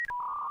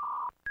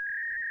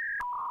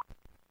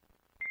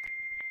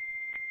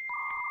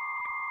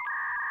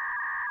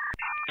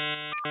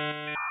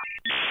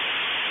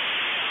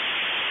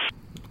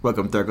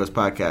Welcome to Third Coast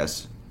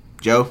Podcast.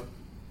 Joe?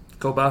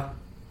 Go by.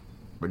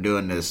 We're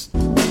doing this.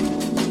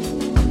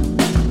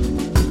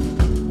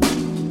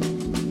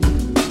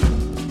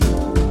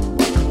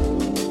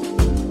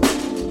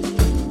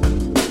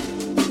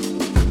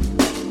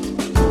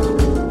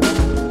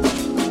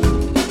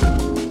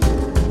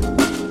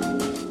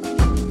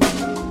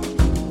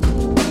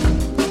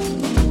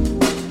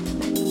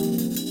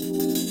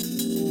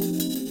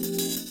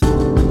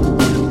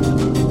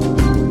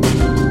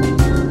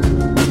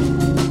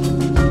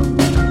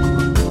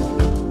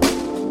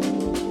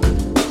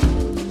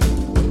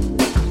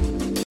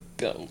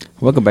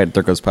 Welcome back to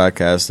Third Coast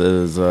Podcast. It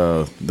is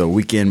the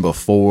weekend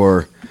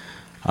before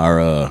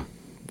our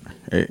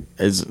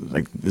is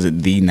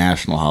it the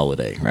national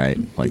holiday, right?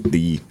 Like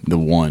the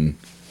one.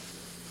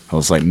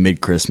 It's like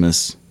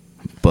mid-Christmas,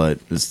 but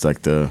it's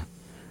like the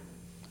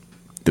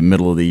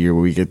middle of the year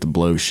where we get to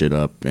blow shit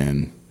up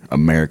and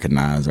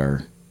Americanize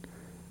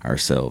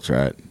ourselves,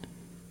 right?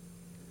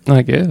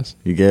 I guess.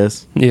 You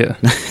guess? Yeah.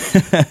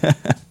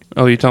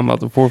 Oh, you're talking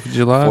about the 4th of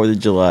July? 4th of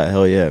July.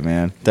 Hell yeah,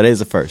 man. Today's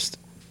the 1st,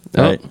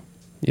 right? Oh.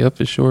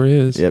 Yep, it sure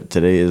is. Yep,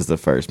 today is the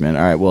 1st, man.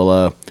 All right,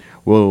 well,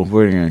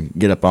 we're gonna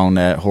get up on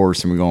that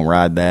horse and we're gonna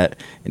ride that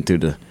into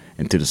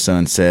the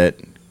sunset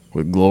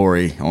with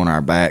glory on our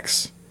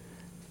backs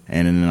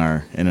and in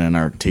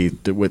our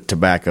teeth with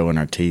tobacco in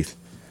our teeth.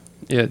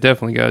 Yeah,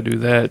 definitely gotta do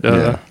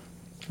that.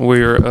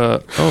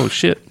 We're oh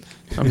shit,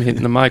 I'm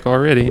hitting the mic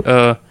already.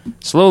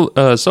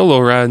 Solo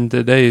riding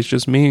today is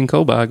just me and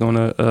Kobai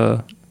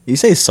gonna. You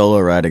say solo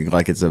riding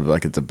like it's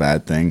a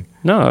bad thing.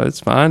 No,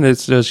 it's fine.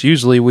 It's just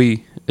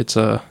usually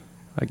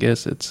I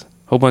guess it's a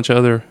whole bunch of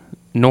other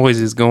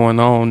noises going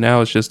on.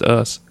 Now it's just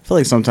us. I feel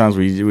like sometimes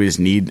we just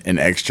need an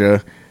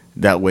extra.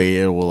 That way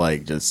it will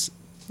like just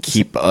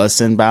keep us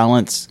in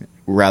balance.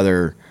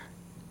 Rather,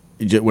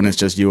 when it's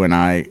just you and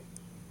I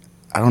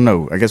don't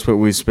know. I guess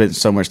we spent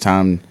so much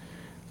time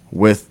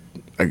with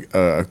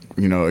a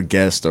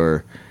guest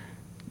or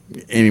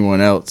anyone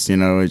else.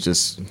 It's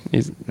just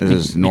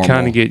normal. You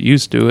kind of get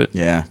used to it.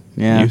 Yeah.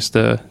 Used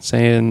to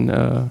saying,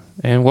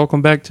 and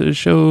welcome back to the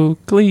show,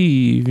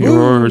 Cleve,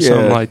 or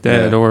something like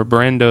that, or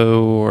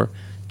Brando, or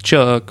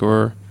Chuck,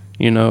 or,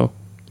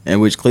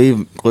 And which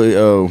Cleve,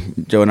 Joe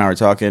and I were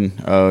talking,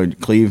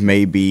 Cleve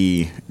may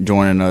be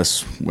joining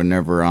us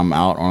whenever I'm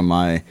out on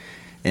my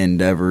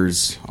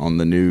endeavors on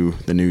the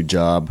new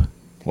job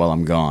while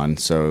I'm gone.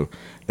 So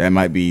that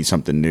might be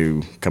something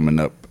new coming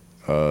up,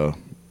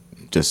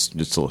 just a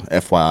little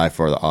FYI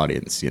for the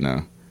audience,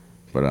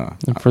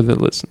 But for the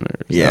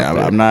listeners, yeah,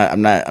 I'm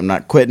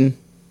not quitting.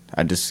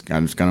 I'm just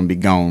gonna be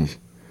gone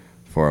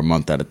for a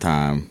month at a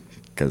time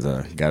because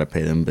I gotta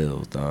pay them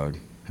bills, dog.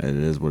 It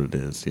is what it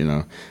is,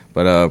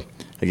 But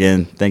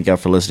again, thank y'all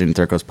for listening to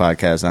Third Coast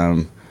Podcast.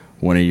 I'm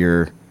one of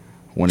your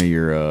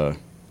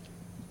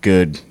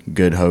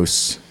good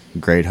hosts,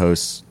 great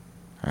hosts.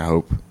 I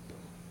hope.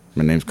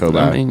 My name's Kobe.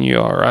 I mean,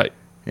 you're all right.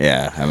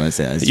 Yeah, I'm gonna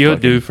say you'll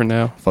do for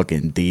now.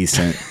 Fucking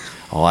decent.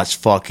 Oh, that's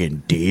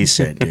fucking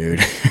decent,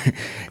 dude.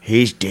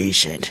 He's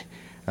decent.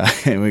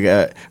 And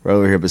we're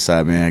over here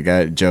beside me. I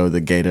got Joe the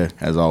Gator,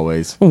 as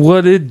always.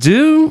 What it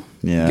do?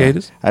 Yeah.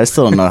 Gators? I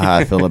still don't know how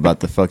I feel about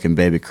the fucking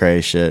Baby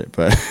Cray shit,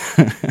 but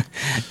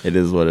it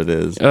is what it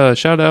is.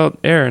 Shout out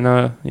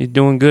Aaron. He's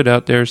doing good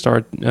out there.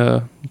 Start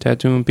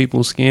tattooing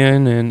people's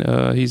skin,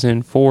 and he's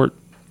in Fort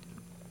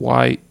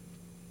White.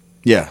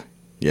 Yeah.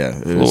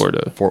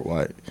 Florida. Fort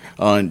White.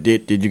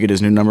 Did you get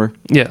his new number?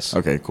 Yes.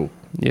 Okay, cool.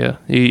 Yeah,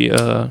 he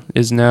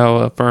is now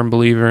a firm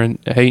believer in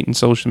hating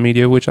social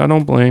media, which I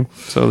don't blame.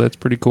 So that's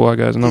pretty cool. I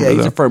got his number. Yeah,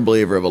 he's a firm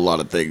believer of a lot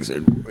of things,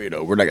 and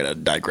we're not gonna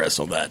digress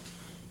on that.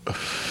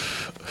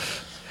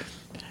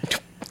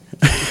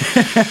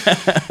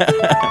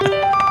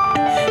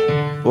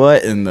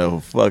 What in the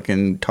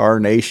fucking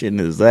tarnation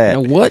is that?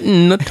 Now, what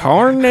in the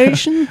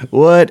tarnation?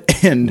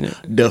 What in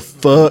the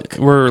fuck?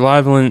 We're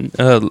livening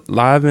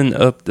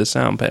up the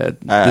sound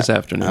pad this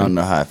afternoon. I don't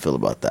know how I feel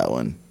about that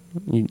one.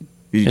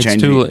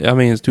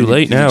 It's too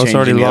late now. It's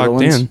already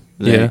locked in.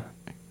 Yeah.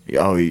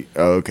 Oh,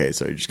 okay.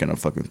 So you're just gonna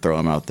fucking throw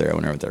them out there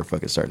whenever they're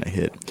fucking starting to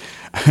hit.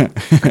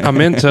 I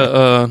meant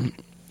to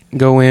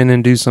go in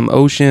and do some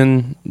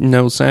ocean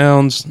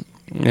sounds,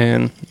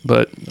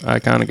 but I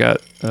kind of got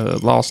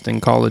lost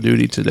in Call of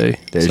Duty today.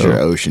 There's your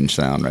ocean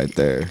sound right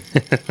there.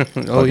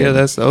 Oh yeah,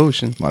 that's the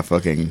ocean. My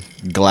fucking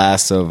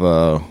glass of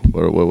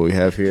what we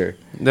have here.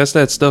 That's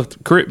that stuff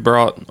Crit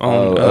brought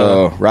on.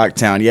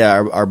 Rocktown.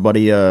 Yeah, our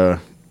buddy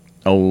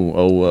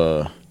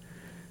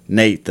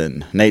Nate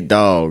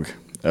Dogg,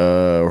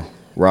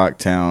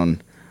 Rocktown,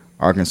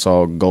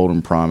 Arkansas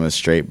Golden Promise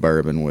straight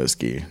bourbon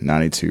whiskey,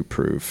 92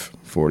 proof,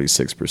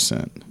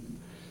 46%.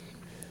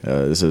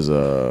 This is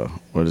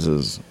what is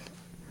this?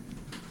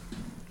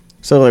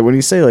 So like when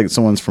you say like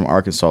someone's from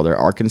Arkansas, they're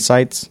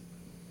Arkancites?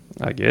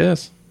 I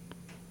guess.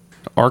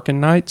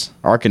 Arkanites?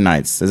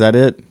 Arkanites. Is that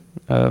it?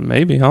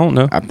 Maybe. I don't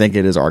know. I think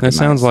it is Arkanites. That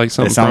sounds like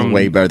something. It sounds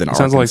way better than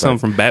Arkansas. Sounds like something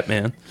from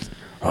Batman.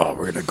 Oh,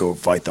 we're gonna go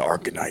fight the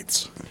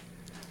Arkanites.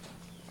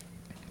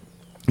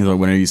 You know,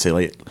 whenever you say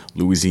like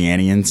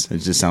Louisianians, it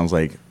just sounds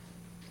like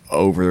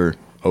over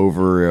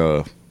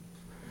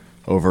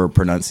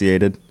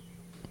pronunciated.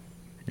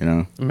 You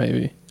know?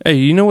 Maybe. Hey,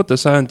 you know what the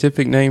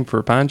scientific name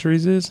for pine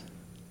trees is?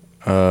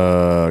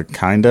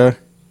 Kinda.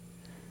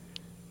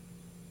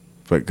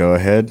 But go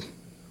ahead.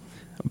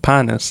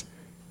 Pinus.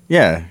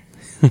 Yeah.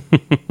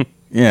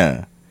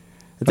 Yeah.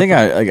 I think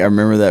I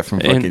remember that from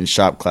fucking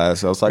shop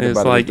class. I was talking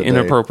about it. It's like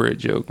inappropriate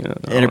joke.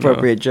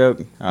 Inappropriate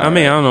joke? I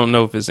mean, I don't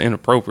know if it's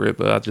inappropriate,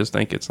 but I just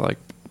think it's like...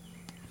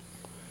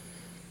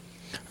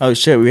 Oh,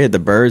 shit, we had the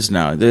birds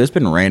now. Dude, it's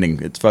been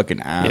raining. It's fucking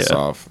ass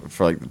off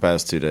for like the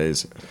past 2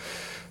 days.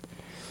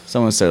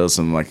 Someone said it was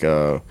some like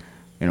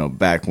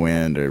back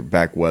wind or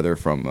back weather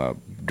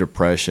from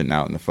depression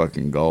out in the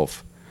fucking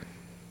Gulf.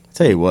 I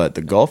tell you what,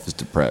 the Gulf is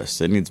depressed.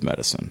 It needs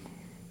medicine.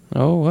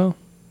 Oh, well.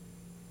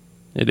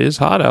 It is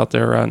hot out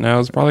there right now.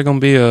 It's probably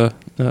going to be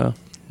a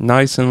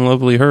nice and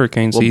lovely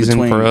hurricane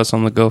season for us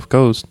on the Gulf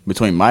Coast.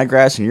 Between my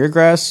grass and your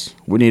grass,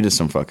 we needed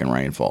some fucking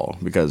rainfall.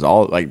 Because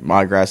all like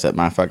my grass at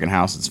my fucking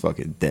house is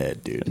fucking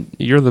dead, dude.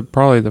 You're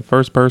probably the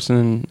first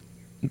person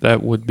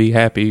that would be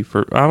happy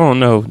for... I don't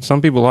know. Some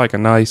people like a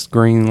nice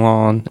green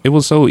lawn. It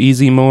was so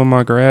easy mowing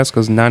my grass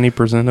because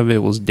 90% of it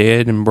was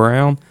dead and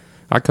brown.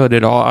 I cut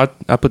it all.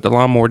 I put the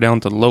lawnmower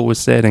down to the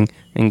lowest setting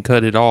and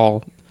cut it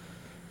all.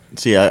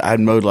 See, I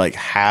mowed like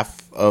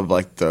half of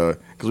like because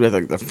we had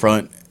like the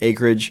front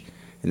acreage,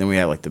 and then we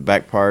had like the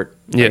back part,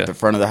 like the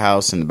front of the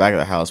house and the back of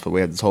the house, but we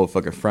had this whole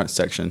fucking front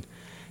section,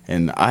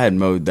 and I had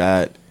mowed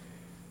that.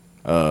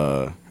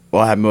 I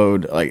had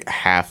mowed like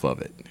half of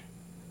it,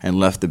 and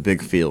left the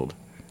big field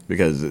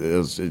because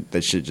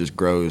that shit just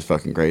grows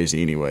fucking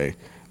crazy anyway.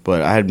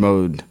 But I had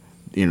mowed,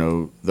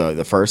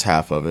 the first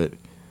half of it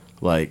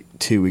like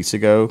 2 weeks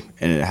ago,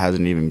 and it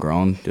hasn't even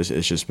grown. It's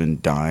just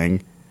been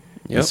dying.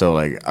 Yep. And so,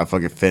 like, I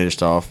fucking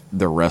finished off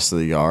the rest of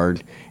the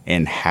yard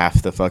in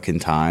half the fucking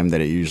time that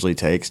it usually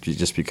takes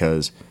just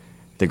because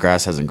the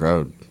grass hasn't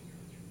growed.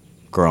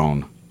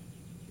 Growed.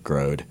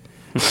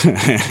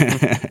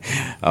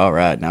 All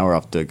right, now we're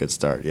off to a good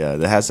start. Yeah,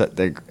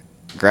 the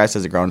grass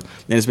hasn't grown.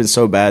 And it's been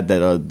so bad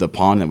that the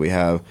pond that we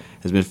have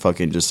has been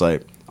fucking just,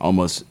 like,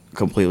 almost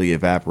completely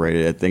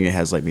evaporated. I think it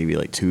has, like, maybe,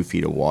 like, 2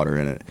 feet of water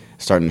in it.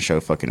 Starting to show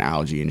fucking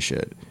algae and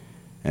shit.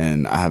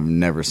 And I have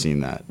never seen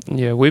that.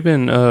 Yeah, we've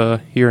been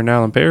here in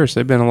Allen Parish.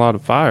 There've been a lot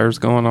of fires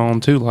going on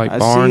too, like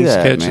barns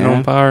catching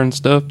on fire and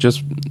stuff,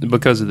 just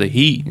because of the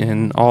heat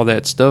and all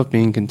that stuff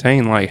being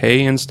contained, like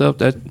hay and stuff.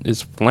 That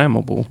is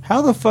flammable.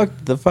 How the fuck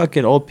the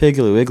fucking old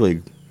Piggly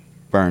Wiggly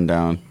burned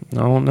down? I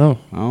don't know.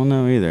 I don't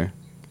know either.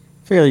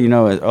 I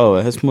figure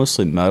it's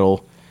mostly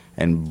metal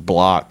and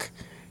block.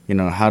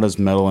 How does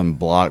metal and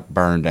block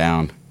burn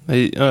down?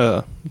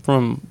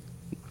 From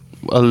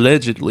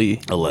allegedly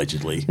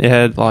it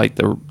had like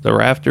the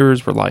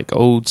rafters were like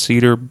old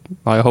cedar,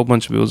 like a whole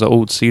bunch of it was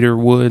old cedar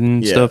wood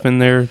and stuff in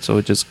there, so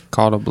it just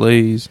caught a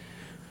blaze.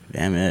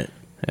 Damn it.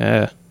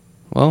 Yeah,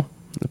 well,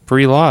 the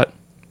free lot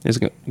is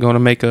going to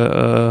make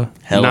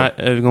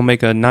gonna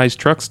make a nice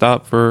truck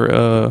stop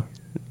for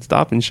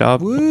Stop and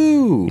Shop.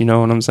 Woo! You know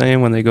what I'm saying?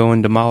 When they go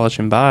and demolish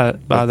and buy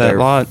that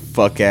lot.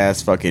 Fuck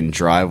ass fucking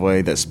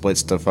driveway that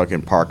splits the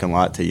fucking parking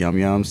lot to Yum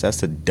Yums.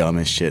 That's the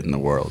dumbest shit in the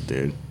world,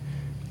 dude.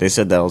 They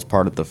said that was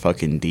part of the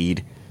fucking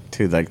deed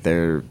to like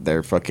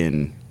their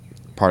fucking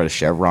part of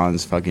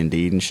Chevron's fucking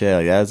deed and shit.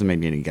 Like, that doesn't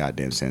make any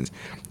goddamn sense.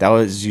 That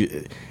was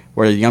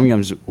where the Yum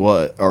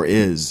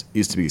Yums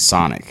used to be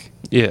Sonic.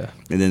 Yeah.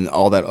 And then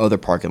all that other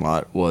parking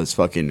lot was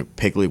fucking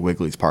Piggly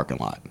Wiggly's parking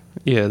lot.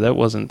 Yeah, that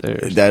wasn't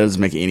theirs. That doesn't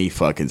make any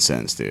fucking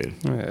sense, dude.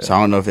 Yeah. So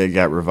I don't know if it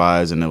got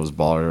revised and it was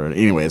bought or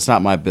anyway. It's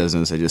not my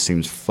business. It just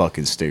seems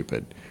fucking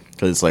stupid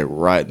because it's like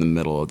right in the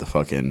middle of the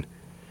fucking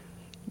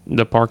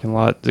parking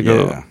lot to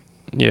go.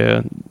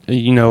 Yeah,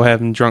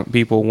 having drunk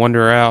people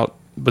wander out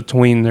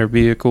between their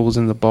vehicles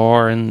in the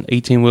bar and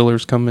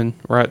 18-wheelers coming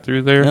right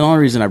through there. And the only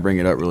reason I bring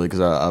it up really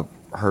because I've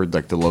heard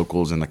like the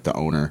locals and like the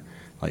owner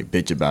like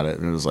bitch about it,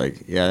 and it was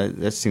like, yeah,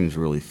 that seems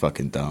really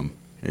fucking dumb.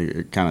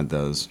 It kind of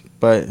does,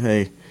 but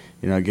hey,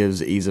 it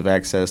gives ease of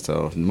access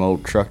to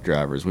old truck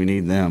drivers. We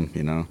need them,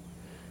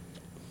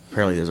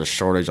 Apparently, there's a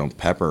shortage on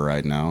pepper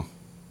right now.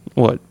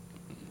 What?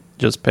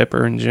 Just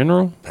pepper in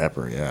general?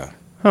 Pepper, yeah.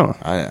 Huh.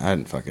 I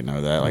didn't fucking know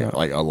that.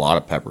 Like a lot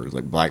of peppers,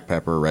 like black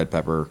pepper, red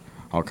pepper,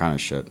 all kind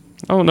of shit.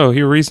 Oh, no.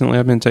 Here recently,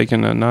 I've been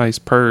taking a nice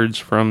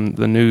purge from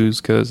the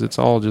news because it's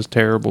all just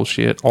terrible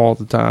shit all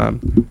the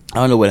time.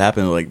 I don't know what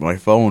happened. Like, my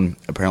phone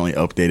apparently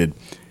updated,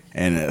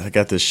 and I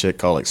got this shit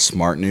called, like,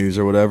 Smart News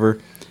or whatever,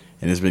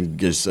 and it's been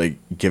just, like,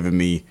 giving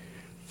me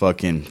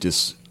fucking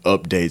just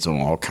updates on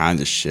all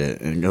kinds of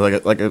shit. And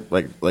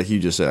like you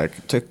just said, I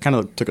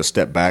took a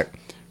step back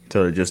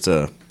to just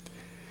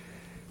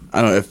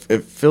I don't know.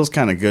 It feels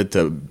kind of good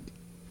to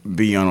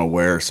be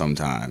unaware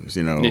sometimes,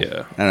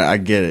 Yeah. And I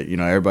get it.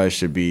 Everybody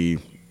should be,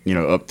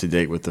 up to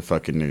date with the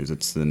fucking news.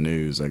 It's the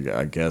news,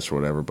 I guess, or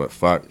whatever. But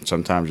fuck,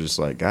 sometimes it's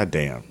like,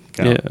 goddamn.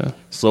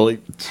 Slowly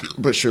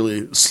but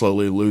surely,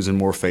 losing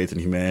more faith in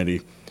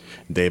humanity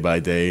day by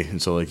day.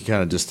 And so, like, you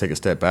kind of just take a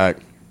step back.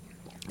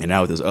 And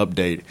now with this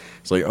update,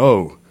 it's like,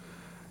 oh,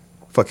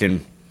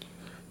 fucking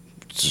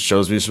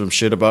shows me some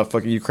shit about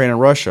fucking Ukraine and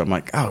Russia. I'm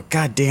like, oh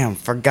goddamn,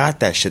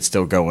 forgot that shit's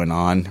still going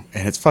on,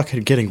 and it's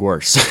fucking getting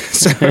worse.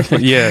 So,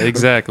 Yeah,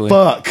 exactly.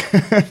 fuck.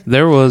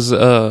 There was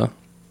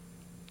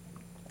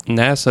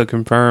NASA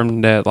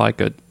confirmed that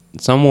like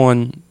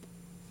someone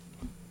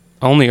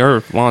on the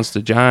Earth launched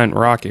a giant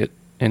rocket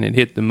and it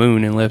hit the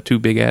moon and left 2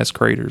 big ass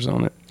craters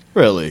on it.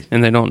 Really?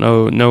 And they don't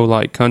know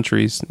like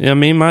countries. I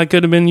mean, might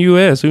could have been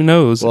U.S. Who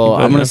knows? Well,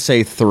 But I'm gonna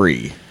say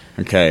 3.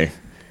 Okay,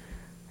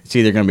 it's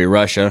either gonna be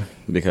Russia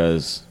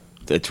because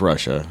it's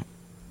Russia.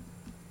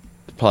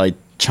 Probably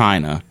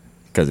China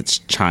because it's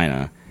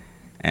China,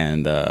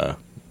 and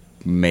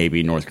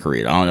maybe North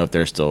Korea. I don't know if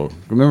they're still.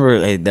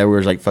 Remember, there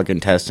was like fucking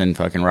testing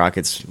fucking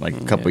rockets like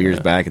a couple years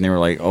back, and they were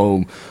like,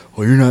 "Oh,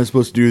 well, you're not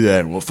supposed to do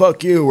that." Well,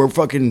 fuck you. We're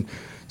fucking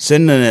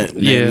sending it.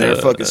 And they're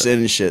fucking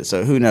sending shit.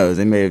 So who knows?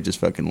 They may have just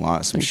fucking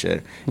lost some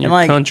shit. Your And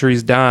like,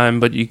 country's dying,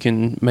 but you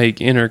can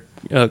make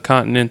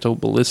intercontinental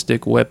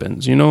ballistic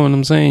weapons. You know what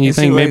I'm saying? You And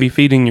see, think like- maybe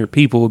feeding your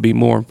people would be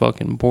more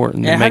fucking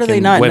important than and how do making they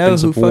not know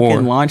weapons who of war?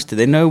 fucking launched it?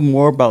 They know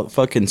more about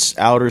fucking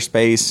outer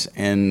space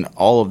and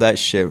all of that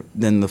shit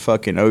than the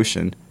fucking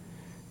ocean.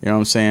 You know what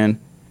I'm saying?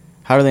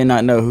 How do they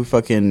not know who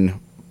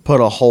fucking put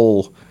a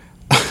hole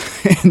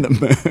in the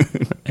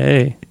moon?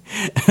 Hey,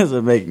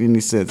 Doesn't make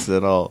any sense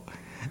at all.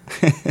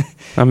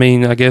 I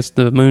mean, I guess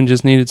the moon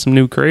just needed some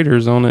new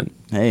craters on it.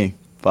 Hey,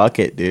 fuck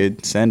it,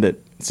 dude. Send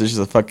it. It's just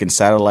a fucking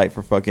satellite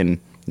for fucking,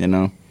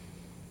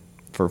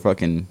 for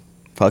fucking,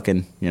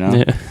 you know?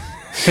 Yeah.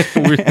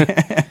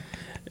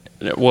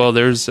 Well,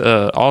 there's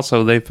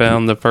also they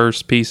found the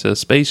first piece of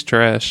space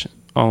trash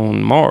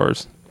on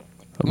Mars,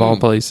 of all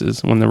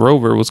places. When the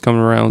rover was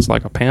coming around, it's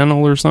like a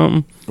panel or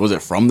something. Was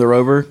it from the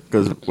rover?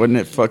 Because wasn't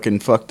it fucking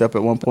fucked up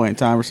at one point in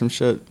time or some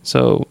shit?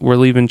 So we're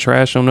leaving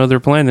trash on other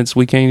planets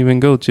we can't even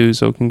go to.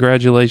 So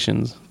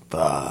congratulations.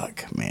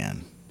 Fuck,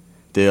 man.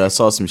 Dude, I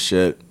saw some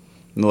shit.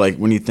 Like,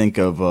 when you think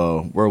of,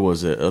 where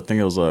was it? I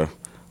think it was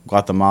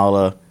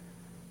Guatemala,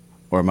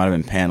 or it might have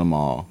been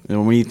Panama.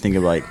 And when you think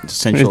of, like,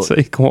 central...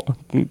 Say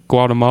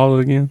Guatemala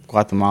again.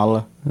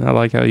 Guatemala? I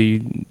like how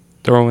you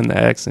throw in the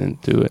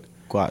accent to it.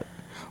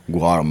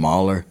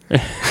 Guatemala.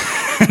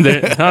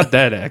 Not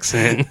that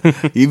accent.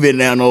 You been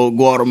down to old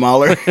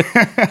Guatemala?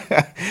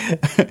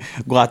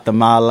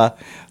 Guatemala.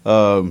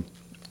 It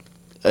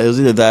was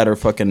either that or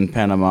fucking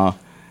Panama.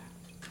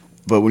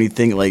 But when you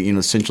think, like,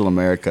 Central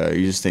America,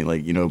 you just think,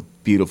 like,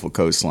 beautiful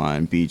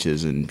coastline,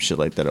 beaches, and shit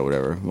like that or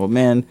whatever. Well,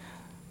 man,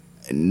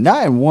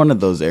 not in one of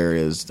those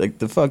areas. Like,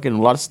 the fucking,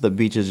 lots of the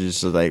beaches are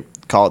just, like,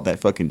 call it that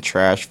fucking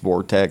trash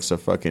vortex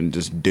of fucking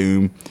just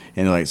doom.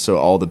 And, like, so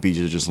all the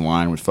beaches are just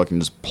lined with fucking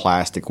just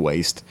plastic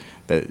waste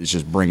that is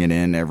just bringing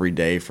in every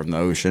day from the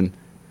ocean.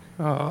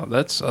 Oh,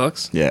 that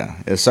sucks.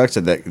 Yeah, it sucks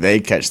that they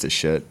catch the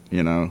shit, I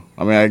mean,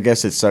 I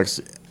guess it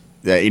sucks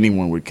that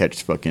anyone would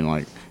catch fucking,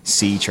 like,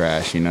 sea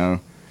trash,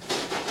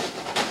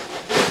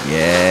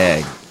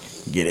 Yeah,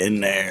 get in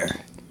there.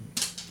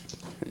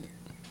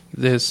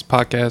 This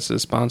podcast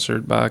is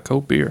sponsored by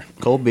Cold Beer.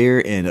 Cold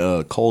beer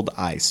and cold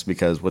ice,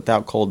 because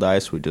without cold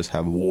ice, we just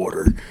have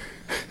water.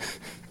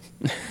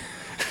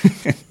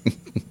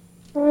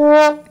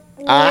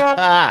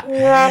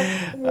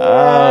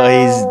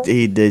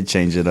 He did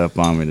change it up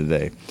on me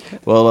today.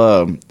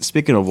 Well,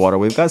 speaking of water,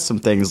 we've got some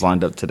things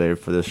lined up today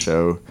for this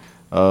show.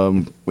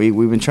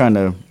 We've been trying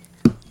to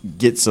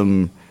get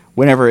some.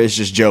 Whenever it's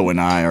just Joe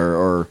and I,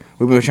 or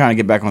we've been trying to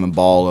get back on the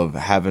ball of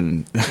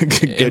having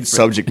good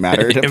subject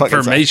matter. To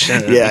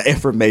Information.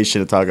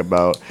 Information to talk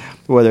about,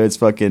 whether it's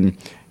fucking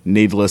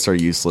needless or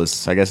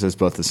useless. I guess it's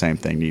both the same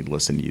thing,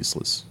 needless and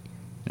useless.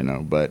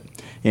 But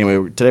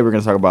anyway, today we're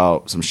going to talk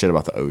about some shit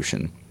about the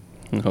ocean.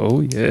 Oh,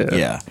 yeah.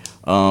 Yeah.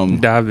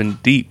 Diving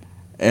deep.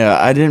 Yeah,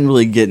 I didn't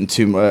really get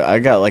into. I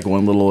got like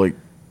one little like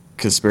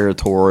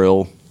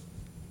conspiratorial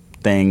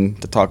thing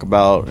to talk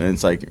about, and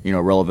it's like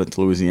relevant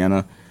to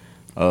Louisiana.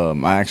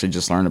 I actually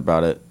just learned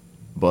about it,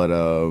 but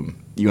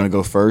you want to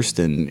go first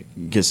and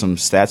get some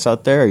stats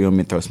out there, or you want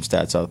me to throw some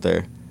stats out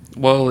there?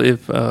 Well,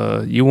 if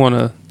you want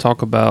to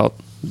talk about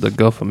the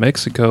Gulf of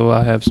Mexico,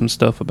 I have some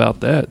stuff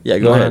about that. Yeah,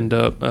 go lined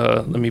up.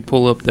 Let me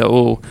pull up the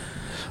old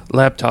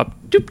laptop.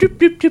 Doop, doop,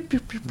 doop, doop,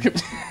 doop, doop, doop.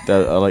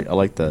 That I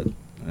like that.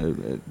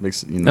 It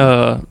makes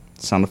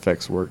sound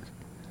effects work.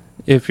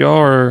 If y'all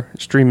are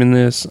streaming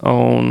this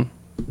on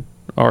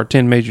our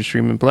 10 major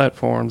streaming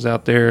platforms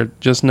out there,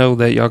 just know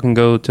that y'all can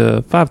go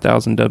to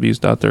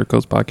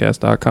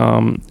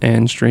 5000ws.thirdcoastpodcast.com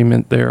and stream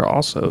it there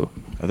also.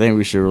 I think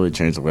we should really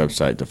change the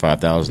website to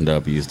 5000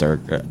 W's at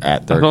Third I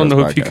don't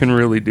know if you can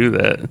really do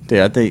that.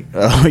 Yeah, I think.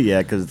 Oh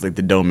yeah, because it's like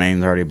the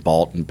domain's already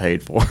bought and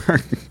paid for.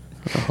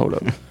 Hold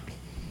up.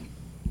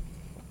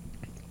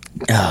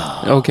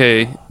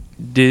 Okay,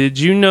 did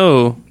you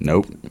know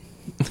Nope.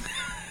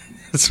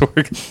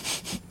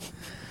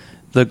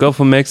 the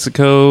Gulf of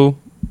Mexico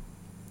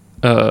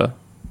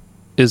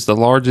is the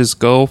largest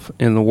gulf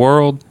in the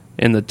world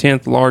and the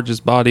 10th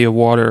largest body of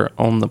water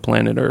on the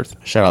planet Earth?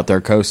 Shout out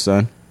Third Coast,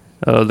 son.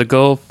 The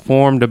Gulf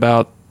formed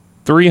about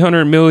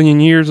 300 million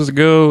years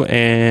ago,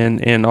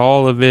 and in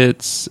all of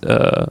its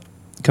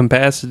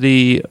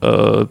capacity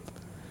of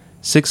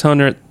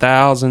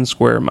 600,000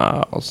 square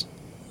miles.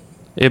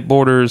 It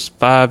borders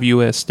 5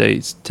 U.S.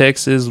 states: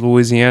 Texas,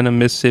 Louisiana,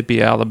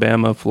 Mississippi,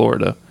 Alabama,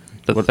 Florida.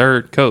 The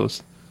third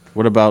coast.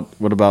 What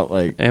about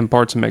like and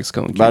parts of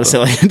Mexico and Cuba. About to say,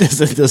 like,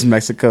 does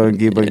Mexico and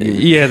Cuba?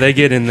 Yeah, they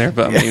get in there,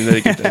 but I mean, they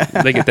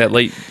get that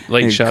late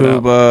and shot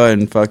Cuba out.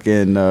 and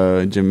fucking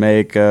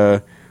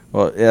Jamaica.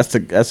 Well, that's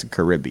the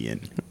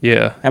Caribbean.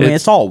 Yeah, I mean,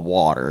 it's all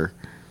water,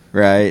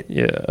 right?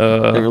 Yeah, it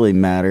doesn't really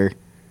matter.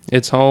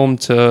 It's home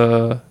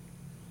to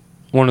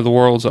one of the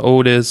world's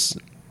oldest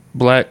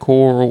black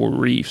coral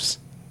reefs.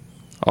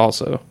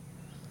 Also,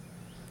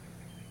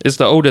 it's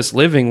the oldest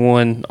living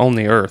one on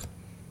the Earth.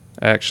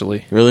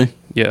 Actually, Really?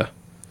 yeah.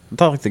 I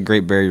thought like the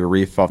Great Barrier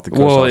Reef off the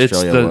coast of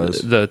Australia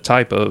it's the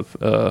type of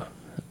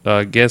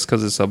I guess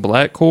because it's a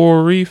black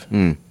coral reef.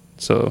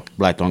 So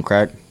black don't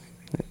crack.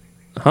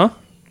 Huh?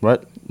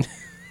 What?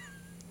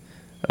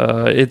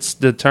 It's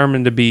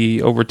determined to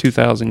be over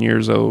 2,000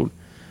 years old.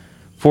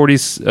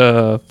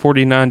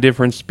 49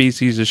 different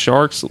species of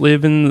sharks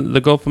live in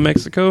the Gulf of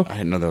Mexico. I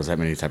didn't know there was that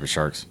many type of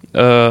sharks.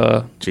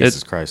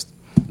 Jesus Christ.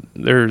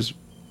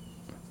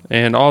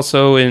 And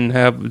also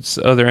inhabits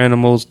other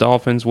animals: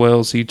 dolphins,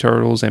 whales, sea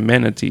turtles, and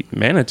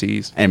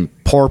manatees.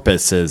 And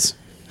porpoises.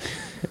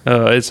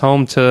 It's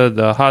home to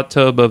the hot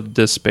tub of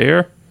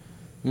despair.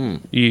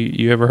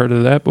 You ever heard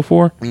of that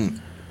before?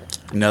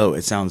 No,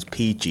 it sounds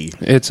peachy.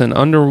 It's an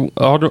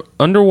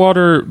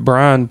underwater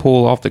brine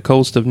pool off the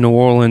coast of New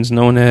Orleans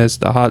known as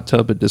the Hot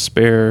Tub of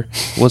Despair.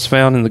 Was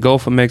found in the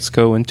Gulf of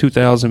Mexico in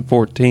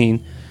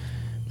 2014.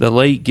 The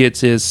lake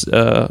gets its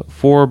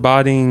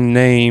foreboding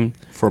name.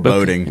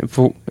 Foreboding.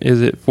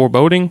 Is it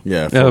foreboding?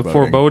 Yeah, foreboding.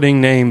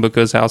 Foreboding name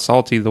because how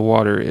salty the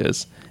water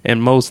is.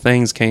 And most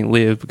things can't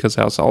live because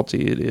how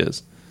salty it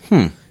is.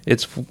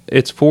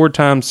 It's 4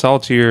 times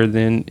saltier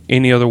than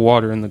any other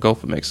water in the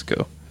Gulf of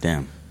Mexico.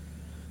 Damn.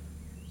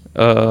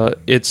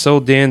 It's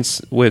so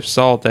dense with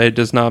salt that it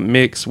does not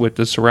mix with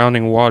the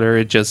surrounding water.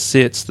 It just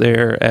sits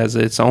there as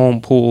its own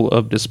pool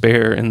of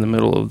despair in the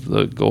middle of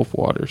the Gulf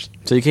waters.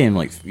 So you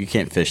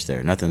can't fish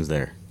there. Nothing's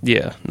there.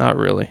 Yeah, not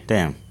really.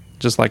 Damn.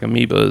 Just like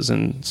amoebas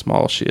and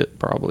small shit,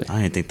 probably.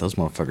 I didn't think those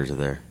motherfuckers are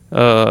there.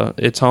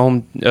 It's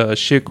home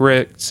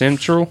Shipwreck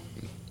Central.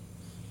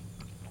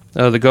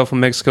 The Gulf of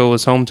Mexico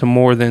is home to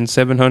more than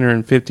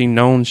 750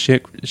 known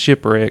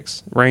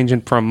shipwrecks,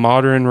 ranging from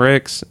modern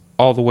wrecks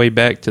all the way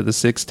back to the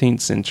 16th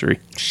century.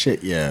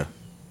 Shit, yeah.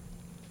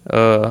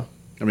 I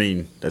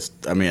mean,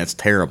 that's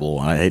terrible.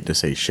 I hate to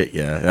say shit,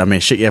 yeah. I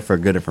mean, shit, yeah, for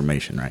good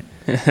information, right?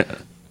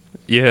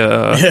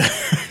 Yeah.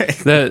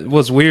 That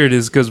was weird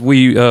is because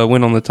we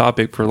went on the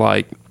topic for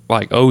like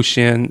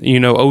ocean,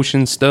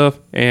 ocean stuff.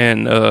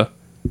 And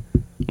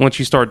once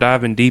you start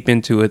diving deep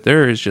into it,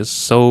 there is just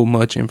so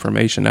much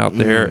information out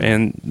there.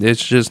 And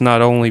it's just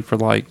not only for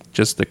like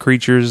just the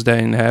creatures that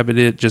inhabit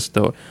it, just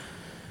the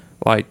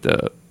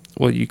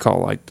what you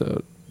call like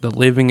the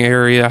living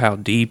area, how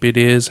deep it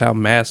is, how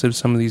massive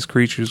some of these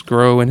creatures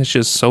grow. And it's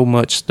just so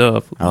much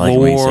stuff. I like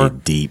when you say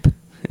deep.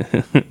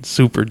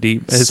 Super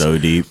deep. It's so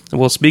deep.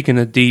 Well, speaking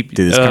of deep,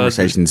 dude, this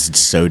conversation is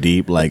so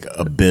deep, like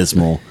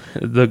abysmal.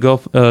 The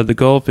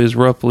Gulf is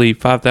roughly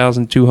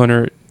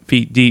 5,200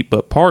 feet deep,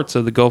 but parts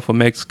of the Gulf of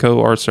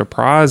Mexico are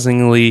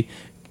surprisingly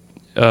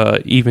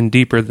even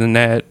deeper than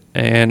that.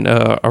 And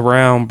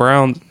around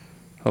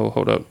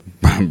hold up,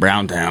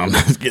 Browntown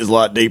gets a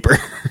lot deeper.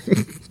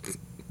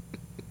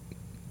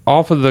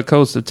 Off of the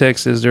coast of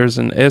Texas, there's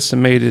an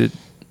estimated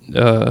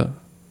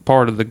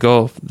part of the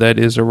Gulf that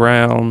is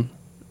around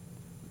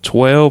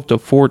 12 to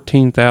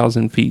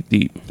 14,000 feet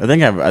deep. I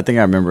think I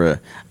remember.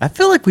 I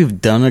feel like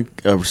we've done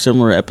a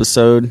similar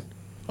episode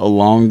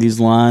along these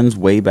lines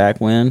way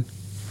back when.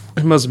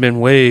 It must have been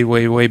way,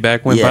 way, way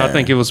back when. Yeah. But I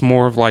think it was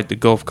more of like the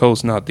Gulf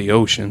Coast, not the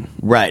ocean.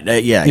 Right.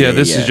 Yeah.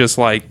 This is just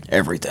like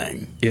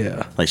everything.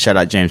 Yeah. Like shout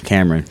out James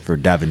Cameron for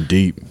diving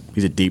deep.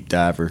 He's a deep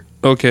diver.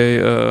 Okay.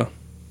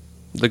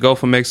 The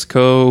Gulf of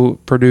Mexico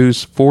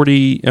produced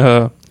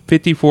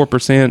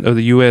 54% of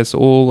the U.S.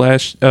 oil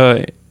last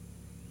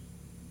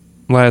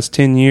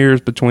 10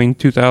 years between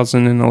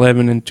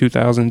 2011 and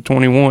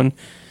 2021.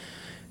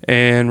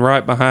 And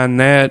right behind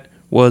that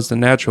was the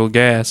natural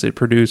gas it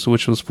produced,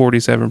 which was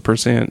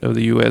 47% of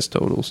the U.S.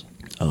 totals.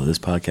 Oh, this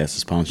podcast is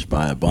sponsored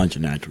by a bunch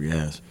of natural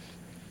gas.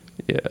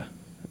 Yeah.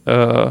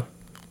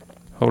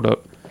 Hold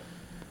up.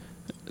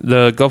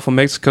 The Gulf of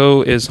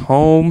Mexico is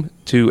home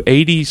to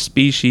 80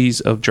 species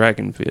of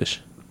dragonfish.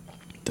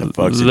 The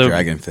fuck's a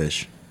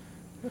dragonfish?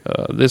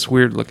 This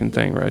weird looking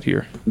thing right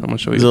here. I'm going to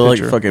show you a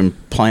picture. Like fucking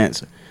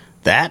plants.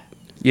 That?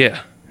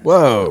 Yeah.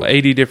 Whoa.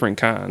 80 different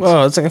kinds.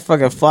 Whoa, it's like a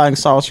fucking flying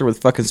saucer with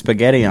fucking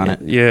spaghetti on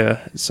it. Yeah.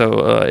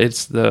 So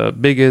it's the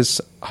biggest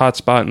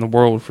hotspot in the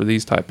world for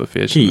these type of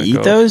fish. Can you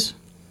eat those?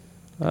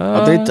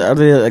 Are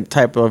they like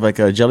type of like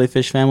a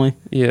jellyfish family?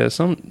 Yeah,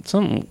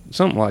 something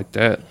like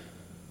that.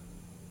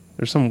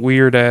 There's some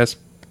weird ass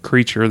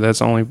creature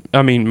that's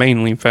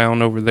mainly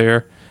found over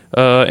there.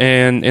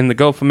 And in the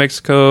Gulf of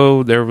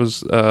Mexico, there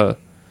was the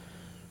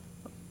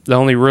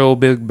only real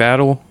big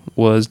battle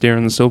was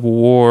during the Civil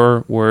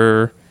War,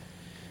 where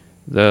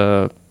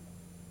On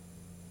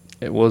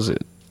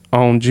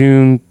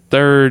June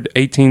 3rd,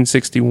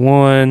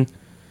 1861,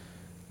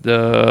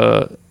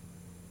 the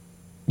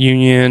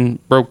Union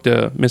broke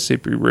the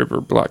Mississippi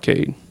River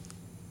blockade,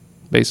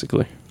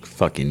 basically.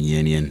 Fucking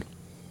Union.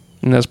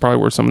 And that's probably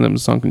where some of them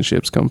sunken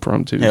ships come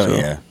from, too. Hell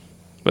yeah.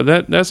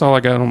 But that's all I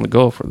got on the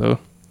Gulf, though.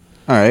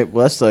 All right,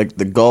 well, that's like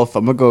the Gulf.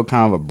 I'm going to go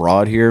kind of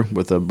abroad here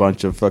with a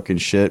bunch of fucking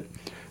shit.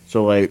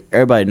 So, like,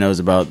 everybody knows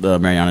about the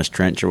Marianas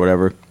Trench or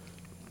whatever.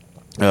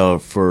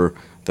 For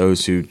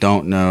those who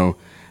don't know,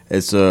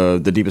 it's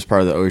the deepest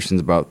part of the ocean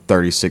is about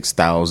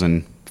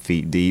 36,000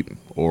 feet deep.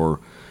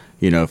 Or,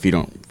 if you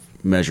don't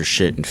measure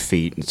shit in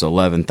feet, it's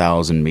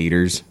 11,000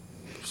 meters.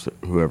 So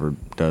whoever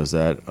does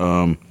that.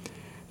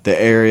 The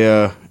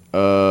area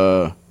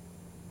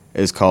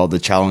is called the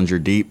Challenger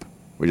Deep,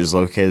 which is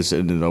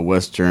located in the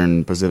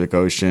western Pacific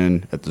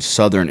Ocean at the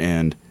southern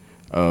end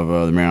of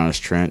the Marianas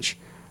Trench.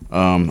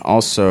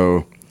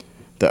 Also,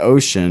 the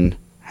ocean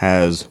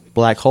has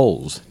black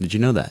holes. Did you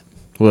know that?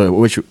 Well,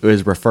 which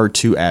is referred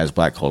to as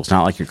black holes,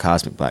 not like your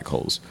cosmic black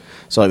holes.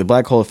 So, like the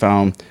black hole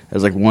found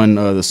is like one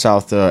the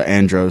South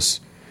Andros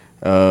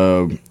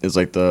is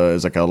like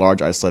a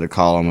large isolated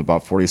column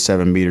about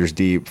 47 meters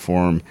deep,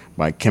 formed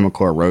by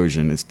chemical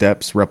erosion. Its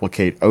depths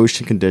replicate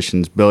ocean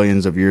conditions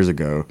billions of years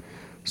ago.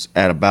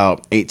 At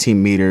about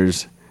 18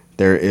 meters,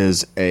 there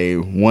is a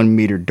 1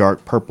 meter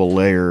dark purple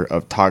layer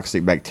of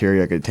toxic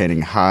bacteria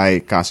containing high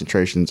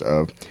concentrations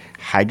of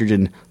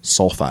hydrogen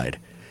sulfide.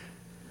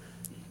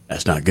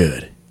 That's not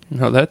good.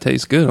 No, that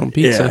tastes good on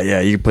pizza.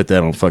 Yeah, you can put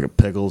that on fucking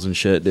pickles and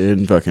shit, dude.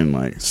 And fucking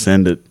like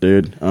send it,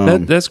 dude.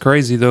 That's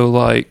crazy though.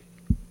 Like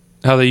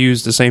how they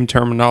use the same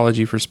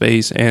terminology for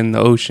space and the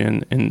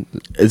ocean and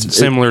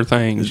similar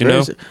things. You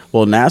know.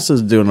 Well,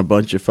 NASA's doing a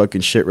bunch of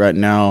fucking shit right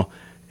now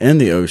in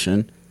the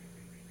ocean,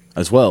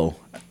 as well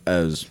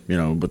as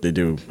what they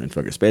do in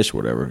fucking space or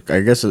whatever.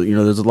 I guess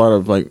there's a lot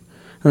of like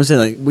I'm saying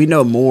like we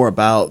know more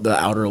about the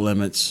outer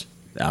limits.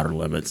 The outer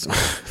limits.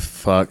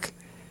 Fuck.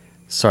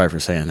 Sorry for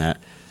saying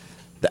that.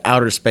 The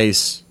outer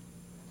space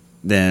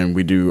than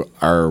we do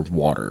our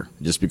water,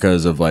 just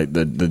because of like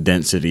the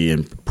density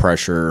and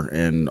pressure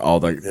and all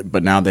that.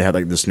 But now they have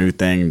like this new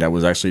thing that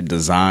was actually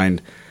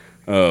designed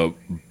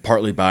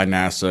partly by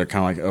NASA,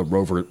 kind of like a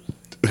rover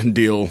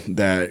deal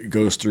that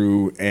goes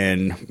through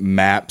and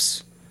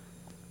maps.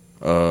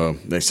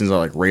 They sends out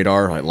like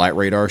radar, like light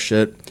radar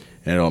shit,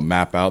 and it'll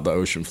map out the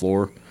ocean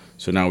floor.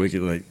 So now we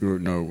can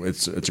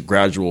it's a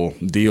gradual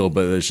deal,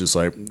 but it's just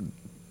like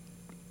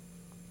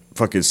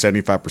fucking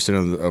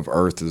 75% of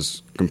Earth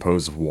is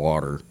composed of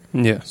water.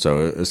 Yeah.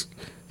 So it's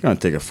gonna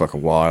take a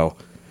fucking while.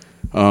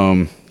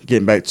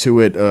 Getting back to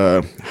it,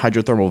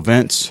 hydrothermal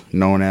vents,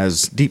 known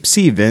as deep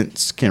sea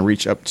vents, can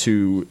reach up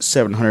to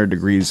 700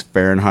 degrees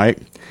Fahrenheit.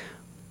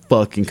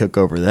 Fucking cook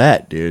over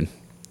that, dude.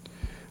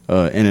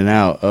 In and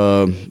out.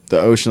 The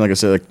ocean, like I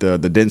said, like the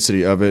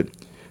density of it.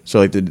 So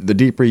like the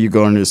deeper you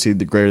go into the sea,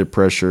 the greater the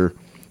pressure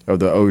of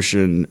the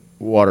ocean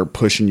water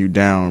pushing you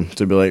down.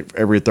 To be like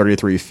every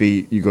 33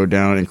 feet you go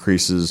down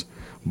increases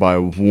by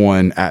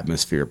 1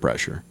 atmosphere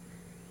pressure.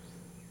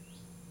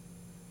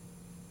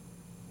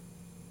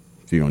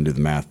 If you're gonna do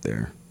the math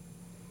there.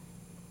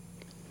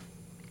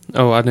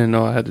 Oh, I didn't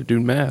know I had to do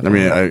math. I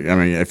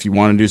mean, if you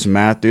want to do some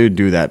math, dude,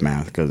 do that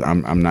math because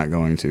I'm not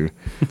going to.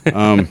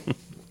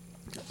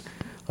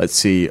 Let's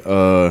see.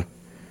 The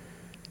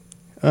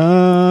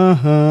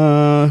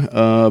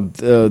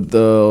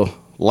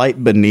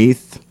light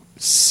beneath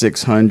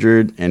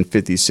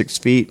 656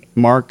 feet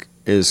mark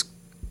is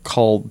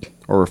called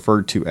or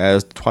referred to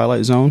as the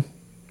Twilight Zone.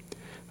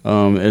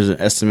 There's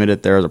an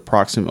estimated there is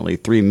approximately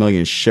 3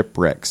 million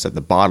shipwrecks at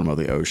the bottom of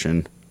the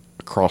ocean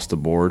across the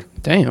board.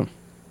 Damn.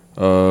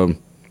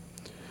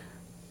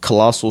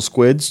 Colossal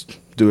squids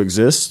do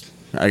exist.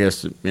 I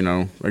guess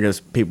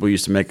people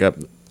used to make up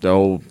the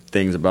old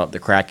things about the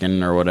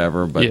Kraken or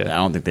whatever, but yeah. I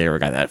don't think they ever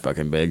got that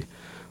fucking big.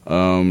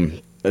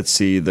 Let's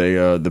see,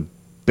 the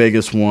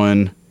biggest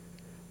one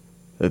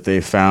that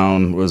they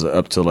found was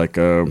up to like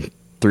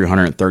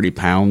 330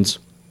 pounds,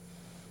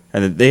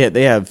 and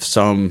they have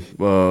some.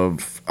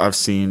 I've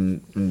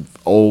seen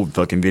old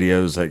fucking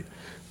videos like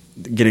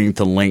getting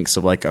to lengths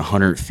of like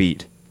 100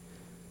 feet,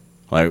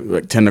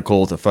 like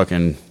tentacle to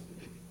fucking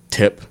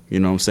tip. You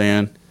know what I'm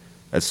saying?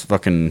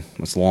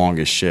 That's long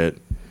as shit.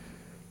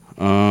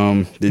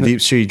 The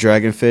deep sea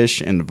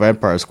dragonfish and the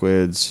vampire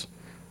squids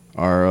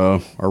are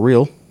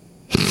real.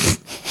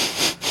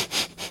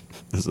 This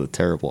is a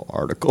terrible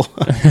article.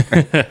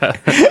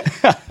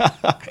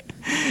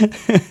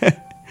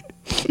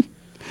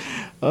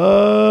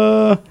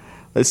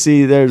 Let's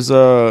see. There's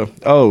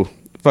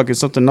fucking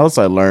something else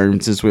I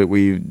learned since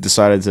we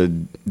decided to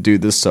do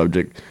this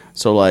subject.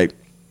 So like,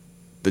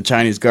 the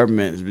Chinese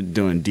government has been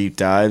doing deep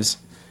dives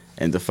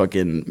into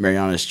fucking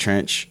Marianas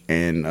Trench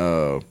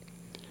and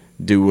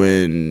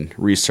doing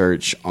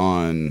research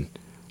on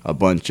a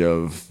bunch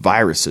of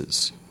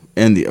viruses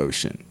in the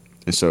ocean.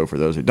 And so for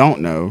those who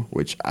don't know,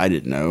 which I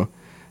didn't know,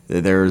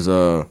 that there's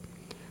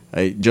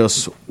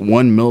just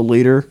 1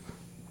 milliliter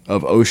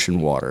of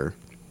ocean water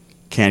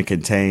can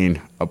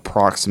contain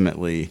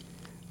approximately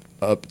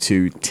up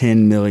to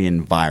 10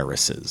 million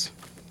viruses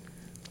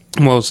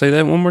Well, say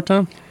that one more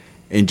time.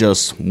 in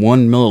just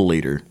 1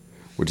 milliliter,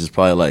 which is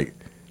probably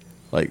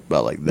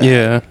about like that.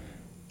 Yeah.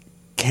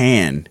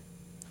 Can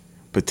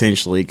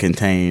potentially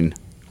contain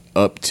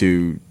up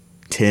to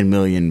 10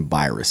 million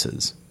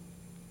viruses.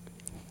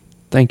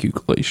 Thank you,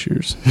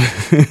 glaciers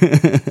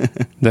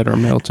that are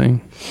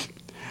melting.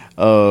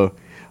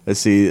 Let's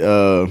see.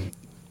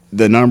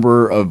 The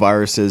number of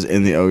viruses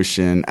in the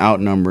ocean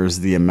outnumbers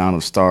the amount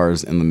of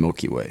stars in the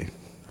Milky Way.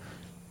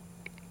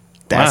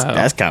 Wow.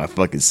 That's kind of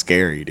fucking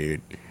scary,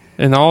 dude.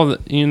 And all the,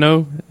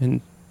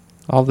 and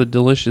all the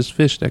delicious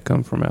fish that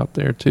come from out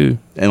there too.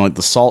 And like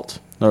the salt,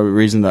 the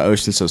reason the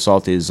ocean's so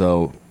salty is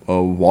a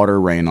water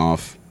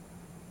runoff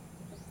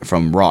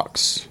from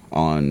rocks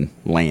on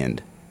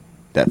land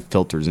that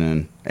filters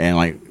in, and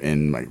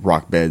like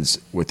rock beds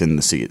within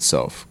the sea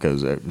itself,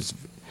 because it's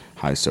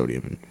high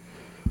sodium and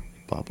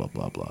blah blah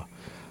blah blah.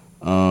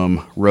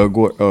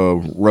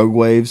 Rogue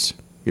waves.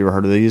 You ever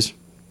heard of these?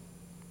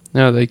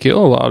 No, they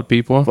kill a lot of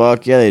people.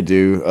 Fuck yeah, they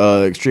do.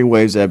 Extreme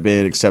waves have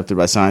been accepted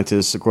by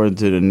scientists according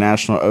to the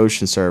National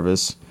Ocean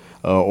Service,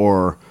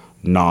 or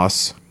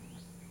NOS,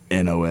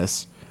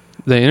 NOS.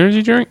 The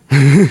energy drink?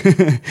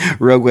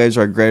 Rogue waves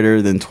are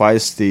greater than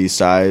twice the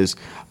size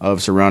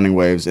of surrounding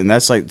waves, and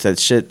that's like that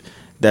shit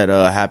that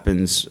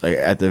happens like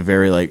at the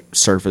very like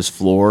surface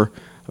floor.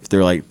 If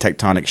they're like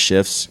tectonic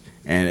shifts,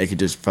 and it could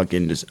just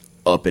fucking just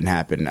up and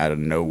happen out of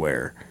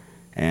nowhere.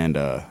 And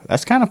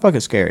that's kind of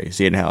fucking scary.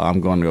 Seeing how I'm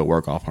going to go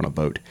work off on a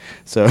boat.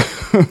 So,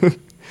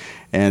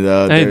 and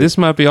hey, this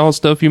might be all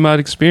stuff you might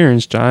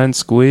experience. Giant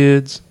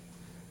squids.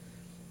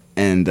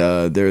 And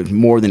there's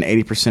more than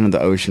 80% of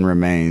the ocean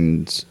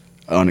remains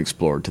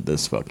unexplored to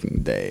this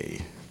fucking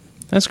day.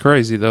 That's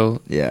crazy, though.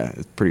 Yeah,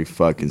 it's pretty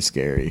fucking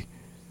scary.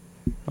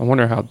 I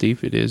wonder how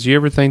deep it is. You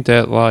ever think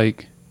that,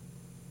 like,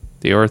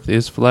 the Earth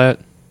is flat?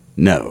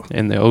 No.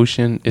 And the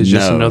ocean is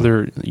just No.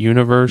 another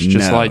universe,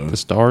 just No. like the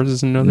stars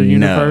is another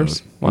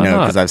universe? Why no,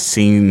 not? because I've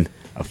seen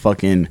a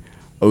fucking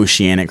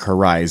oceanic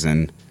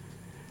horizon,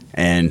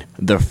 and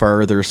the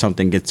further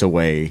something gets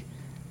away,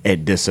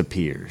 it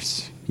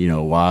disappears. You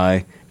know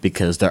why?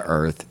 Because the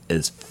Earth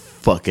is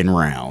fucking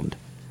round.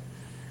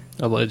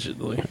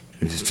 Allegedly.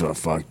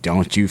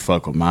 Don't you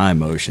fuck with my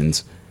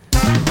emotions.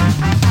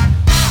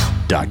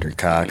 Dr.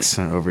 Cox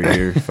over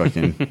here,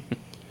 fucking.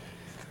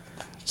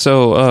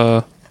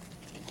 So,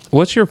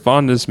 what's your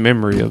fondest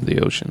memory of the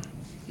ocean?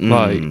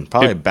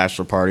 Probably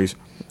bachelor parties.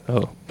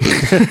 Oh,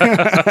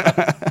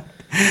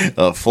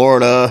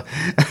 Florida.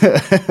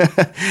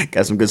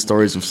 Got some good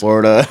stories from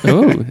Florida.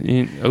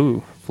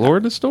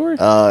 Florida story?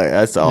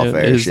 That's all Yeah,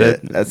 fair is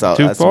shit. that That's all.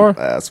 too that's far?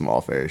 That's some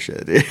all fair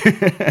shit, dude.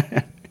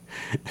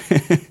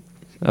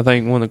 I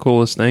think one of the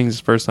coolest things is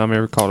the first time I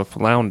ever caught a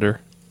flounder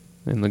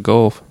in the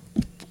Gulf.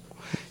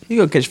 You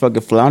go catch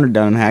fucking flounder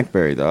down in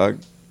Hackberry, dog.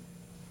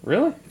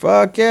 Really?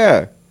 Fuck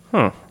yeah.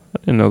 Huh. I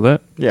didn't know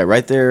that. Yeah,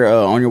 right there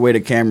on your way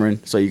to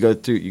Cameron. So you go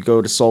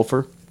to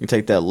Sulphur. You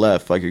take that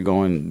left, like you're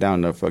going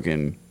down to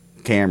fucking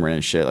Cameron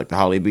and shit, like the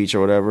Holly Beach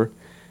or whatever.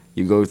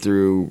 You go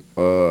through,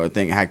 I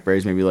think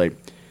Hackberry's maybe like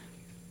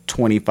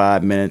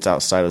 25 minutes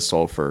outside of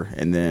Sulphur,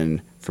 and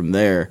then from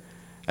there,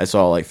 I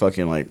saw like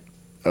fucking like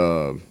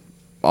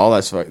all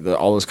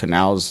those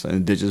canals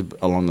and ditches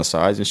along the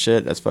sides and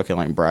shit. That's fucking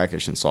like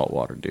brackish and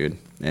saltwater, dude.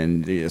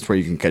 And that's where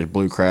you can catch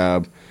blue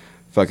crab,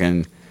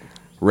 fucking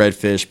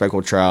redfish,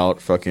 speckled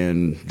trout,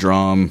 fucking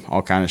drum,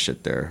 all kind of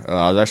shit there.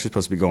 I was actually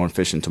supposed to be going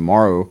fishing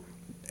tomorrow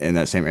in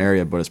that same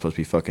area, but it's supposed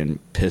to be fucking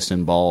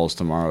piston balls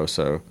tomorrow,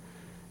 so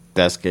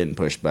that's getting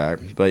pushed back.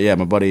 But yeah,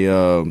 my buddy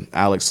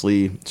Alex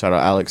Lee, shout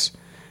out Alex,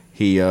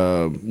 he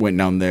went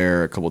down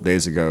there a couple of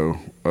days ago.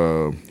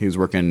 He was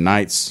working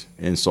nights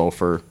in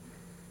Sulphur,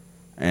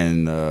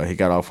 and he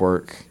got off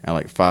work at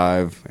like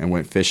 5 and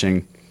went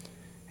fishing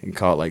and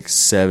caught like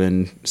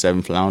seven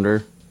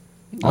flounder.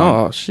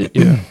 Oh, shit,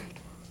 yeah.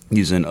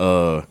 Using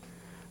I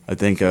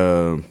think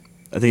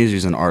he's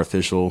using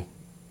artificial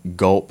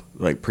gulp,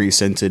 like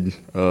pre-scented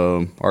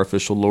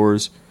artificial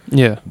lures.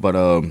 Yeah. But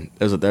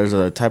there's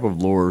a type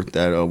of lure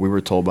that we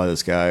were told by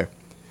this guy.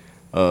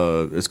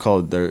 It's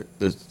called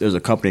there's a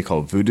company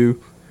called Voodoo,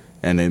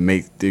 and they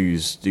make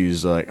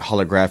these like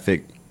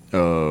holographic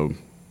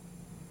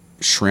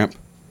shrimp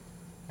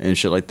and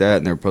shit like that,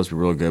 and they're supposed to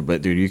be real good.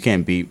 But dude, you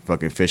can't beat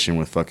fucking fishing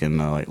with fucking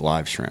like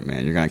live shrimp,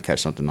 man. You're gonna catch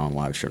something on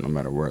live shrimp no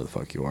matter where the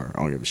fuck you are.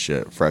 I don't give a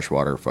shit.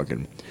 Freshwater,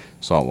 fucking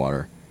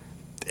saltwater.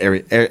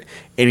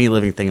 Any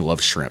living thing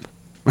loves shrimp,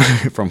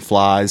 from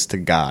flies to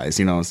guys.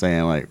 You know what I'm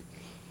saying? Like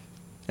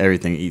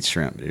everything eats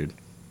shrimp, dude.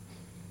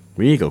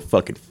 We need to go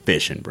fucking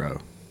fishing, bro.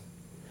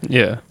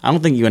 Yeah. I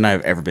don't think you and I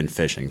have ever been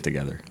fishing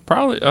together.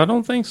 Probably. I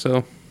don't think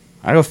so.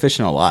 I go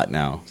fishing a lot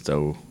now.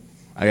 So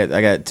I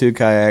got 2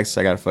 kayaks.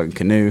 I got a fucking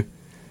canoe.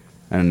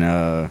 And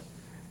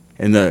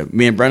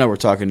me and Brenda were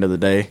talking the other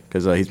day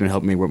because he's been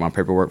helping me with my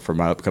paperwork for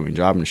my upcoming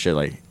job and shit.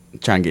 Like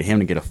trying to get him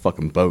to get a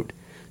fucking boat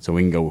so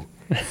we can go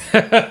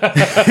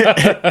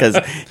because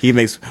he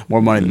makes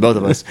more money than both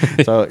of us.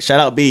 So shout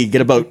out B,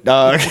 get a boat,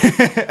 dog.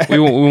 we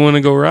want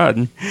to go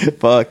riding.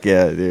 Fuck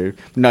yeah, dude.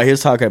 No, he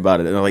was talking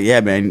about it, and I'm like,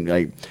 yeah, man,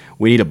 like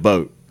we need a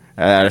boat.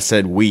 I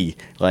said we,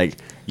 like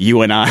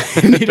you and I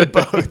need a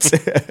boat.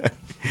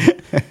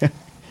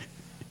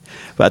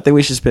 But I think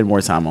we should spend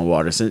more time on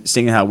water,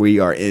 seeing how we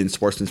are in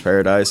sportsman's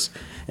paradise.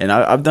 And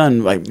I've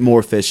done like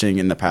more fishing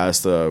in the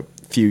past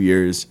few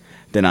years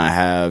than I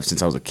have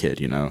since I was a kid,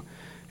 you know.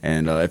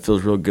 And it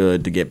feels real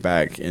good to get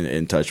back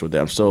in touch with it.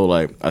 I'm still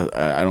like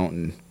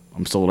I'm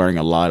still learning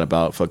a lot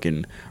about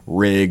fucking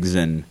rigs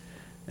and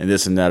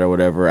this and that or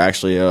whatever.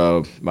 Actually,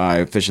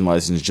 my fishing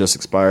license just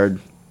expired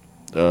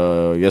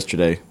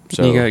yesterday.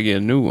 So you gotta get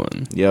a new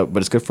one. Yeah, but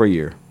it's good for a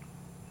year.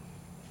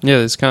 Yeah,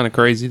 it's kind of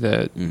crazy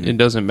that it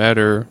doesn't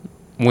matter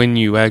when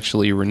you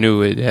actually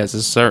renew it. It has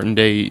a certain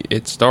day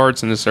it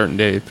starts and a certain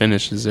day it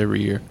finishes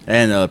every year.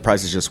 And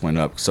prices just went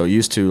up. So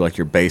used to like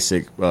your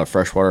basic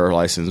freshwater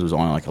license was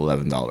only like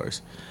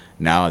 $11.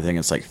 Now I think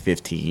it's like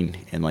 $15,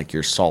 and like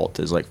your salt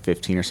is like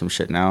 $15 or some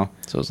shit now.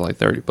 So it's like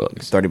 $30.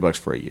 $30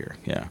 for a year.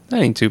 Yeah, that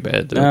ain't too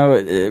bad though. No,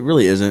 it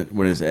really isn't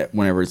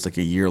whenever it's like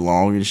a year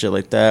long and shit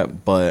like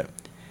that. But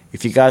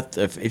if you got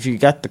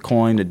the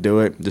coin to do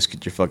it, just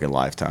get your fucking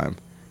lifetime.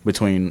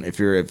 Between if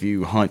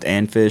you hunt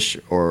and fish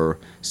or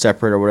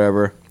separate or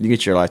whatever, you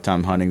get your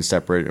lifetime hunting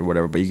separate or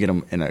whatever, but you get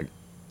them in a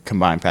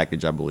combined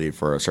package, I believe,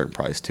 for a certain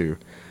price too.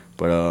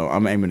 But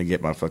I'm aiming to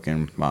get my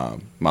fucking my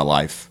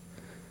life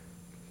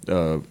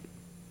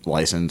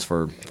license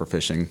for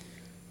fishing,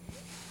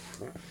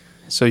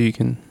 so you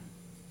can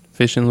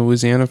fish in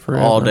Louisiana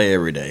forever, all day,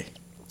 every day.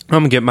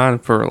 I'm gonna get mine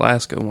for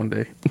Alaska one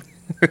day.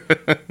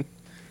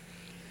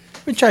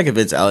 We try to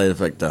convince Allie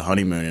to like the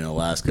honeymoon in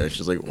Alaska.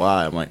 She's like,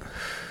 "Why?" I'm like,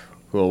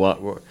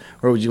 well,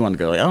 where would you want to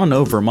go? Like, I don't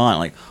know, Vermont.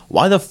 Like,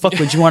 why the fuck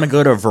would you want to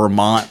go to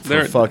Vermont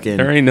for fucking...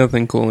 There ain't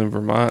nothing cool in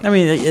Vermont. I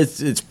mean,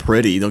 it's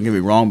pretty, don't get me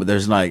wrong, but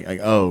there's like,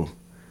 oh,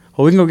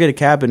 well, we can go get a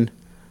cabin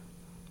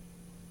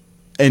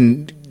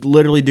and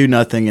literally do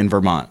nothing in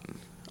Vermont.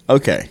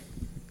 Okay.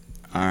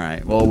 All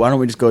right. Well, why don't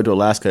we just go to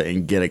Alaska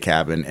and get a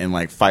cabin and,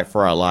 like, fight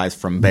for our lives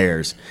from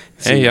bears?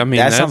 See, hey, I mean,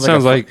 that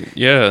sounds like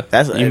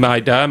you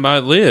might die,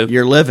 might live.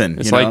 You're living.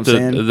 It's you know like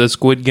the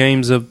Squid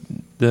Games of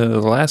the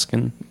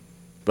Alaskan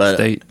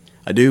state.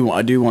 I do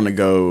want to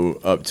go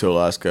up to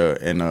Alaska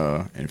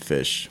and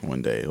fish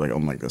one day, like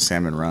on like the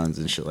salmon runs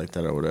and shit like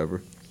that or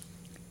whatever.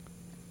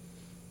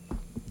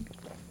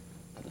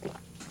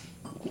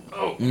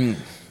 Oh,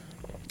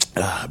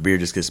 beer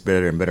just gets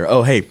better and better.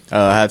 Oh, hey,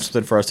 I have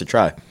something for us to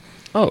try.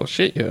 Oh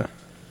shit, yeah.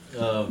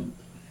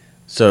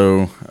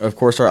 So of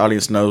course our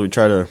audience knows we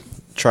try to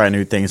try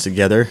new things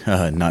together,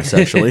 not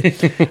sexually,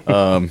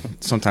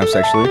 sometimes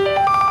sexually.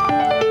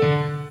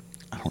 I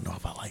don't know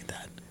if I like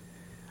that.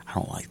 I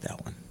don't like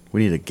that one.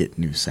 We need to get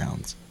new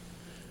sounds.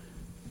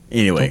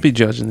 Anyway. Don't be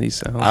judging these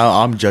sounds.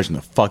 I'm judging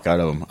the fuck out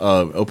of them.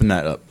 Open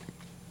that up.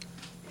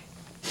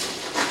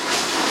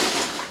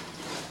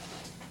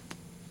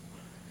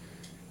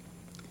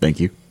 Thank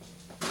you.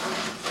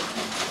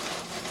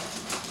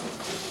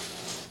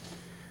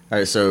 All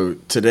right, so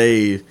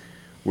today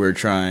we're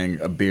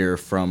trying a beer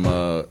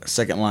from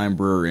Second Line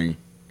Brewing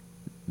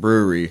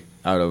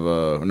out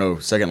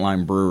of Second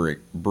Line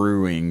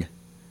Brewing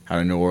out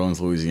of New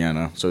Orleans,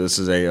 Louisiana. So this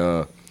is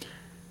a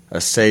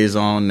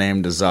saison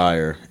named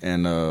Desire,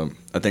 and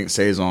I think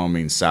saison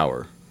means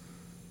sour.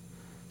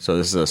 So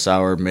this is a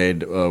sour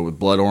made with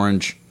blood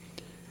orange,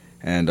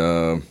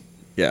 and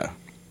yeah,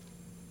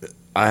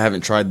 I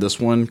haven't tried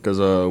this one because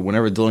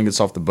whenever Dylan gets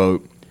off the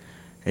boat,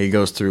 he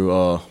goes through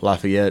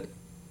Lafayette,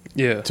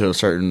 to a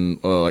certain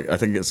like I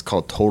think it's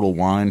called Total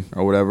Wine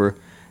or whatever,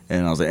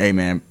 and I was like, hey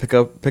man, pick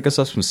us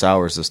up some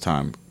sours this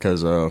time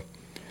because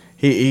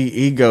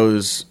he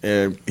goes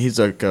he's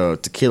like a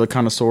tequila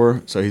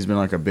connoisseur, so he's been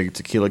like a big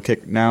tequila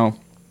kick now.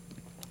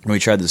 And we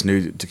tried this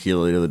new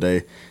tequila the other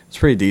day. It's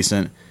pretty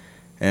decent,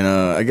 and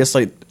I guess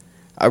like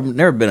I've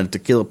never been a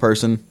tequila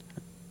person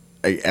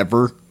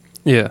ever.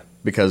 Yeah.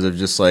 Because of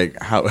just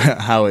like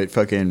how it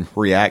fucking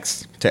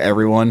reacts to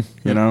everyone,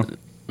 you know?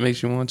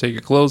 Makes you want to take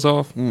your clothes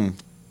off. I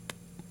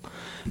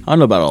don't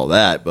know about all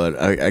that, but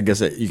I guess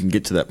that you can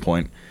get to that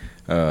point.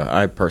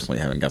 I personally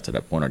haven't got to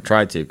that point. I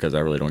tried to because I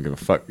really don't give a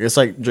fuck. It's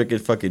like drinking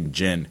fucking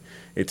gin.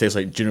 It tastes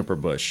like juniper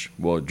bush.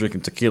 Well,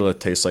 drinking tequila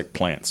tastes like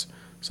plants.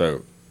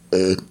 So,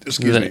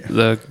 excuse me.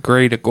 The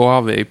great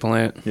agave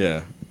plant.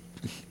 Yeah.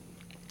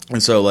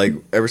 And so, like,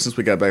 ever since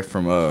we got back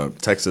from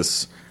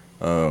Texas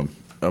a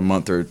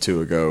month or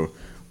two ago,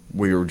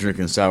 we were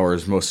drinking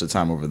sours most of the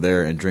time over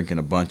there and drinking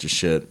a bunch of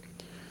shit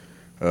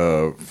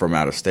from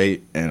out of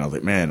state. And I was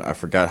like, man, I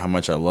forgot how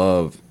much I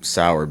love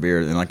sour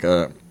beer. And like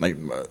that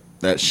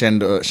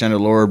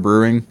Chandelure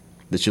Brewing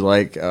that you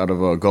like out of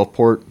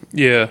Gulfport.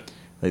 Yeah.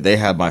 Like they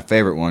have my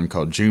favorite one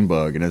called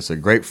Junebug, and it's a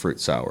grapefruit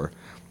sour.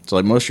 So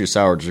like most of your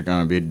sours are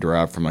going to be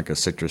derived from like a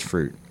citrus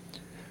fruit,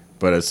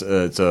 but it's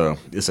a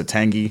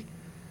tangy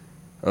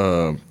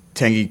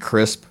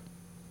crisp,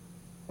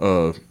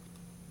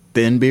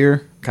 thin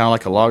beer, kind of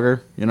like a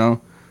lager, you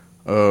know.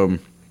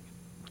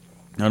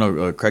 I don't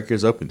know. Crack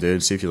yours open,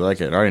 dude. See if you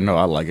like it. I already know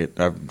I like it.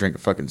 I've drank a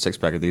fucking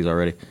 6-pack of these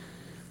already.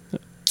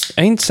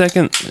 Ain't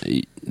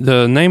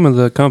the name of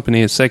the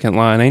company is Second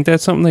Line. Ain't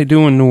that something they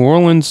do in New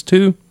Orleans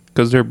too?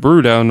 Because they're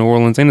brewed out in New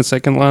Orleans. Ain't a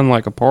Second Line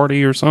like a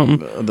party or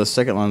something? The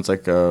second line's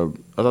like I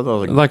thought that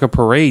was like a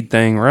parade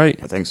thing, right?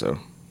 I think so.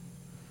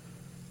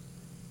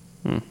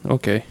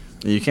 Okay.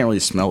 You can't really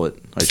smell it.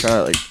 Like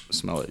try to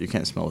smell it. You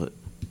can't smell it.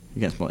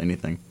 You can't smell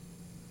anything.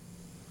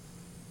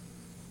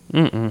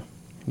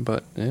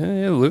 But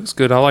it looks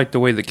good. I like the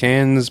way the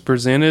can is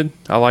presented.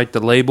 I like the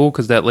label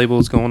because that label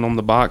is going on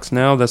the box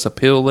now. That's a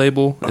pill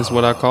label, is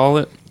what I call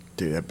it.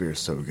 Dude, that beer is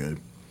so good.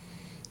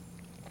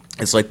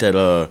 It's like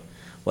that.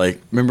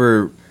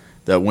 Remember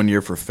that one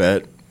year for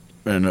FET,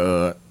 and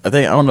I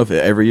don't know if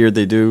every year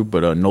they do,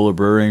 but Nola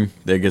Brewing,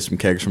 they get some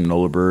kegs from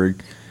Nola Brewing,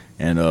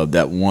 and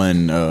that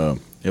one,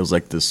 it was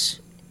like this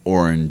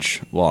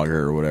orange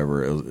lager or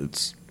whatever.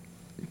 It's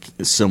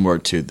similar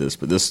to this,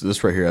 but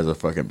this right here has a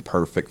fucking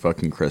perfect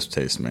fucking crisp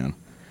taste, man.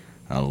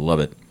 I love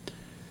it.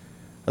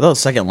 I thought the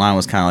second line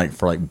was kind of like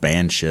for like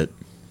band shit.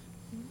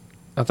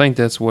 I think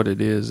that's what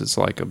it is. It's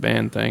like a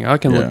band thing. I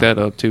can look that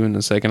up too in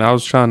a second. I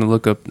was trying to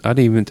look up. I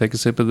didn't even take a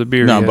sip of the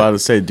beer. No, yet. I'm about to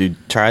say, dude,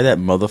 try that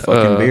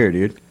motherfucking beer,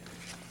 dude.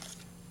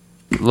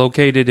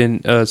 Located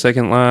in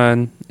Second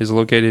Line is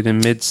located in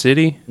Mid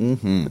City.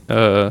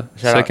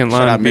 Second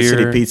Line Mid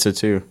City beer Pizza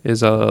too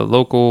is a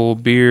local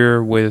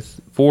beer with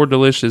 4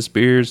 delicious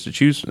beers to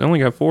choose. They only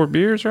got 4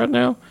 beers right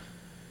now,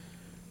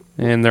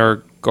 and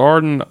their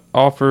garden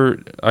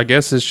offer. I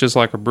guess it's just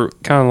like a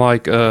kind of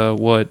like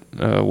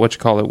what you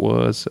call it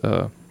was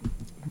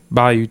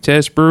Bayou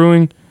Test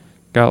Brewing.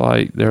 Got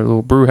like their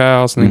little brew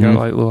house, and they got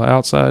like a little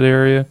outside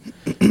area.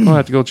 I'll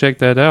have to go check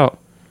that out.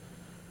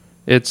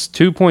 It's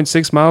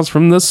 2.6 miles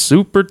from the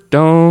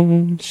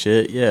Superdome.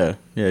 Shit, yeah.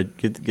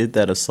 Get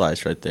that a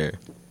slice right there.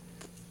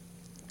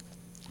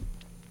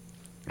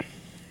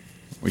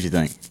 What you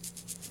think?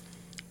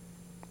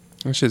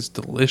 That shit's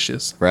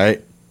delicious.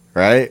 Right?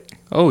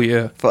 Oh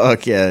yeah.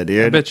 Fuck yeah,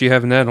 dude. I bet you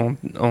having that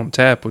on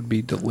tap would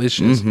be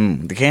delicious.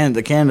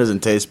 The can doesn't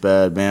taste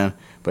bad, man.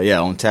 But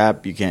yeah, on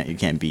tap you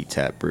can't beat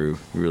tap brew.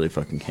 You really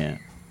fucking can't.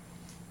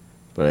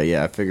 But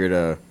yeah, I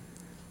figured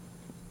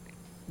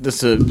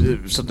this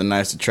is something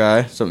nice to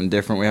try, something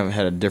different. We haven't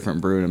had a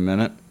different brew in a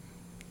minute.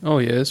 Oh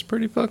yeah, it's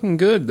pretty fucking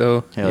good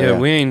though. Hell yeah,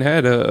 we ain't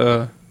had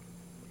a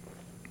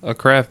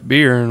craft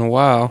beer in a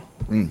while.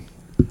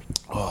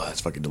 Oh,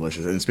 that's fucking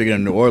delicious. And speaking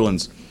of New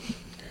Orleans,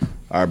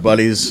 our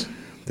buddies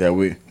that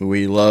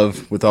we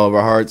love with all of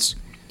our hearts,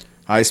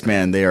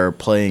 Iceman, they are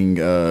playing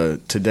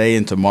today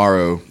and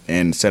tomorrow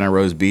in Santa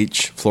Rosa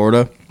Beach,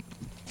 Florida,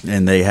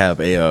 and they have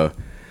they're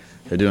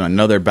doing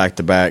another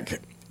back-to-back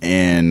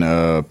in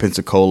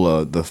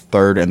Pensacola, the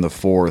 3rd and the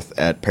 4th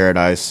at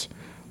Paradise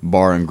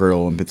Bar and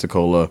Grill in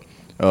Pensacola.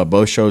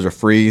 Both shows are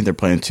free. They're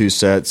playing 2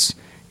 sets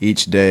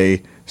each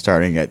day,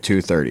 starting at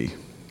 2:30.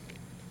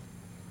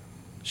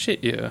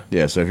 Shit, yeah.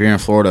 Yeah, so if you're in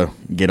Florida,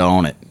 get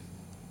on it.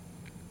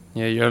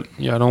 Yeah,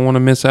 I don't want to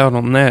miss out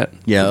on that.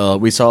 Yeah,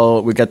 we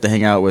got to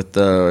hang out with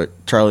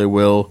Charlie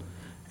Will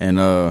and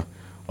the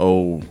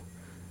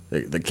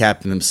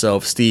captain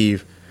himself,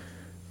 Steve.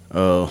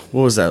 What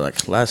was that,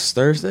 like last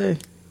Thursday?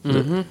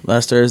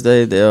 Last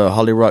Thursday, the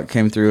Holly Rock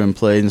came through and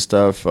played and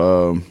stuff.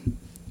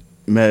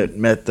 Met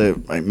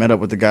up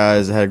with the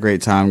guys, had a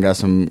great time. Got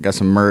some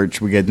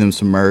merch. We gave them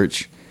some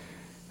merch.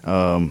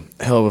 Hell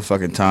of a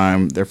fucking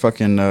time. They're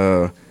fucking.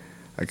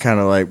 I kind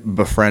of like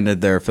befriended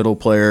their fiddle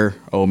player,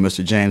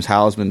 Mr. James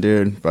Hausman,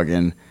 dude.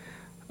 Fucking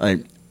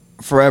like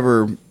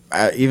forever.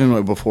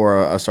 Even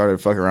before I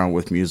started fucking around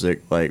with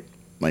music, like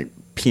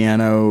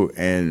piano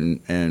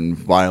and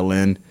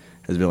violin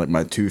has been like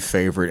my 2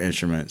 favorite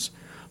instruments.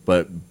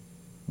 But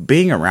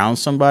being around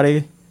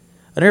somebody,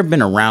 I've never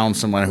been around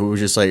someone who was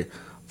just like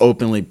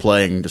openly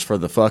playing just for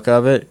the fuck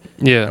of it.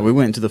 Yeah. And we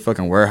went into the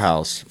fucking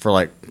warehouse for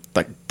like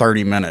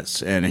 30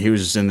 minutes, and he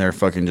was just in there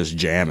fucking just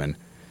jamming.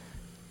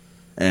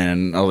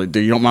 And I was like,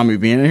 dude, you don't mind me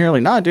being in here?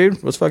 Like, nah,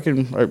 dude, let's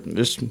fucking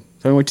just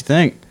tell me what you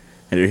think.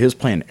 And dude, he was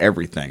playing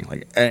everything,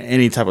 like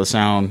any type of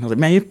sound. I was like,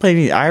 man, you play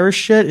any Irish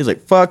shit? He's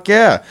like, fuck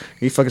yeah.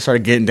 He fucking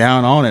started getting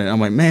down on it. And I'm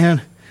like,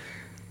 man,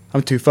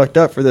 I'm too fucked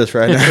up for this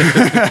right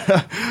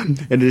now.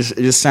 And it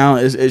just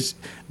sounds. It's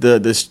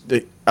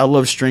I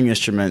love string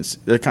instruments.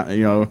 They're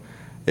kind of,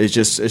 it's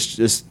just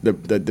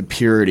the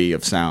purity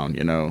of sound.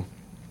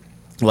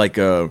 Like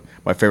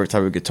my favorite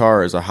type of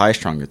guitar is a high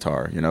strung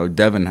guitar.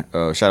 Devin,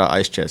 shout out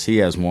Ice Chest. He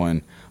has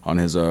one on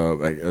his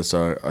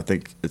I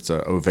think it's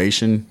a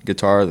Ovation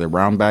guitar, the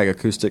round bag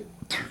acoustic.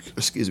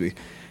 Excuse me.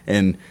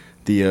 And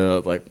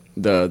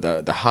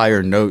the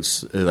higher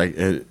notes,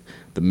 the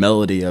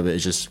melody of it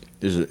is just.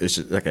 It's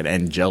just like an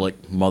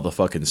angelic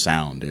motherfucking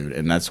sound, dude.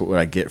 And that's what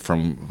I get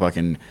from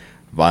fucking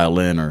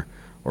violin or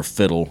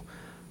fiddle.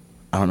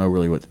 I don't know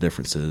really what the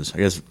difference is. I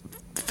guess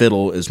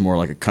fiddle is more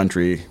like a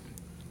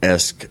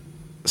country-esque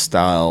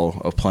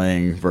style of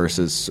playing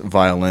versus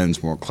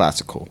violin's more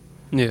classical.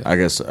 Yeah. I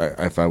guess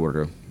if I were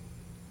to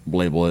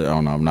label it, I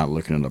don't know. I'm not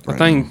looking it up right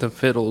now. I think the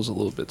fiddle is a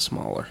little bit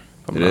smaller,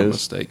 if I'm not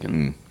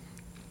mistaken.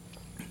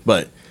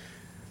 But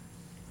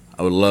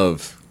would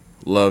love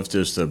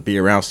just to be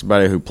around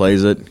somebody who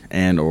plays it,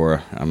 and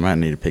or I might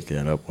need to pick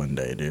that up one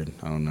day, dude.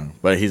 I don't know,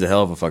 but he's a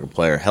hell of a fucking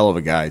player, hell of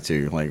a guy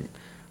too. Like,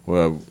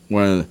 well,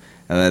 and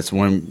that's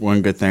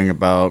one good thing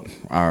about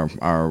our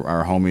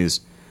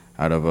homies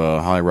out of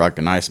Holly Rock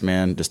and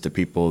Iceman. Just the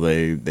people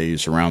they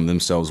surround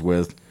themselves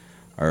with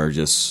are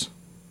just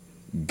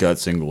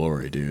guts and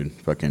glory, dude.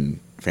 Fucking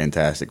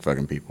fantastic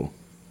fucking people.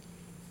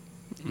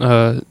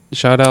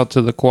 Shout out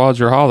to the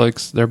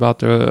Quadraholics. They're about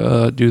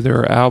to do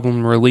their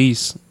album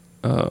release.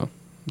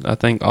 I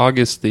think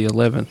August the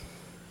 11th.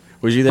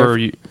 Was you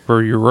there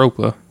for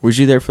Europa? Was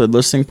you there for the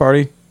listening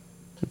party?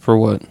 For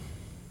what?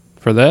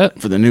 For that?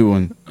 For the new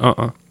one?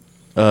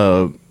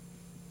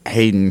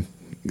 Hayden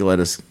let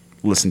us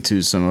listen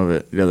to some of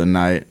it the other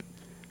night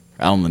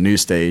out on the new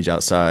stage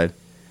outside,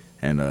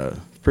 and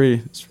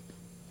it's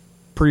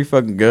pretty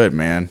fucking good,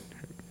 man.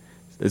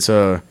 It's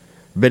a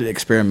bit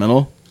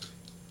experimental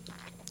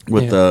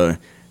with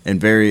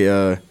and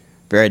very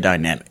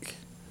dynamic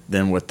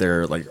than what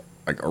their like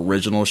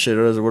original shit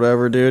is or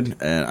whatever, dude.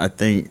 And I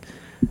think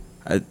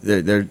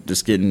they're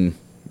just getting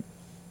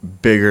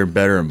bigger and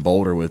better and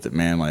bolder with it,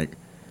 man. Like,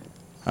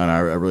 and I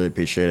really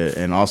appreciate it.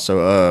 And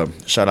also,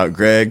 shout out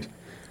Greg,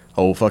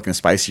 old fucking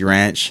Spicy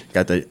Ranch.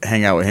 Got to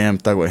hang out with him,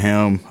 thug with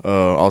him.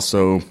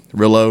 Also,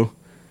 Rillo,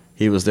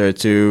 he was there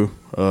too.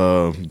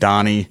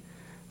 Donnie,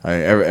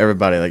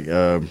 everybody. Like,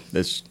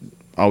 it's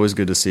always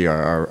good to see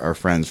our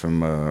friends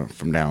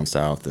from down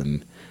south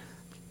and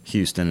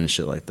Houston and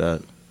shit like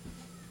that.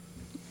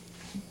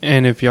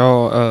 And if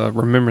y'all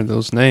remember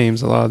those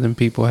names, a lot of them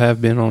people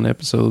have been on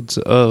episodes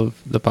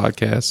of the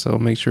podcast, so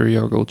make sure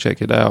y'all go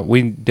check it out.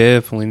 We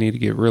definitely need to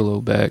get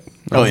Rillo back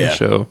on the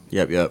show.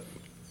 Yep.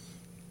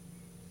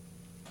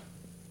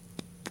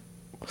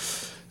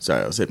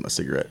 Sorry, I was hitting my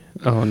cigarette.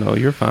 Oh, no,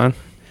 you're fine.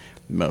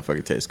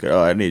 Motherfucker tastes good.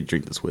 Oh, I need to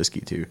drink this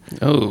whiskey, too.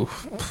 Oh.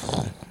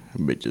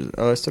 Bitches.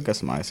 Oh, I still got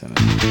some ice in it.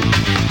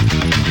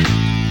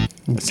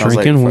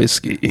 Drinking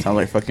whiskey. Sounds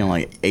like fucking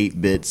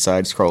 8-bit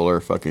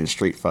side-scroller fucking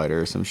Street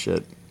Fighter or some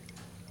shit.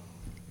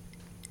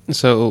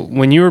 So,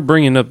 when you were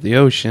bringing up the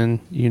ocean,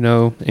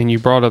 and you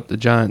brought up the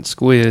giant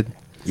squid.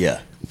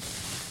 Yeah.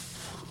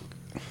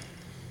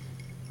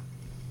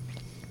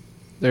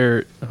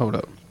 Hold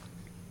up.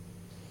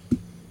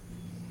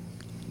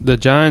 The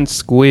giant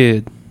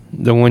squid,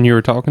 the one you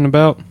were talking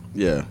about?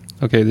 Yeah.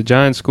 Okay, the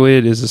giant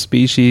squid is a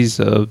species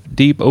of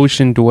deep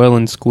ocean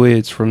dwelling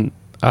squids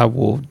I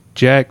will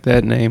jack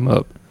that name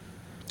up.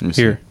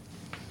 Here.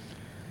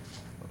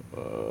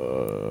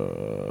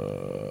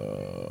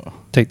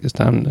 Take this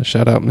time to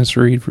shout out Miss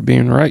Reed for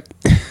being right.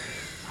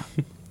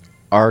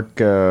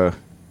 Arcatelidae.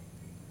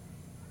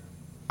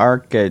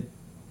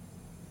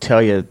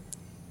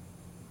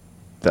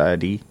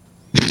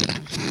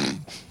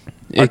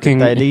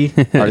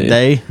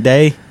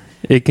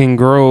 It can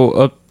grow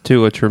up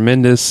to a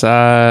tremendous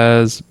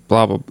size.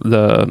 Blah blah.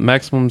 The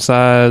maximum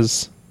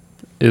size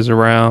is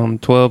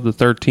around 12 to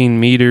 13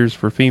 meters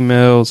for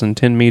females and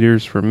 10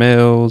 meters for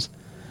males.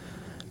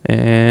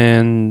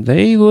 And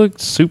they look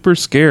super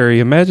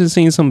scary. Imagine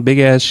seeing some big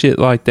ass shit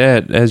like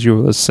that as you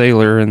were a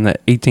sailor in the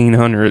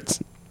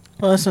 1800s.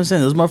 Well, that's what I'm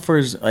saying. Those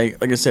motherfuckers,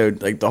 like I said,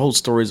 the whole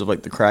stories of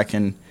the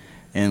Kraken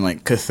and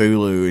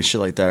Cthulhu and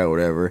shit like that or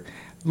whatever.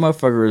 The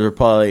motherfuckers are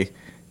probably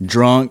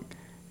drunk,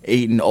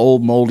 eating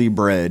old moldy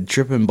bread,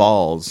 tripping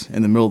balls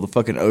in the middle of the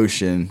fucking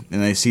ocean,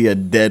 and they see a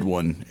dead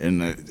one,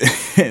 and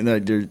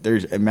their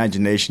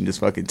imagination just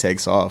fucking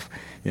takes off,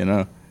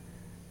 You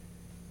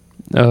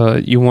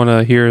want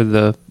to hear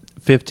the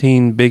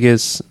 15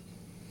 biggest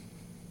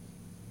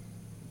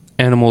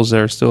animals that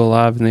are still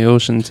alive in the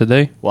ocean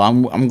today?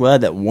 Well, I'm glad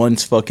that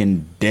one's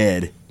fucking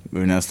dead.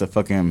 And that's the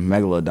fucking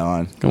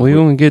megalodon. We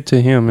won't get to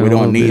him. We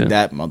don't need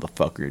that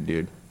motherfucker,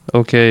 dude.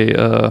 Okay,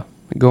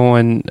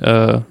 going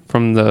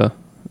from the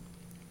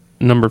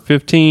number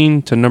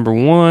 15 to number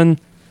 1,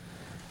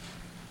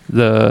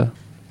 the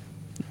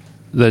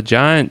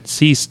giant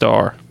sea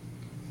star.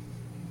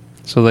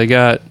 So they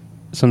got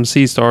some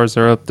sea stars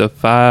that are up to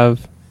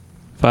 5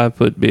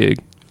 foot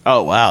big.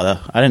 Oh wow!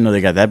 I didn't know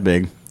they got that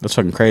big. That's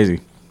fucking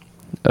crazy.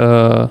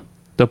 The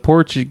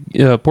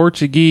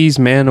Portuguese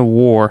man of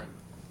war.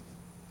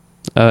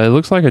 It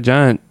looks like a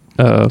giant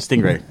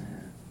stingray.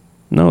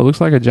 No, it looks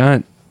like a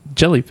giant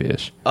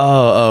jellyfish.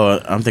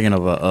 Oh! I'm thinking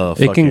of a.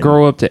 It can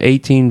grow up to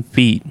 18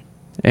 feet,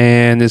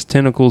 and its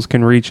tentacles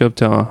can reach up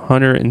to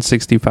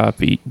 165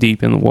 feet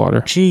deep in the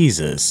water.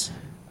 Jesus.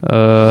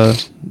 The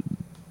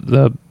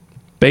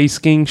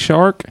basking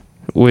shark,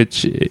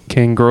 which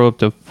can grow up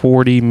to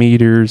 40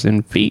 meters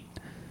in feet.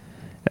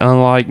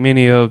 Unlike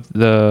many of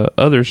the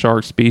other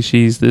shark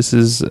species, this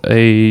is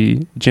a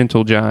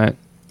gentle giant.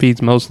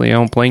 Feeds mostly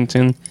on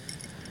plankton.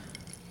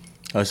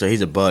 Oh, so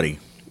he's a buddy.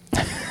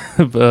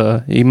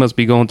 He must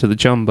be going to the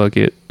chum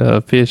bucket.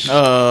 Fish.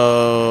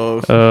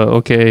 Oh.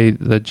 Okay,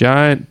 the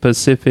giant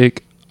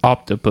Pacific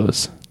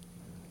octopus.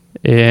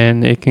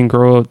 And it can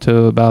grow up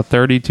to about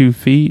 32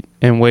 feet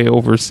and weigh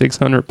over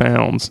 600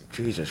 pounds.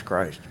 Jesus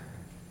Christ.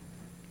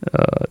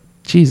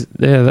 Jeez,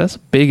 yeah, that's a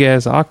big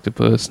ass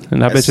octopus,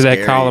 and I That's bet you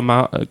that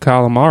scary.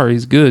 calamari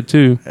is good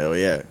too. Hell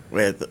yeah.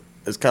 Wait,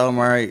 is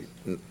calamari?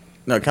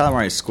 No,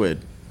 calamari is squid.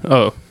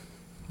 Oh,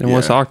 then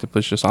what's Yeah.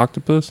 octopus? Just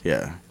octopus?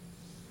 Yeah.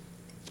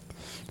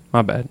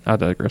 My bad. I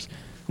digress.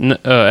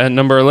 At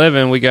number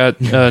 11, we got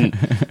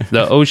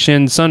the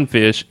ocean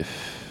sunfish,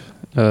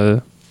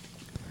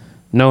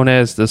 known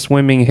as the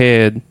swimming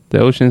head. The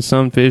ocean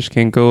sunfish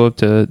can go up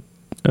to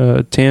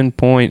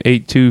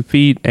 10.82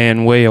 feet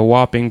and weigh a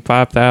whopping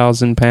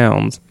 5,000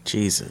 pounds.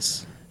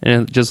 Jesus.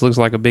 And it just looks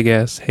like a big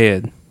ass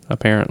head,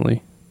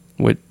 apparently.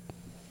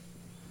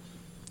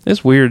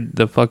 It's weird,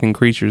 the fucking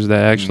creatures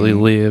that actually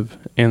live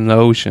in the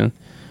ocean.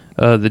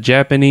 The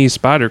Japanese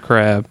spider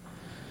crab.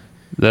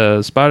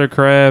 The spider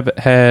crab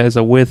has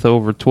a width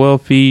over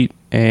 12 feet,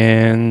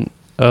 and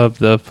of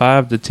the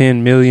 5 to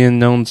 10 million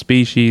known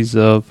species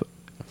of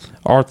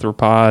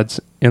arthropods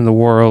in the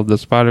world, the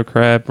spider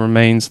crab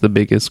remains the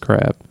biggest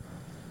crab.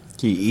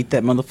 Can you eat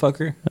that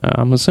motherfucker?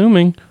 I'm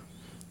assuming.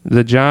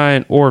 The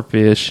giant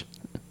oarfish,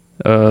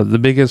 the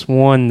biggest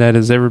one that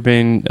has ever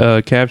been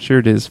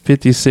captured, is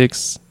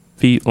 56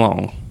 feet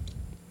long.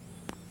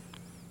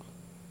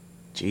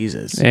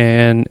 Jesus.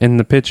 And in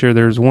the picture,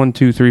 there's 1,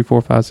 2, 3,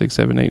 4, 5, 6,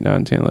 7, 8,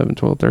 9, 10, 11,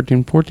 12,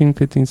 13, 14,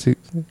 15,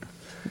 16,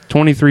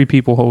 23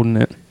 people holding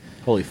it.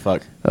 Holy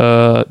fuck.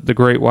 The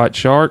great white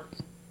shark.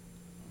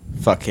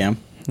 Fuck him.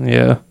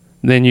 Yeah.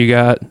 Then you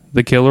got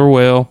the killer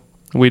whale.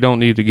 We don't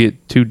need to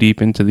get too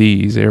deep into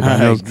these. Everybody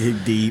knows.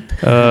 Dig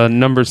deep.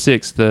 Number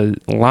 6, the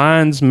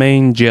lion's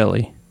mane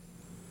jelly.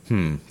 Got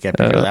a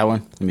picture of that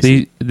one? Let me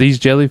see. These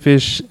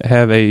jellyfish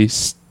have a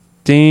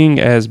sting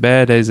as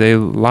bad as a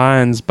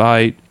lion's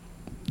bite,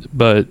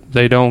 but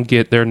they don't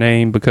get their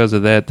name because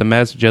of that. The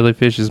massive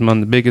jellyfish is among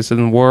the biggest in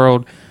the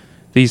world.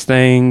 These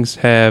things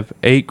have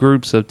 8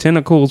 groups of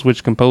tentacles,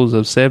 which compose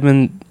of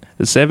 70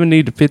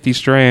 to 50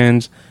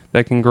 strands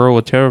that can grow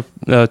a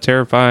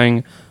terrifying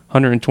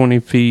 120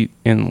 feet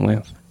in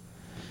length.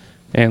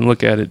 And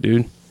look at it,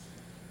 dude.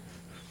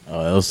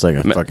 Oh, that looks like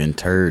a fucking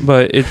turd.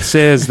 But it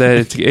says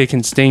that it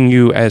can sting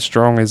you as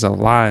strong as a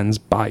lion's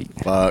bite.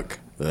 Fuck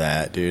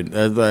that, dude.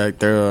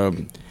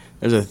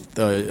 There's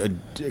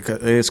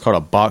it's called a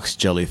box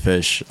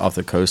jellyfish off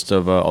the coast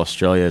of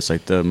Australia. It's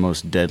like the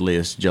most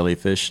deadliest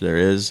jellyfish there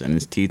is, and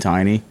it's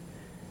teeny.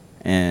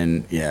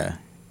 And yeah,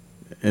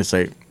 it's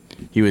like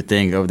you would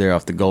think over there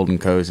off the Golden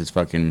Coast, it's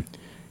fucking,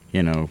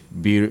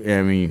 beautiful.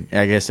 I mean,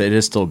 I guess it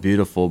is still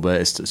beautiful, but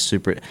it's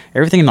super.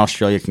 Everything in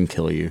Australia can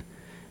kill you,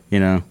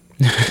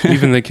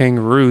 Even the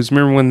kangaroos.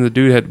 Remember when the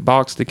dude had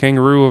boxed the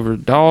kangaroo over a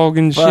dog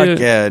and Fuck shit?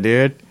 yeah,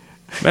 dude.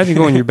 Imagine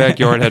going in your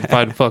backyard and had to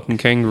fight a fucking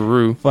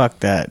kangaroo. Fuck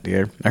that,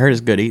 dude. I heard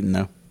it's good eating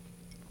though.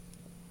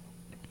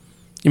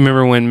 You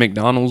remember when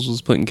McDonald's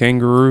was putting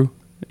kangaroo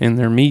in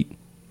their meat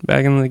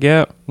back in the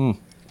Gap?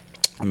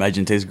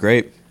 Imagine it tastes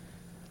great.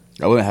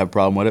 I wouldn't have a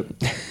problem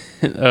with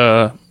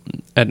it.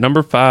 At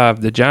number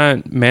 5, the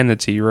giant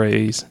manatee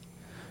rays,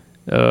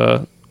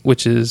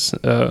 which is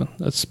a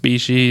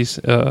species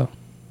of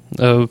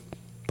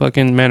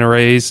fucking manta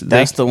rays.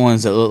 That's the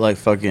ones that look like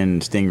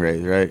fucking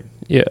stingrays, right?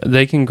 Yeah,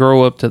 they can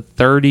grow up to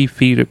 30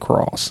 feet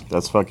across.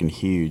 That's fucking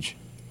huge.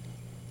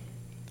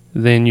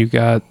 Then you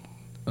got,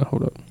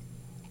 hold up.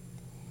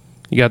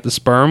 You got the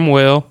sperm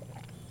whale,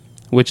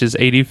 which is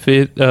 80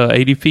 feet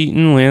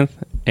in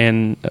length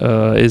and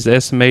is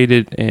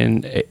estimated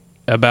in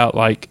about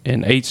like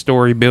an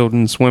 8-story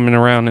building swimming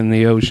around in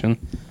the ocean.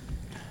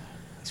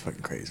 That's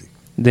fucking crazy.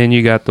 Then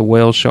you got the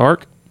whale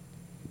shark.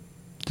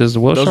 Does the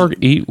whale shark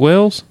eat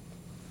whales?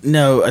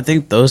 No, I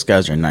think those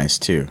guys are nice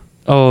too.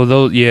 Oh,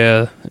 those,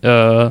 yeah.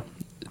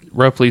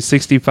 Roughly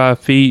 65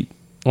 feet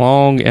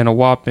long and a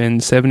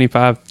whopping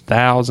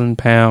 75,000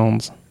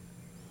 pounds.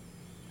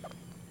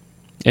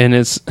 And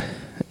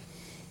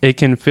it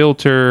can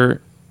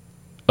filter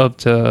up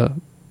to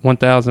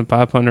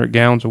 1,500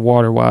 gallons of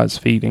water while it's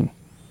feeding.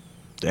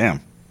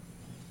 Damn.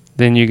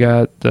 Then you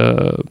got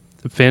the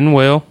fin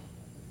whale.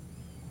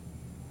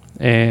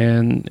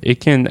 And it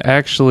can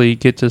actually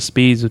get to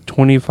speeds of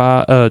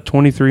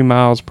 23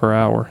 miles per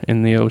hour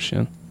in the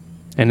ocean.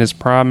 And its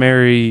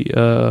primary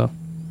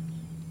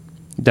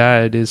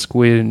diet is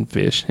squid and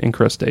fish and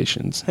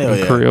crustaceans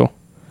and krill.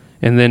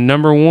 And then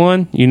number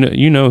 1,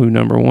 you know who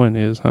number 1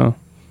 is, huh?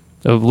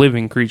 Of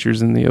living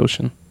creatures in the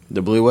ocean.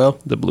 The blue whale?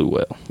 The blue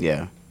whale.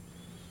 Yeah.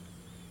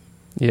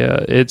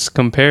 Yeah, it's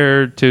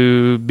compared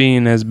to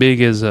being as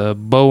big as a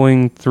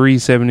Boeing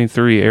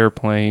 373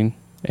 airplane.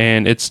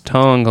 And its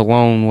tongue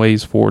alone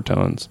weighs 4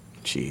 tons.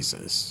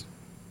 Jesus.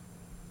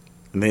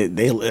 And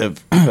they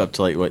live up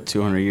to like, what,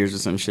 200 years or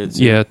some shit?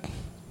 Too? Yeah.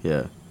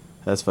 Yeah.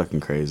 That's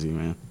fucking crazy,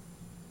 man.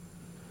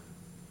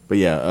 But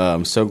yeah,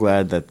 I'm so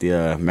glad that the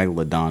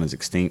Megalodon is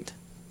extinct.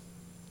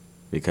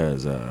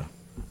 Because,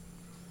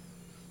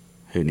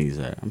 who needs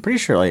that? I'm pretty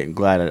sure,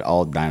 glad that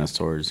all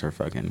dinosaurs are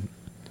fucking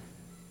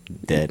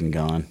dead and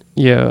gone.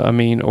 Yeah, I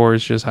mean, or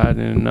it's just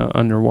hiding in an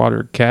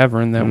underwater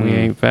cavern that we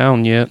ain't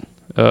found yet.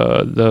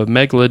 The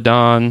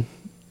Megalodon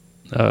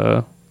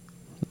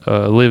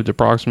lived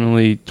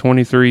approximately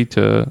 23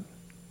 to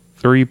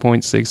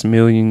 3.6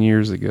 million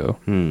years ago.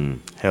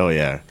 Hell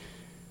yeah.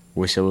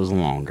 Wish it was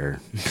longer.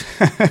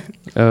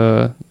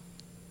 The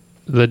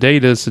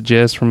data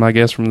suggests from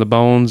the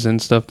bones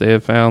and stuff they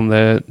have found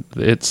that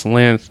its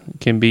length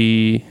can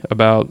be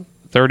about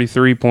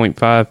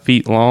 33.5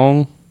 feet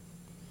long.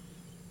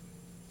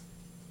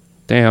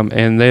 Damn,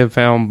 and they have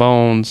found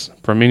bones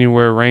from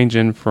anywhere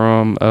ranging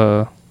from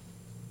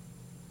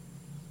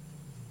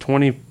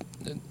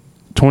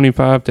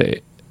 25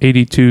 to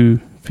 82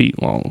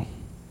 feet long.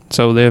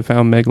 So they have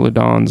found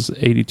megalodons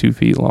 82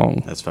 feet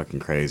long. That's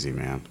fucking crazy,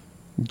 man.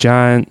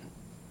 Giant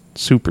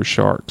super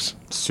sharks.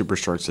 Super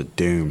sharks of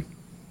doom.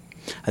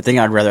 I think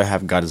I'd rather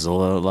have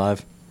Godzilla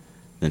alive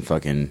than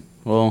fucking...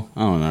 Well,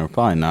 I don't know.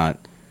 Probably not.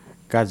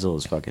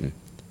 Godzilla's fucking...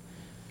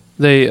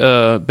 They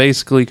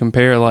basically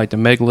compare like the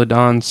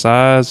megalodon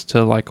size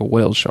to like a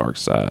whale shark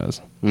size.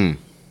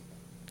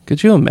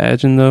 Could you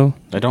imagine though?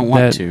 I don't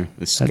want to.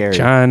 It's scary. A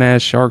giant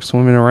ass shark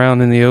swimming around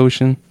in the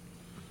ocean.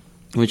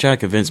 We try to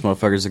convince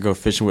motherfuckers to go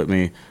fishing with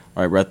me,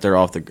 right there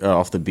off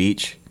the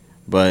beach.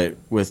 But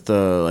with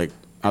the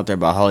out there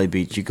by Holly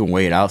Beach, you can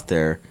wade out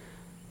there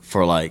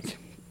for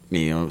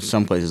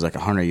some places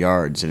 100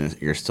 yards, and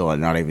you're still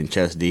not even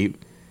chest deep.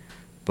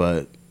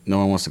 But no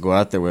one wants to go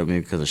out there with me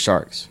because of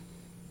sharks.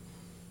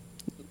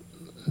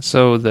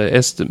 So the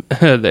estimate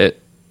that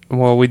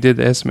we did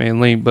the estimated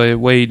length, but it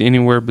weighed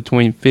anywhere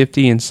between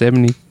 50 and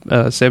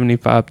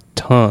 75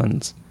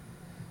 tons.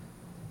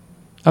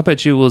 I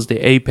bet you it was the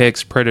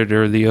apex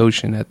predator of the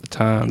ocean at the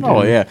time.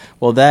 Oh yeah,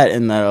 well that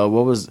and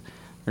there's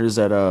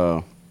that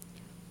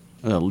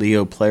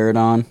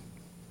Leopleurodon,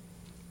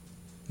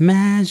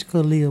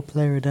 magical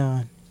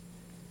Leopleurodon,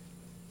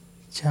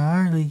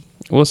 Charlie.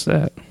 What's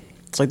that?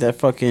 It's like that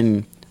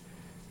fucking.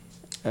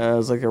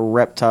 It's like a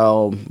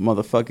reptile,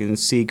 motherfucking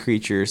sea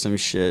creature or some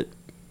shit.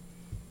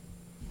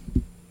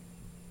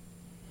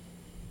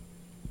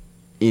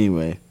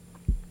 Anyway,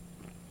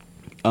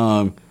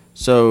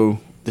 so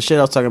the shit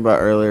I was talking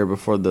about earlier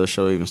before the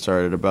show even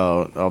started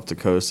about off the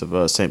coast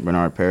of St.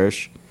 Bernard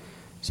Parish.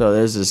 So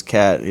there's this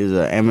cat. He's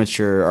an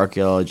amateur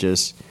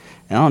archaeologist,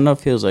 and I don't know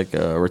if he was like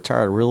a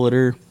retired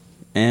realtor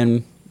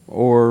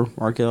or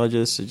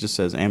archaeologist. It just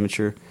says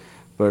amateur,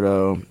 but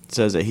it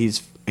says that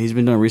he's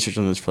been doing research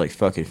on this for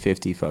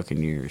 50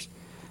 fucking years.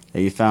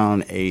 And he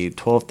found a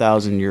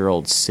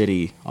 12,000-year-old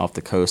city off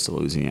the coast of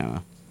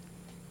Louisiana.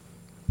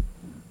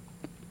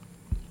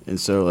 And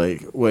so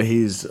what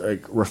he's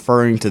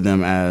referring to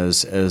them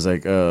as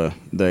the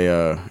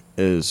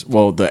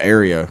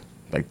area,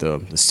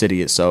 the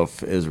city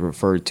itself is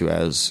referred to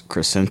as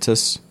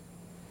Crescentus.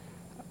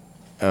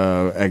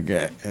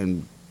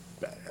 And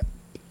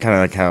kind of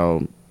like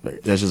how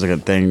that's just a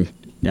thing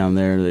down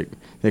there.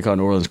 They call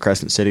New Orleans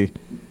Crescent City.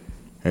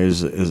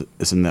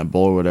 It's in that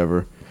bowl or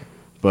whatever.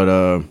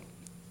 But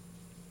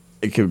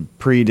it could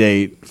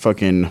predate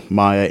fucking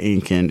Maya,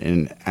 Incan,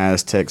 and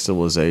Aztec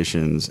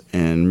civilizations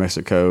in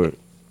Mexico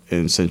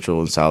and Central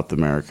and South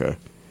America.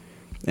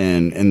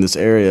 And in this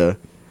area,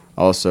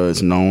 also,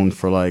 is known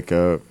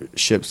for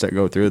ships that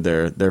go through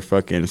there. They're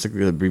fucking, it's like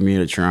the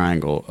Bermuda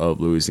Triangle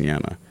of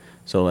Louisiana.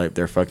 So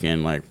they're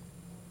fucking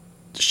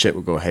shit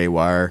would go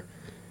haywire.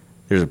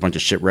 There's a bunch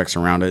of shipwrecks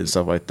around it and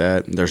stuff like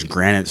that. There's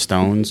granite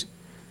stones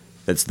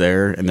that's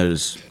there, and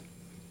there's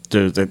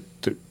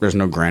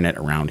no granite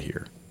around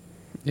here.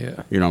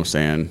 Yeah, you know what I'm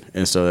saying.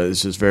 And so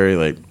it's just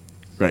very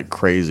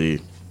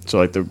crazy.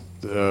 So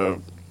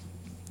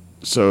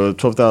so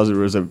 12,000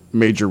 was a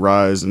major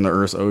rise in the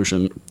Earth's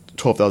ocean.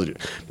 12,000.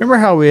 Remember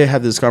how we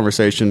had this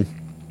conversation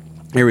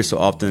every so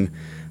often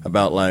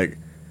about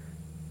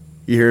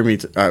you hear me.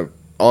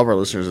 All of our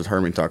listeners have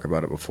heard me talk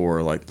about it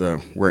before.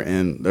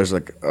 There's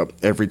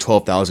every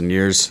 12,000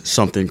 years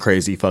something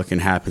crazy fucking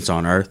happens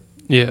on Earth.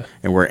 Yeah,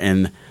 and we're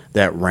in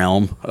that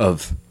realm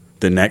of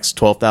the next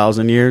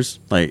 12,000 years.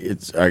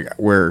 It's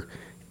we're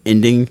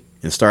ending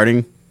and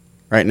starting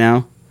right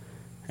now,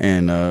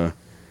 and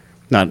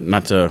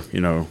not to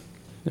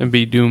and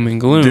be doom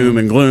and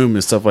gloom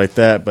and stuff like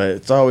that. But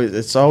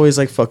it's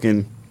always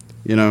fucking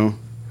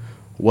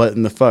what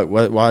in the fuck?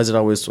 Why is it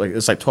always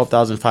it's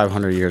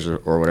 12,500 years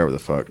or whatever the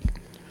fuck?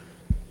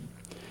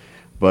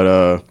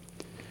 But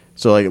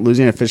so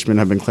Louisiana fishermen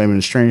have been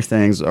claiming strange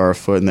things are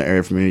afoot in the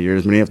area for many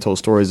years. Many have told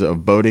stories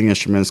of boating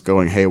instruments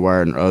going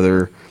haywire and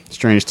other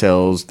strange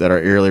tales that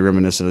are eerily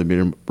reminiscent of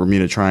the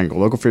Bermuda Triangle.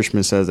 Local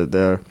fishermen says that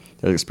their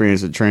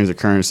experience of strange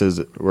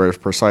occurrences were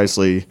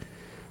precisely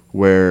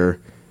where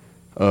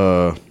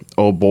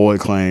old boy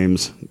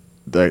claims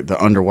that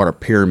the underwater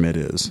pyramid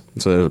is.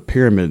 So there's a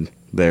pyramid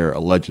there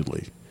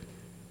allegedly.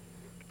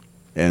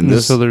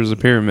 And so there's a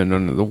pyramid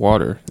under the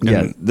water.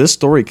 This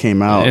story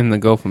came out in the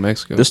Gulf of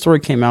Mexico. This story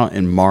came out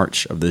in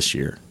March of this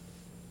year.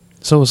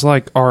 So it's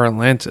like our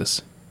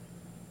Atlantis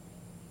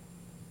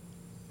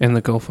in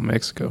the Gulf of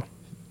Mexico.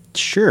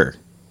 Sure.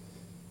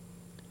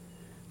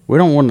 We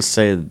don't want to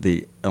say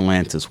the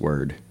Atlantis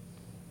word.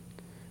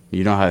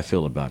 You know how I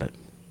feel about it.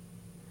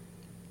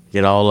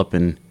 Get all up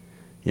in,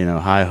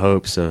 high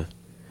hopes of,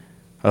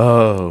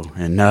 oh,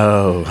 and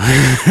no.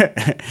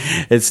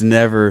 It's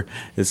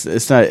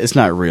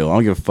not real. I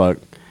don't give a fuck.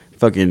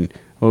 fucking,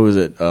 what was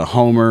it,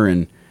 Homer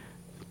and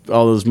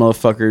all those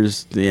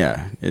motherfuckers.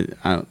 Yeah,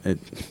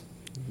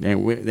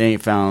 they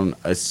ain't found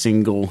a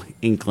single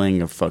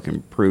inkling of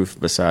fucking proof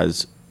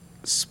besides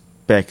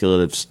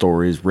speculative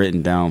stories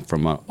written down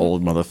from an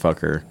old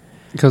motherfucker.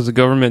 Because the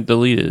government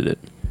deleted it.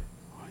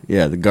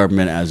 Yeah, the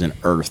government as in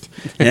Earth.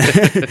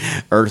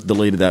 Earth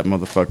deleted that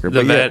motherfucker.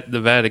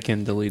 The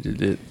Vatican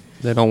deleted it.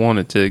 They don't want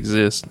it to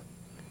exist.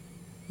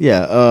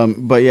 Yeah,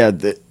 but yeah,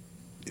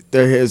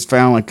 there is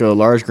found like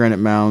large granite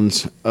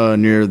mounds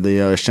near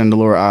the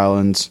Chandeleur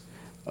Islands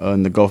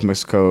in the Gulf of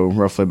Mexico,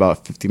 roughly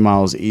about 50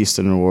 miles east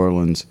of New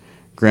Orleans.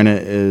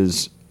 Granite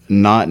is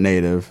not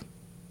native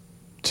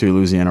to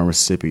Louisiana or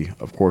Mississippi.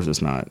 Of course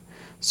it's not.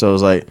 So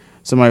it's like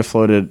somebody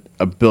floated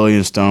 1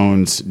 billion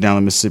stones down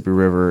the Mississippi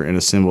River and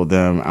assembled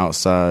them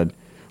outside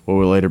what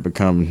would later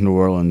become New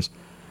Orleans.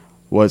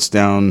 What's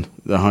down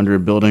the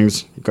 100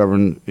 buildings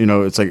governed,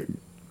 it's like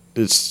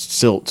it's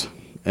silt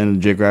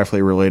and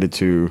geographically related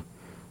to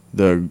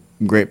the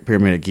Great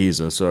Pyramid of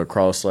Giza. So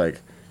across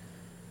like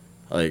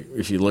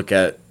if you look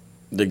at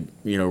the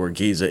where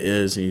Giza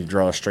is and you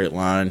draw a straight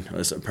line,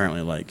 it's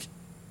apparently like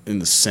in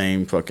the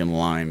same fucking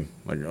line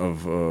like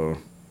of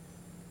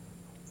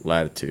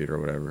latitude or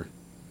whatever.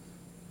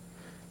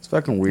 It's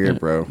fucking weird,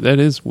 bro. That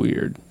is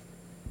weird.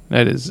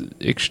 That is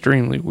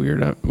extremely weird.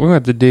 We're going to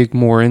have to dig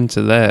more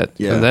into that.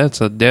 Yeah. That's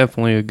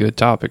definitely a good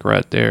topic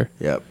right there.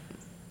 Yep.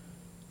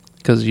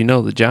 Because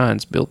the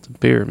giants built the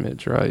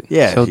pyramids, right?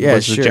 Yeah, So yeah,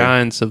 was sure. the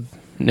giants of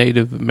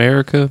Native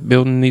America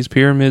building these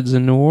pyramids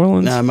in New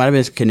Orleans? No, it might have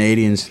been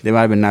Canadians. They might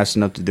have been nice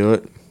enough to do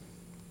it.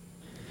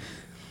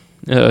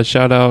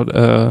 Shout out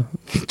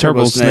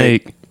Turbo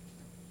Snake.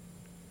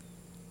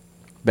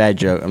 Bad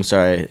joke. I'm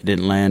sorry. It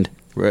didn't land.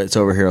 It's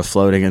over here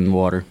floating in the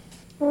water.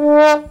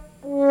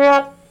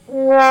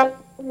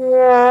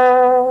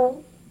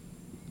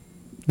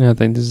 I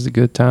think this is a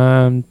good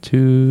time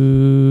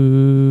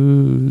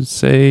to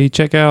say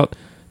check out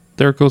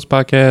Third Coast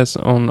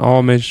Podcast on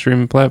all major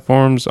streaming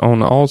platforms,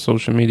 on all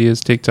social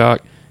medias,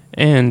 TikTok,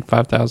 and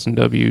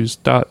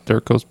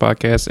 5000Ws.Third Coast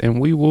Podcast,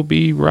 and we will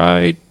be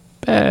right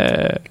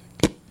back.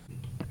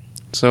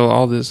 So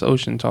all this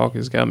ocean talk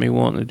has got me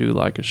wanting to do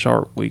like a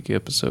Shark Week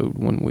episode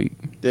one week.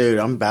 Dude,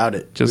 I'm about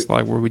it. Just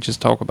like where we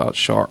just talk about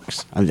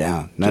sharks. I'm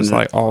down. Just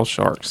like all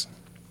sharks.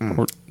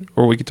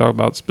 Or we could talk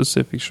about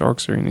specific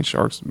sharks, or any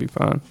sharks would be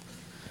fine.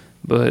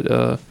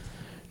 But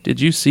did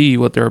you see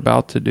what they're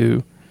about to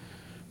do?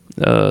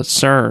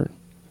 CERN,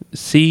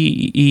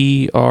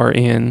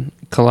 CERN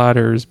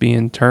collider is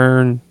being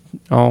turned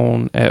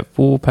on at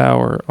full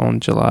power on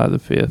July the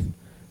 5th.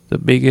 The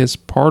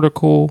biggest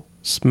particle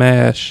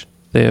smash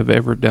they have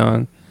ever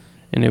done.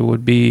 And it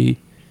would be...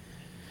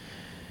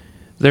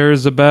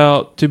 There's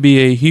about to be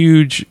a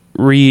huge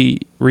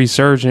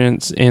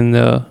resurgence in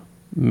the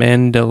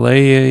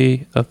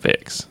Mandela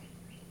effects.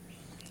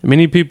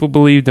 Many people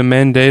believe the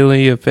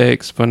Mandela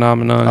effects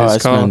phenomenon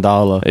is called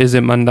Mandala. Is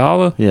it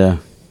Mandala? Yeah.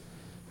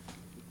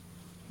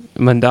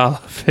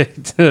 Mandela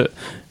effect. The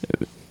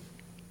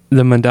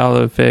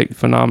Mandela effect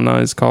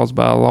phenomenon is caused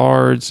by a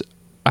large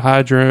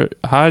hydro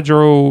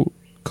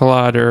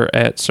collider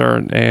at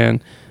CERN,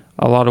 and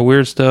a lot of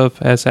weird stuff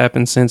has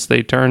happened since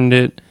they turned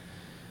it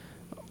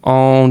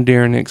on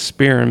during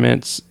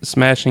experiments,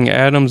 smashing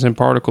atoms and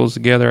particles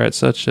together at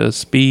such a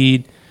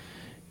speed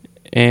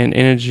and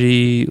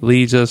energy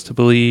leads us to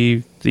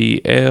believe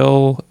the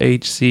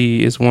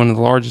LHC is one of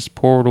the largest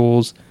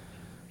portals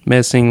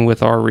messing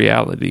with our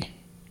reality.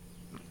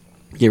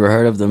 You ever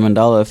heard of the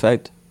Mandela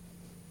effect?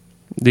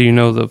 Do you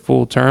know the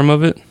full term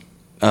of it?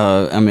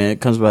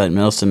 It comes by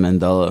Nelson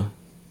Mandela.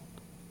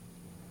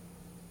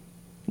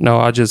 No,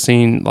 I just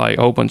seen like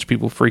a whole bunch of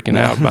people freaking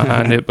out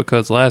behind it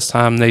because last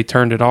time they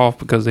turned it off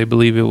because they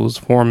believe it was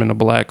forming a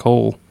black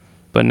hole.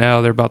 But now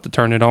they're about to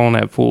turn it on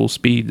at full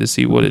speed to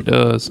see what it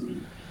does.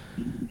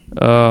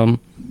 The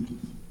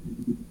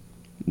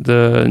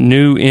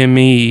new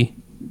ME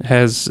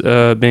has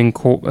been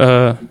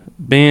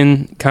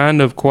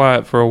kind of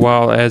quiet for a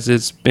while as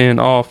it's been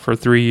off for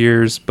 3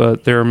 years,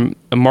 but they're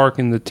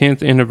marking the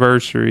 10th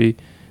anniversary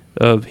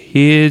of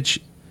Higgs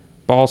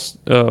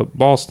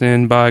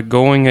Boston by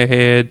going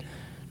ahead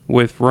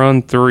with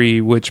Run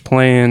 3, which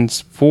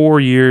plans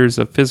 4 years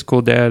of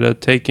physical data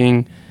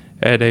taking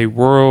at a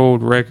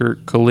world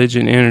record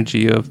collision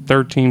energy of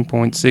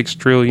 13.6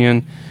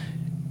 trillion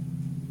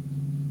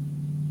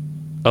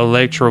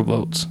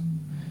electrovolts.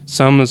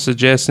 Some are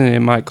suggesting it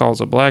might cause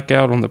a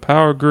blackout on the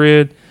power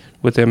grid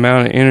with the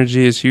amount of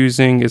energy it's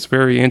using. It's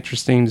very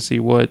interesting to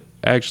see what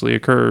actually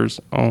occurs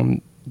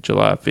on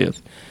July 5th.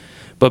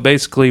 But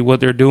basically what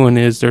they're doing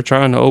is they're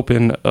trying to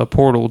open a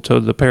portal to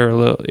the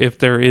parallel, if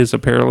there is a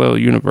parallel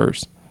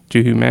universe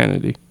to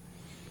humanity.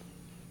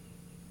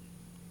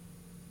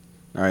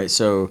 All right,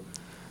 so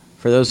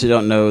for those who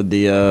don't know,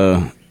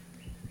 the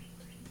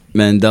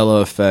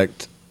Mandela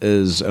effect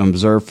is an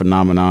observed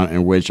phenomenon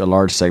in which a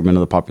large segment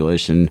of the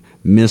population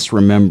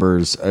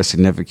misremembers a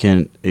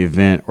significant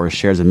event or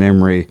shares a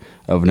memory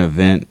of an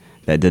event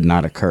that did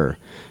not occur.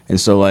 And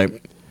so,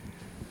 like,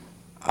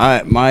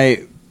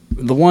 my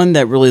the one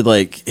that really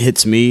like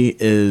hits me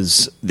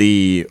is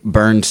the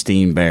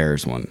Bernstein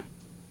Bears one.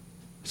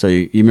 So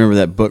you remember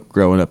that book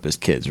growing up as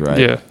kids, right?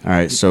 Yeah. All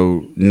right.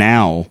 So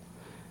now,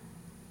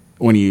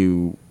 when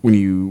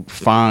you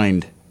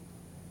find,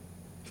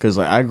 because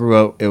like I grew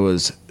up, it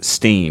was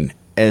Steen,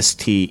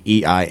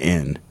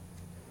 Stein,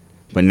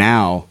 but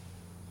now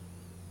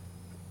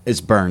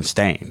it's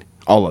Bernstein,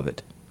 all of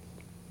it,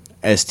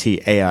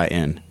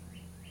 Stain.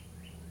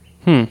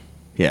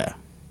 Yeah,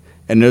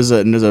 and there's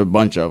a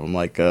bunch of them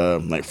like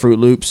Fruit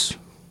Loops,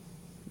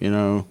 you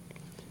know.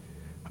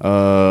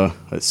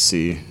 Let's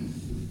see.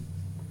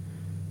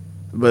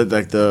 But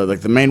like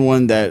the main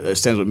one that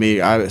stands with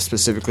me, I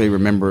specifically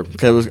remember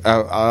because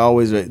I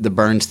always the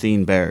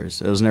Bernstein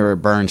Bears. It was never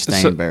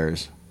Bernstein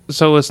Bears.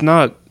 So it's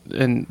not,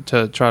 and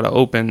to try to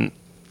open.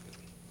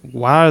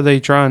 Why are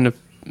they trying to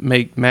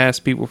make mass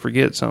people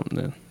forget something?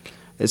 Then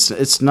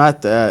It's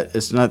not that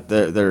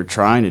they're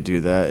trying to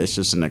do that. It's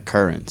just an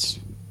occurrence.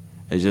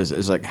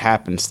 It's like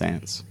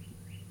happenstance.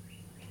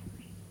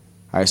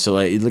 All right, so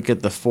like you look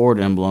at the Ford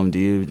emblem. Do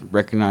you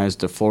recognize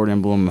the Ford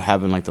emblem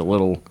having like the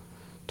little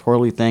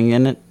twirly thing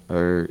in it,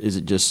 or is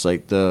it just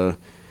like the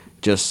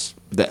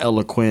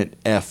eloquent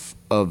F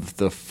of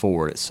the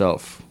Ford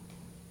itself?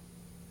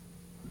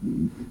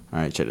 All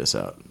right, check this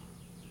out.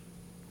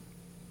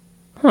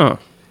 huh?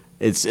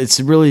 It's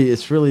really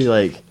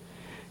like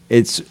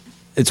it's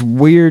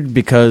weird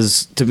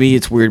because to me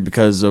it's weird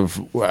because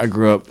of I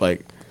grew up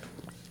like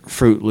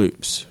Fruit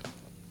Loops,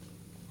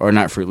 or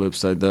not Fruit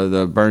Loops,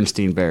 the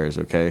Bernstein Bears,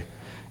 okay,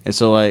 and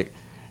so like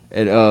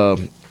it all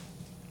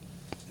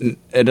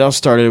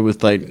started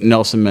with like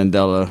Nelson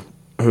Mandela,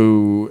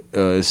 who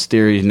his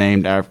theory is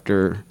named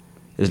after,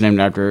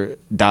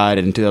 died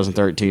in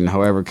 2013.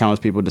 However, countless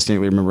people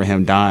distinctly remember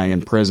him dying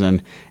in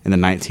prison in the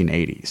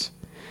 1980s.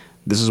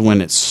 This is when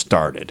it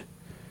started.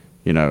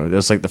 You know,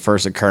 that's like the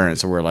first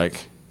occurrence where we're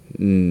like,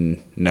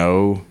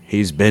 no,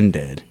 he's been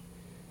dead,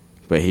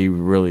 but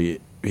he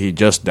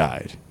just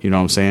died. You know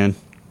what I'm saying?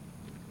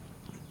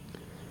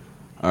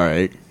 All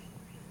right,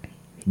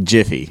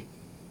 Jiffy.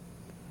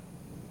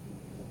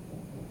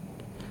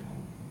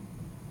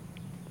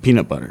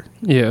 Peanut butter.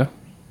 Yeah.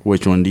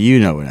 Which one do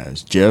you know it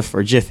as, Jif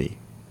or Jiffy?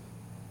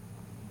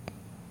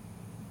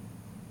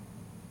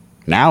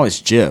 Now it's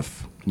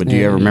Jif, but do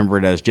you ever remember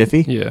it as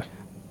Jiffy? Yeah.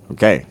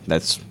 Okay,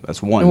 that's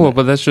one. Well,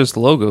 but that's just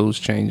logos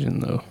changing,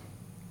 though.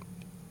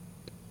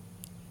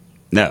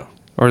 No,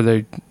 Or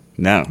the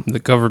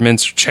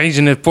government's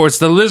changing it for it's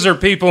the lizard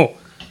people.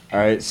 All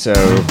right, so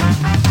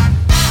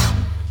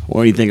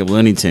what do you think of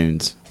Looney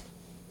Tunes?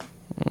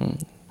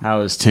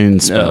 How is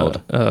Tunes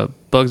spelled?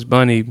 Bugs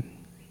Bunny.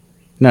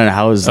 No,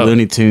 how is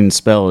Looney Tunes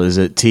spelled? Is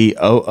it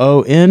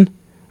Toon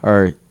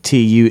or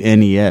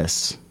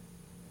Tunes?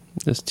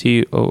 There's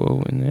Too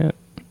in that.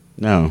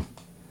 No,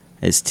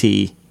 it's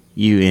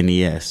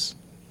Tunes.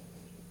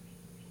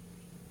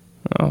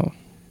 Oh.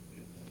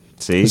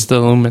 See? It's the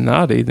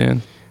Illuminati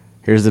then.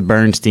 Here's the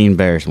Bernstein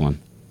Bears one.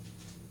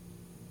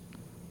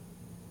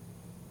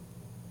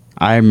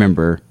 I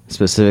remember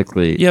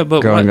specifically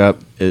growing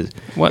up.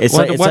 Why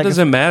does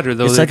it matter,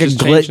 though? It's like a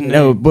glitch.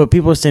 No, but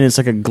people are saying it's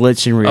like a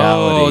glitch in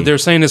reality. Oh, they're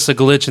saying it's a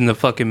glitch in the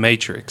fucking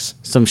Matrix.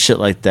 Some shit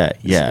like that,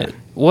 yeah.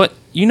 What?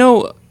 You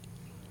know,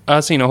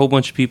 I've seen a whole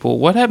bunch of people.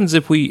 What happens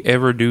if we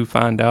ever do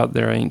find out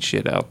there ain't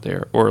shit out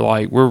there? Or,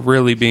 like, we're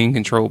really being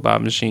controlled by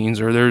machines?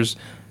 Or there's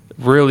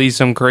really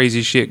some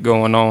crazy shit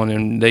going on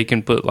and they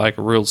can put, like,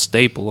 a real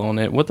staple on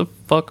it? What the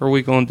fuck are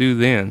we going to do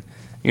then?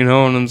 You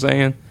know what I'm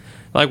saying?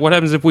 Like, what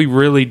happens if we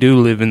really do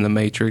live in the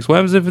Matrix? What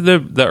happens if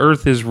the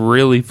Earth is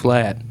really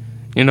flat?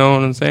 You know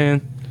what I'm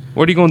saying?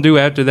 What are you going to do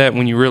after that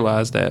when you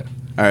realize that?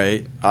 All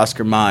right,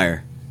 Oscar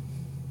Mayer.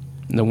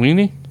 The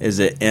weenie? Is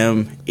it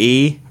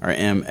M-E or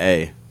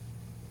M-A?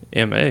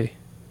 M-A.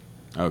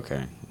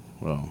 Okay,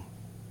 well.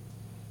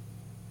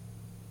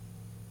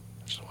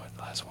 Which is the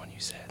last one you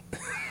said.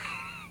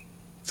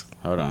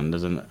 Hold on,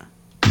 doesn't it?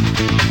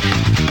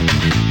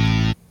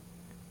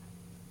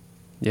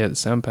 Yeah, the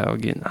sound pile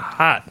getting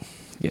hot.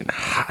 Getting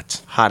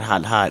hot.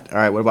 Hot. All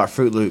right, what about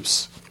Fruit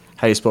Loops?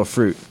 How do you spell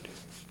fruit?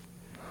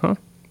 Huh?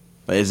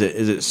 Is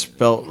it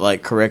spelled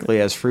like correctly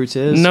as fruits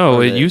is?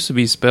 No, it used to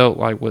be spelled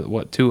like with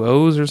what, 2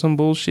 O's or some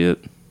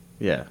bullshit?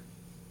 Yeah.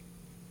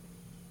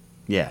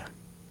 Yeah.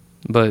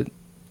 But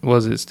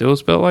was it still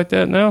spelled like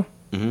that now?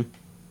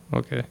 Mm-hmm.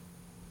 Okay.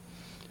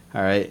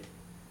 All right.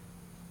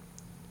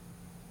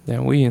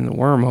 Now we in the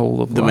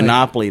wormhole of the life.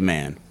 Monopoly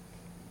Man.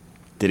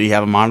 Did he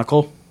have a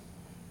monocle?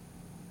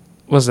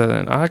 Was that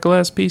an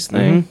eyeglass piece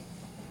thing?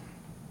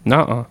 Mm-hmm.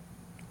 Nuh-uh.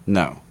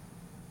 No.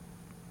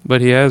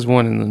 But he has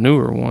one in the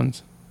newer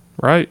ones,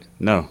 right?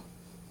 No.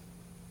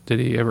 Did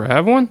he ever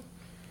have one?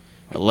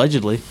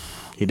 Allegedly,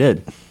 he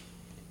did.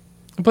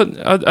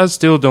 But I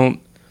still don't.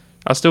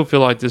 I still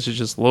feel like this is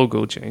just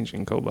logo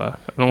changing, Kobai.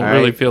 I don't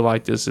really feel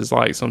like this is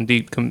like some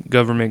deep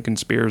government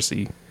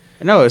conspiracy.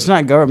 No, it's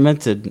not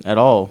governmented at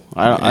all.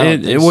 I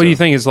don't think what do you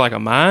think? It's like a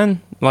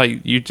mine?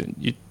 Like you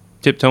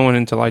tiptoeing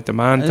into like the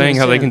mind thing,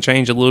 how they can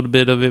change a little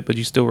bit of it, but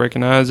you still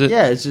recognize it.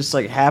 Yeah, it's just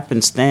like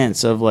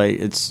happenstance of like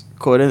it's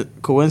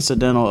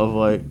coincidental of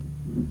like.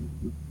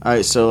 All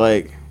right, so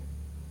like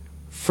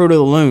Fruit of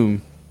the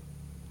Loom,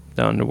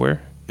 The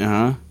underwear.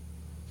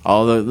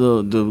 All the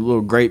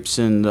little grapes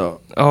and the.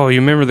 Oh, you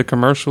remember the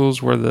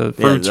commercials where the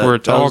fruits were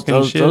talking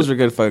and shit? Those were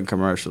good fucking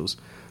commercials.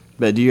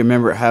 But do you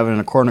remember having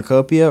a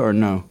cornucopia or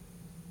no?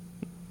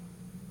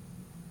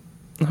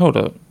 Hold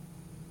up.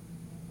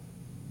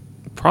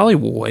 Probably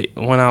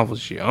when I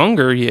was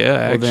younger, yeah,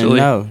 actually.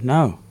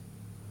 No.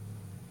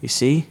 You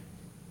see?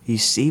 You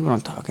see what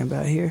I'm talking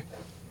about here?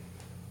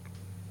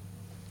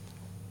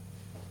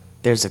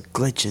 There's a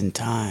glitch in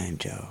time,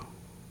 Joe.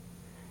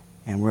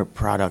 And we're a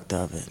product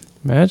of it.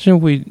 Imagine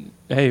we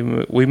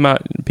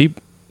might,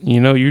 people,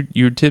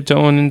 you're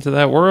tiptoeing into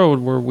that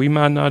world where we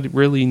might not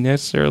really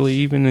necessarily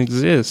even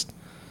exist.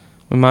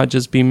 We might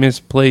just be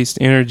misplaced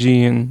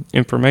energy and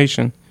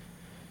information.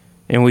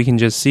 And we can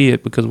just see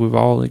it because we've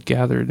all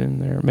gathered in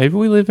there. Maybe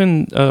we live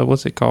in,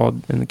 what's it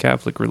called in the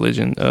Catholic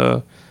religion?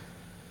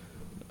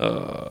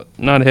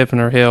 Not heaven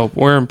or hell.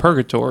 We're in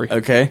purgatory.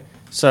 Okay.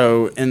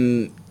 So,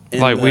 in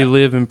we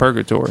live in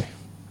purgatory.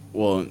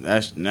 Well,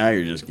 that's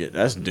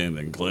doom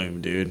and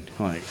gloom, dude.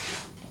 Like,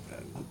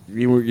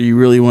 you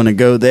really want to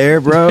go there,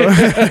 bro? You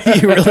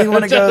really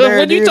want to go there?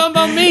 What are you talking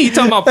about me? You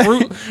talking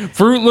about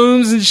Fruit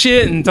Looms and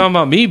shit, and talking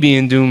about me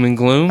being doom and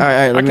gloom? All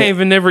right, I can't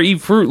even never eat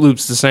Fruit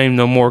Loops the same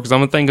no more because I'm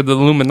gonna think of the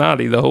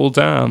Illuminati the whole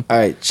time. All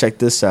right, check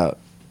this out.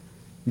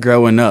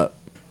 Growing up,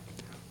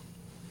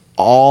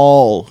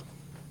 all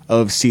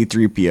of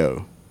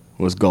C-3PO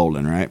was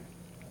golden, right?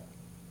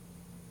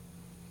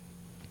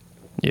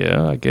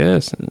 Yeah, I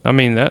guess. I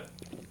mean that.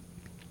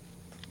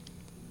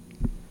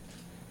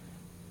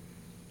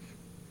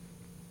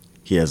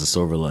 He has a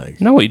silver leg.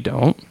 No, he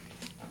don't.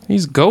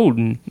 He's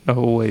golden the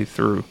whole way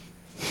through.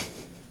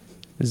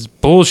 This is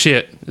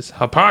bullshit. This is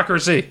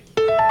hypocrisy.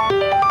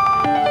 I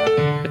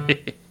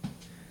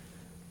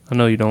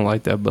know you don't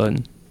like that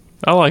button.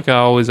 I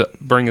always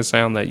bring a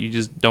sound that you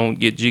just don't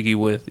get jiggy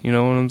with. You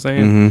know what I'm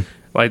saying? Mm-hmm.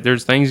 Like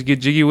there's things you get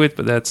jiggy with,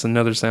 but that's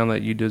another sound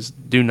that you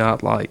just do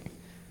not like.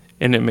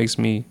 And it makes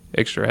me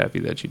extra happy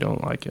that you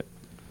don't like it.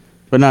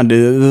 But no,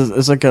 dude,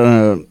 it's like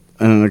an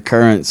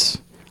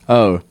occurrence.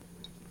 Oh.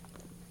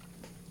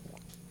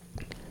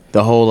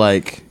 The whole,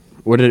 like,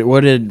 what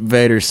did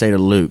Vader say to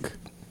Luke?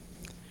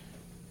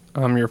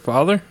 I'm your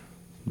father?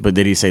 But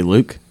did he say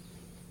Luke?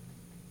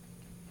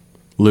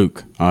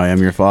 Luke, I am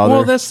your father.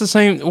 Well, that's the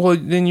same. Well,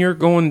 then you're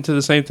going to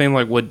the same thing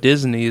like what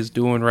Disney is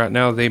doing right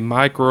now. They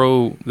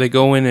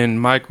go in and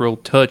micro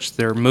touch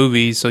their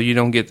movies so you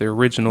don't get the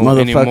original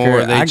anymore.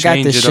 They I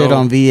got this shit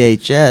on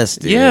VHS,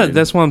 dude. Yeah,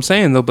 that's what I'm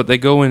saying, though. But they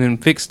go in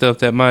and fix stuff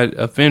that might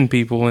offend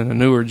people in a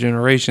newer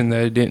generation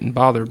that it didn't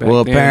bother back then.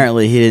 Well,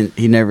 apparently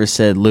he never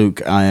said,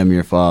 Luke, I am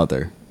your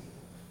father.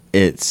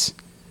 It's,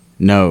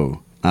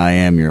 no, I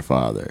am your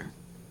father.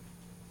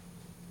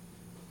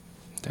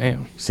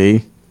 Damn.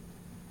 See?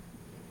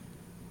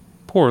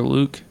 Poor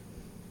Luke.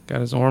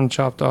 Got his arm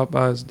chopped off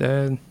by his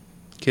dad.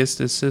 Kissed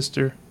his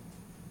sister.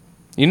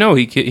 You know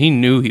he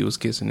knew he was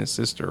kissing his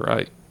sister,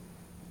 right?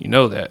 You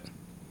know that.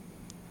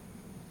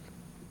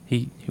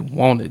 He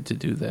wanted to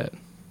do that.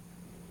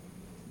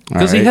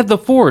 Because he had the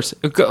Force.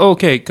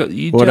 Okay,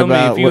 you tell me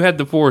if you had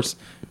the Force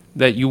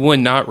that you would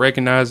not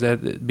recognize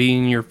that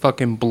being your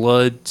fucking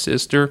blood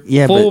sister.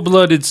 Yeah,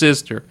 full-blooded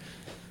sister.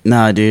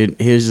 Nah, dude.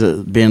 He was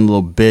being a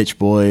little bitch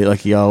boy like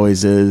he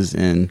always is,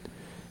 and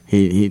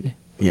he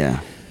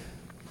yeah.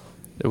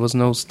 There was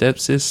no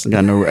stepsis. I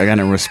got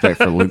no respect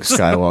for Luke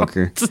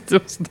Skywalker. There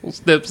was no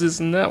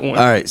stepsis in that one.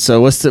 All right, so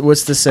what's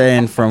the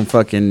saying from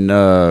fucking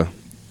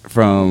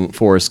from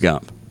Forrest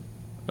Gump?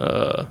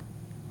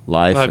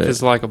 Life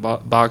is like a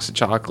box of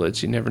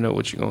chocolates. You never know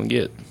what you're gonna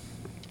get.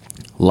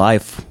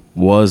 Life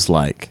was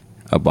like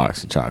a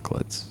box of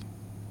chocolates.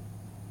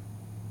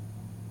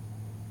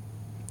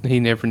 He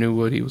never knew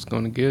what he was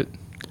gonna get.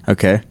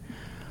 Okay.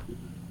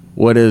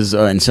 What is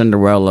in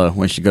Cinderella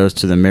when she goes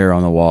to the mirror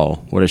on the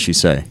wall? What does she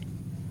say?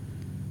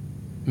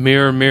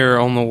 Mirror, mirror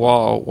on the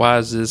wall, why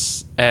is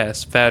this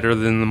ass fatter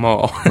than them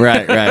all?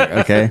 Right,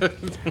 okay.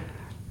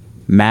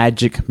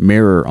 Magic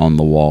mirror on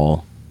the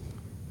wall.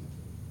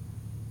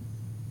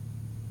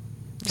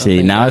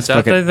 See, now it's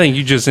fucking... I think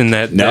you just in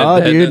that...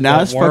 No, dude,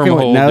 now it's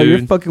fucking... No,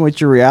 you're fucking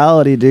with your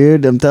reality,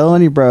 dude. I'm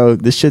telling you, bro.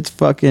 This shit's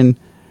fucking...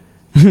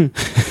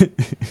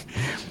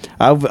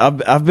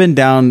 I've been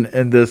down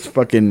in this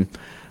fucking...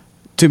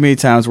 Too many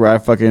times where I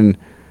fucking...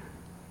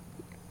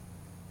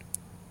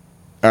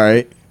 All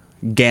right.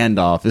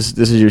 Gandalf. This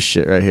is your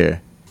shit right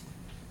here.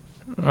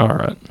 All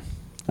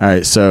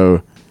right,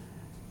 so...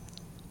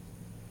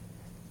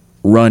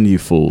 Run, you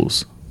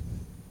fools.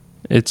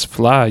 It's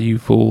fly, you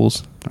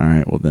fools. All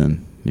right, well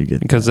then, you get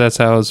because that's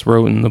how it's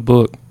wrote in the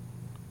book.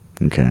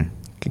 Okay.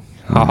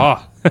 Ha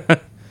ha.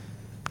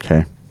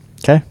 Okay.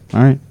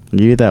 All right,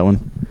 you get that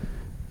one.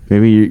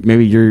 Maybe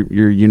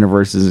your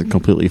universe isn't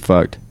completely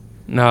fucked.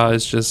 No,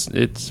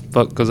 it's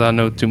fuck because I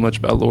know too much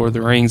about Lord of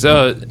the Rings.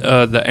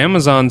 The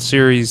Amazon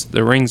series,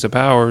 The Rings of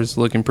Power, is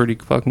looking pretty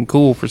fucking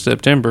cool for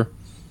September.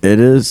 It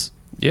is.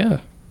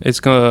 Yeah, it's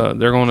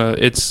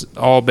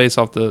all based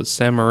off the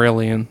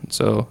Silmarillion,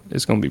 so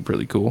it's gonna be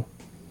pretty cool.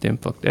 Then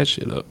fuck that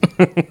shit up.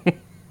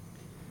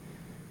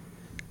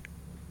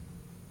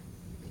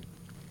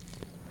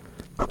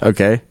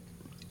 Okay.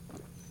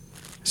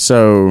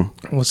 So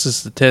What's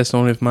this, the test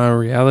on if my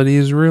reality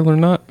is real or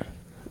not?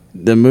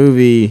 the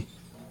movie.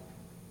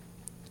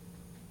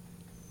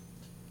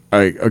 All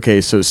right.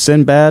 Okay. So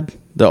Sinbad,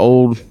 the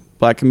old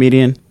black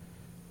comedian.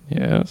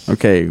 Yes.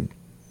 Okay.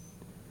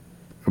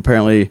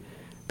 Apparently,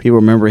 people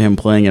remember him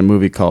playing in a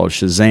movie called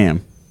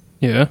Shazam.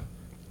 Yeah.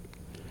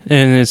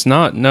 And it's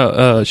not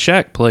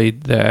Shaq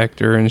played the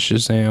actor in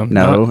Shazam.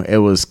 No, it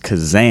was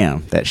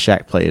Kazam that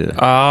Shaq played it.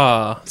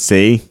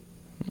 See?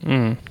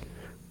 Mm.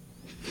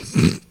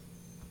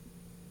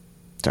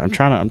 I'm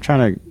trying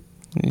to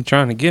You're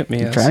trying to get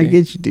me. trying to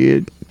get you,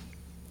 dude.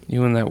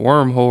 You in that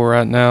wormhole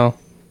right now.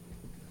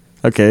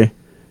 Okay.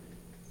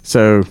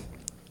 So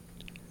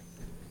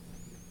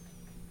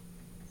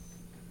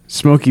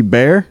Smokey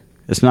Bear?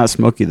 It's not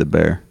Smokey the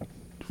Bear.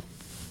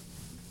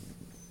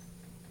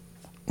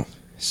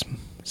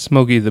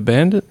 Smokey the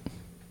Bandit?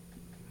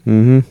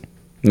 Mm-hmm.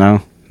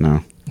 No.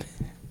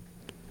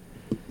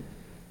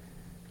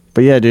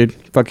 But yeah, dude,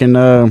 fucking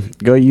go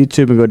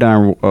YouTube and go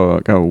down a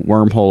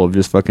wormhole of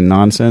just fucking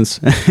nonsense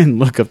and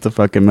look up the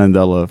fucking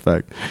Mandela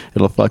effect.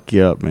 It'll fuck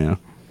you up, man.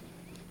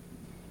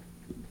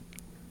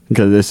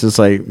 Because it's just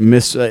like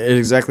it's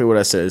exactly what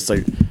I said. It's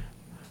like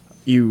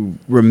you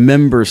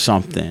remember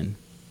something,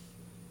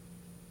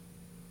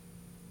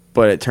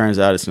 but it turns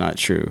out it's not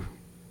true.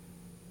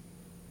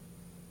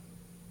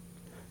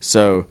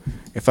 So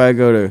if I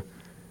go to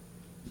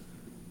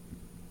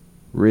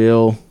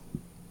real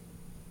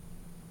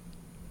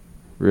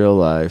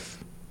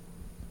life,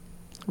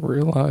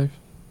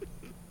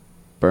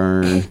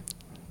 burn,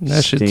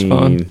 that shit's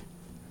fun.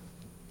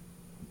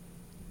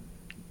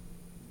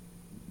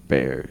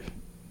 Bears.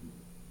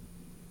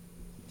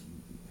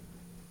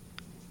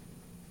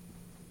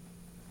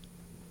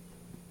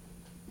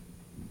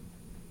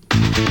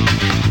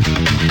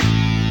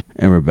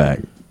 And we're back.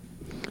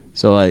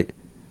 So like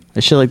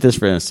a shit like this,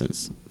 for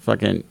instance,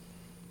 fucking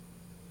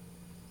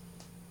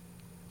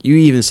you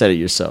even said it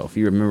yourself.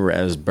 You remember it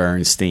as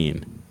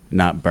Bernstein,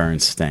 not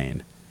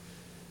Bernstein.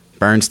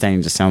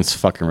 Bernstein just sounds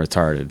fucking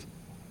retarded.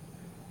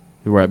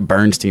 Where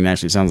Bernstein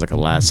actually sounds like a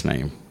last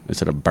name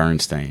instead of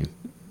Bernstein.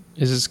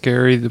 Is it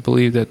scary to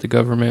believe that the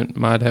government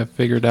might have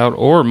figured out,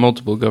 or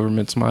multiple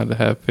governments might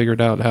have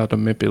figured out how to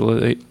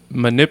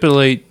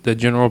manipulate the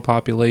general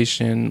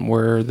population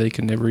where they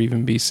can never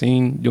even be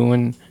seen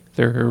doing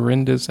their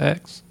horrendous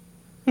acts?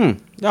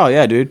 Oh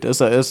yeah, dude. That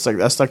was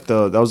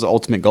the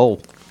ultimate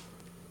goal.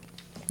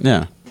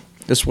 Yeah,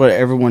 that's what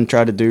everyone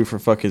tried to do for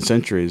fucking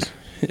centuries.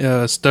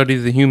 Study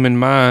the human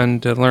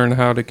mind to learn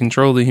how to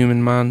control the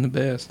human mind the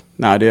best.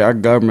 Nah, dude, our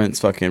government's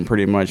fucking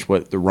pretty much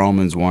what the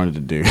Romans wanted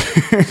to do.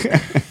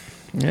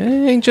 It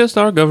ain't just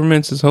our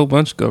governments; it's a whole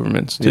bunch of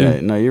governments too. Yeah,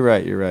 no, you're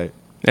right.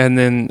 And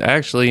then,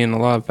 actually, in a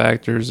lot of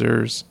factors,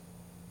 there's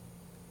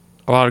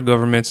a lot of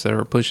governments that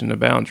are pushing the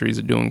boundaries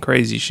of doing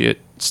crazy shit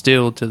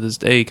still to this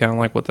day, kind of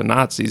like what the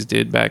Nazis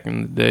did back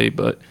in the day.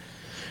 But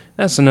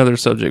that's another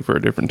subject for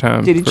a different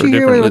time. Dude, did you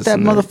hear what that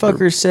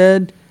motherfucker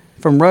said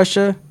from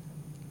Russia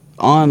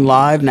on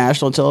live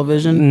national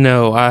television?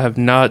 No, I have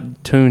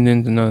not tuned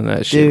into none of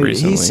that shit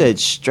recently. He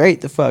said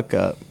straight the fuck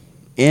up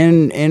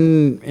in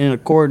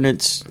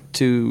accordance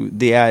to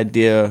the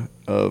idea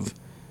of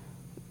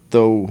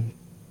though.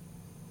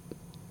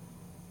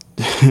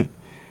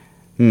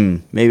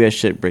 Maybe I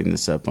should bring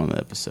this up on the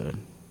episode.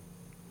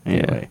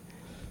 Anyway,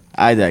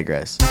 I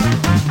digress.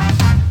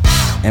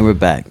 And we're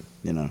back.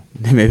 You know,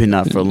 maybe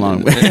not for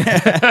long.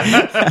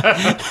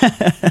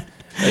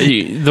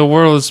 The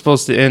world is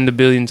supposed to end 1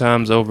 billion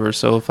times over.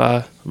 So if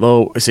I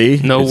work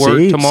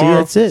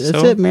tomorrow, that's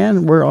it,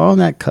 man. We're on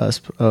that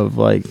cusp of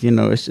like, you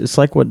know, it's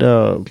like what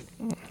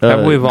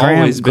we've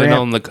always been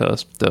on the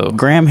cusp, though.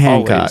 Graham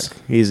Hancock.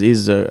 Always.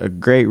 He's a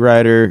great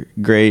writer,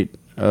 great.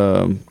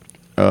 What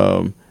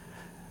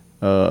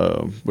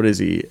is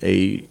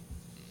he?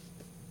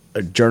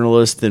 A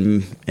journalist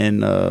in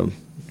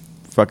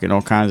fucking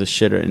all kinds of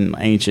shit in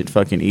ancient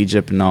fucking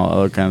Egypt and all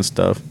other kind of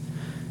stuff.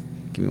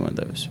 Give me one of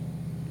those.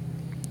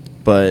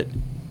 But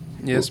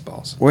yes,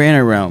 boss. We're in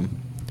a realm,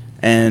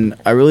 and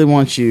I really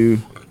want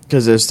you,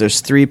 because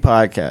there's 3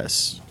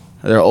 podcasts.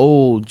 They're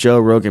old Joe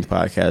Rogan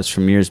podcasts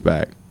from years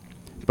back,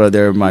 but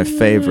they're my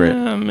favorite.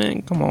 Yeah,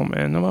 man, come on,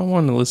 man. Nobody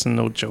want to listen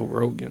to no Joe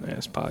Rogan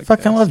ass podcast.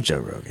 Fucking love Joe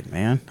Rogan,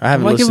 man. I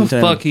haven't listened to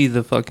him. Fuck, he's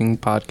the fucking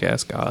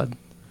podcast god.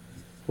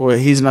 Well,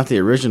 he's not the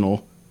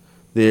original.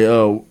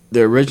 The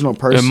original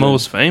person, the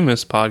most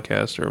famous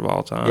podcaster of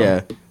all time.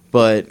 Yeah,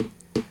 but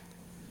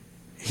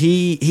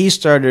he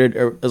started.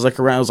 It was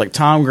like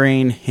Tom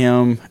Green,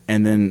 him,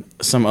 and then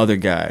some other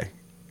guy,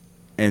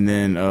 and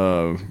then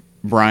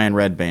Brian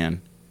Redband.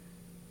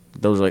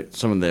 Those are like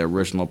some of the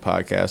original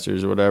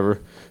podcasters or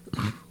whatever.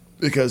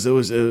 Because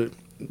it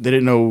they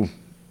didn't know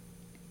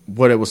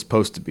what it was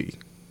supposed to be.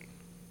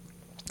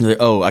 They're like,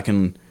 oh, I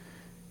can,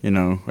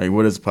 like,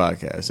 what is a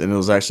podcast? And it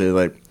was actually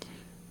like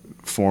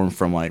formed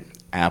from like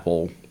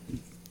Apple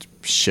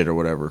shit or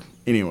whatever.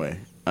 Anyway,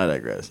 I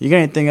digress. You got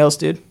anything else,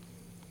 dude?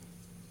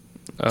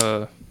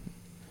 Do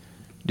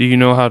you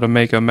know how to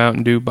make a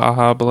Mountain Dew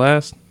Baja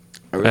Blast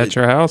at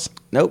your house?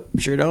 Nope,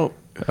 sure don't.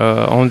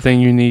 Only thing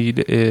you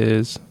need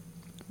is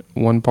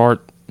 1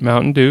 part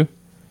Mountain Dew,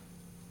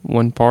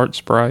 1 part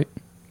Sprite,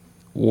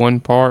 1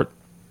 part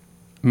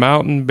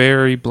Mountain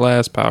Berry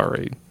Blast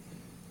Powerade,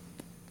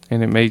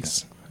 and it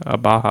makes a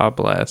Baja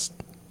Blast.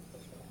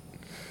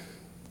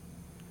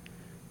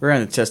 We're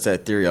going to test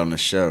that theory on the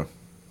show.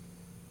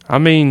 I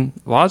mean,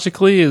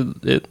 logically,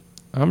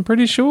 I'm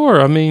pretty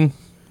sure. I mean,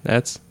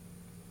 it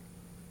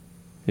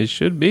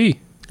should be.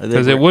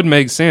 Because it would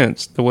make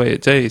sense the way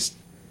it tastes.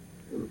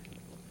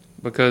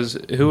 Because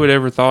who would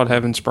ever thought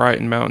having Sprite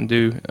and Mountain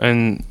Dew?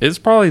 And it's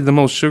probably the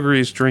most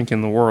sugariest drink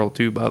in the world,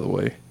 too, by the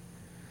way.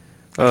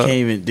 I can't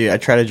even, dude. I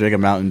tried to drink a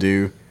Mountain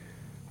Dew.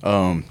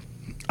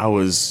 I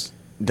was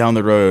down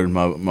the road,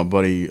 my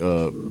buddy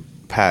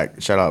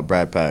Pack, shout out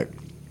Brad Pack.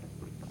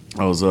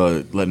 I was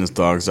letting his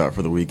dogs out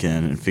for the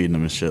weekend and feeding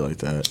them and shit like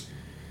that.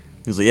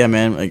 He was like, yeah,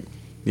 man, like,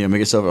 make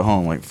yourself at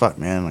home. Like, fuck,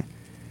 man, like,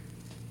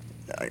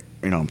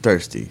 I'm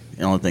thirsty.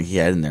 The only thing he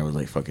had in there was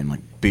like fucking like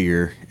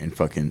beer and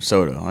fucking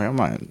soda. Like, I'm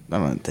not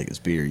gonna take his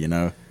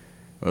beer,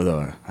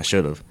 although I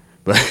should have,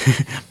 but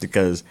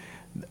because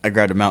I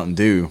grabbed a Mountain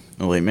Dew.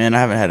 I'm like, man, I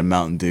haven't had a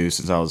Mountain Dew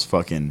since I was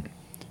fucking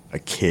a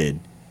kid.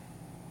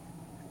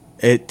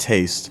 It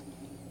tastes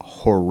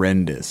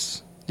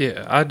horrendous.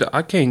 Yeah,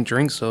 I can't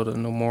drink soda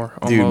no more.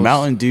 Dude, almost,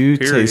 Mountain Dew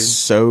tastes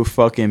so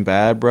fucking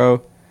bad,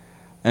 bro.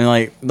 And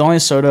like the only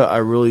soda I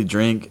really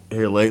drink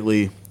here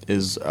lately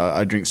is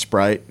I drink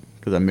Sprite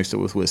because I mix it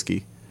with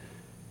whiskey,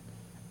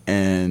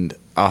 and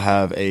I'll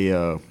have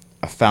a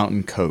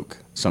fountain Coke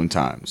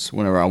sometimes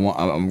whenever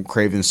I'm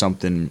craving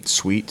something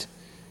sweet,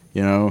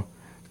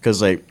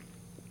 because like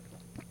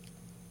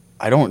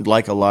I don't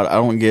like a lot. I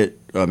don't get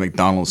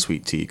McDonald's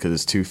sweet tea because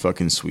it's too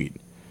fucking sweet.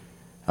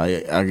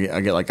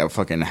 I get like a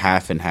fucking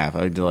half and half.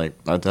 I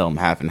tell them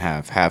half and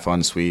half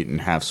unsweet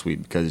and half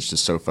sweet because it's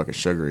just so fucking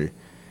sugary.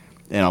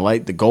 And I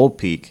like the Gold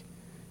Peak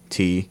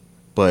tea,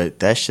 but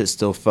that shit's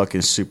still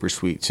fucking super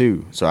sweet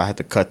too. So I have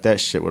to cut that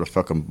shit with a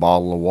fucking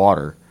bottle of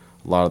water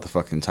a lot of the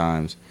fucking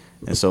times.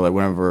 And so like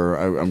whenever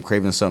I'm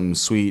craving something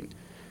sweet,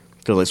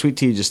 because like sweet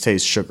tea just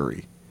tastes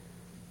sugary.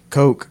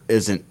 Coke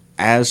isn't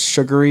as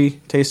sugary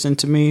tasting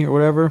to me or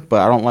whatever, but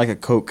I don't like a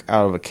Coke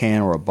out of a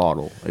can or a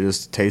bottle. It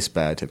just tastes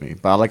bad to me.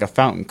 But I like a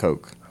fountain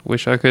Coke.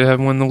 Wish I could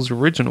have one of those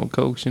original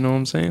Cokes, you know what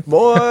I'm saying?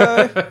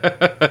 Boy!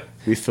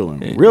 Be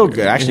feeling real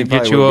good. Actually,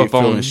 get probably you would up be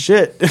feeling on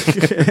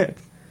shit.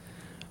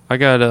 I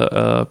got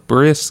a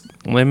brisk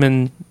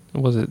lemon,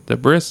 was it the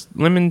brisk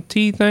lemon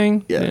tea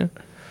thing? Yeah.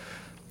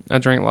 I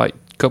drank like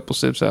a couple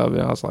sips out of it.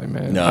 I was like,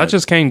 man, I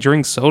just can't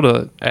drink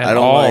soda at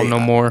all no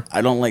more.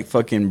 I don't like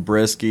fucking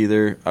brisk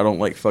either. I don't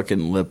like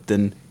fucking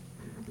Lipton.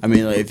 I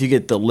mean, like, if you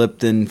get the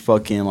Lipton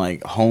fucking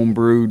like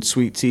home-brewed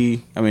sweet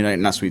tea, I mean, like,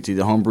 not sweet tea,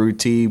 the home-brewed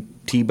tea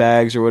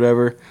bags or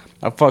whatever,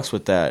 I fucks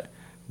with that.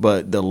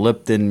 But the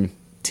Lipton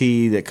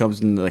tea that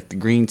comes in like the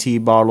green tea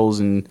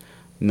bottles, and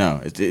no,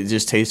 it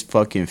just tastes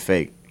fucking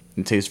fake.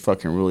 It tastes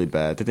fucking really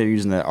bad. I think they're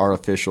using that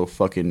artificial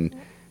fucking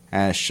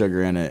ass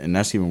sugar in it, and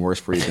that's even worse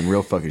for you than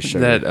real fucking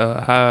sugar.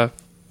 That high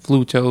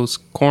fructose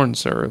corn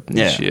syrup and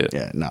shit.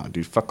 Yeah, no,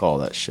 dude, fuck all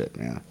that shit,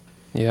 man.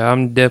 Yeah,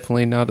 I'm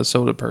definitely not a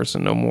soda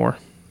person no more.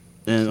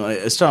 And like,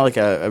 it's not like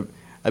I've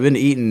been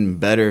eating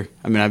better.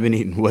 I mean, I've been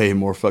eating way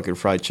more fucking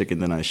fried chicken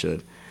than I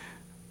should.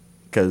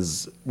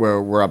 Because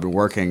where I've been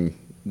working,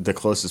 the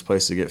closest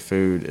place to get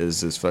food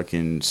is this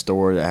fucking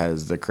store that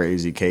has the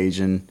crazy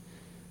Cajun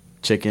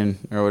chicken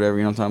or whatever,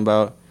 you know what I'm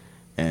talking about?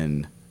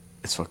 And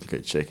it's fucking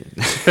good chicken.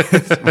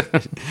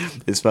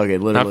 It's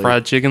fucking literally. I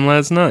fried chicken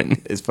last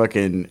night. It's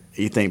fucking,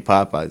 you think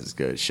Popeyes is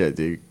good. Shit,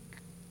 dude.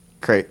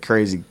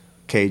 Crazy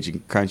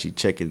Cajun crunchy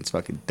chicken is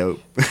fucking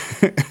dope.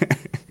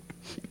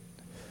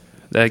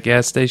 That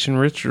gas station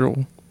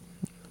ritual.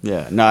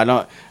 Yeah, no, I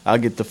don't. I'll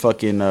get the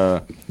fucking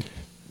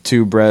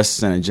 2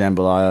 breasts and a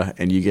jambalaya,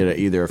 and you get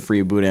either a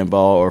free boudin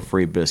ball or a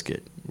free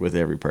biscuit with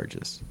every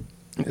purchase.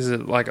 Is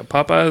it like a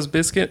Popeye's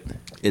biscuit?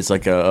 It's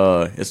like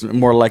it's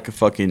more like a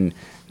fucking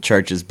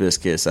Church's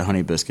biscuit. It's a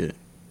honey biscuit.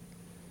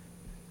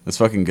 It's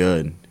fucking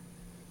good.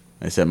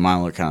 I said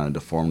mine looked kind of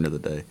deformed the other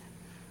day.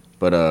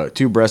 But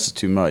 2 breasts is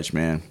too much,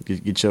 man.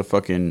 Get your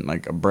fucking,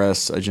 like, a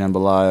breast, a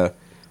jambalaya.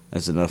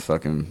 That's enough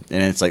fucking...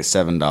 And it's like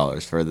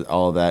 $7 for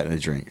all of that and a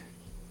drink.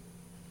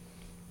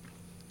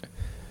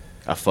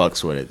 I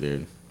fucks with it,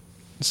 dude.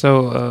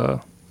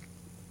 So,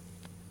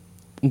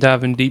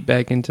 diving deep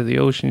back into the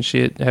ocean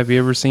shit, have you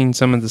ever seen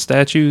some of the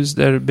statues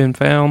that have been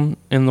found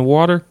in the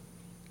water,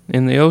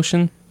 in the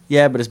ocean?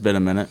 Yeah, but it's been a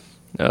minute.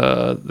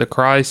 The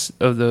Christ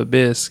of the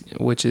Abyss,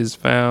 which is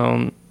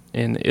found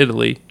in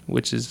Italy,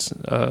 which is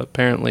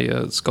apparently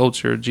a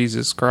sculpture of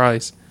Jesus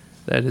Christ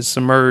that is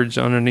submerged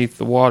underneath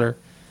the water,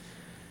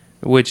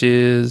 which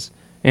is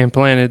and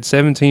planted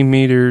 17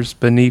 meters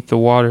beneath the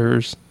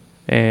waters,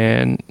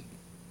 and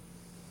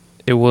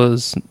it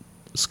was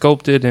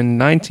sculpted in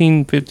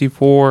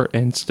 1954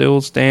 and still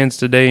stands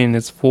today in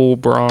its full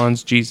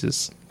bronze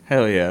Jesus.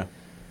 Hell yeah.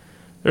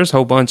 There's a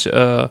whole bunch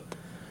of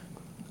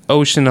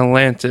Ocean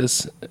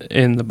Atlantis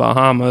in the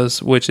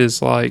Bahamas, which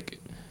is like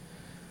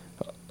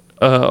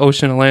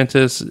Ocean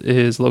Atlantis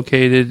is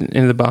located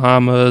in the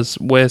Bahamas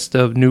west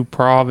of New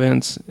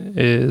Province,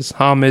 is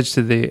homage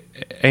to the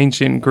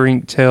ancient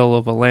Greek tale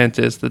of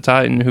Atlantis, the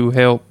titan who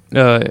held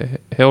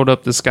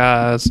up the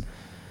skies,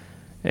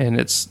 and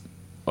it's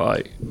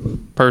like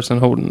person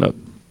holding up,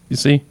 you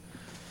see?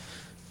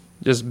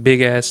 Just big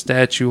ass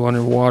statue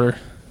underwater.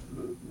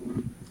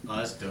 Oh,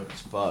 that's dope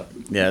as fuck.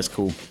 Yeah, that's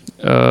cool.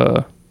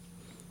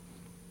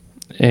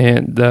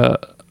 And the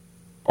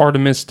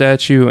Artemis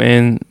statue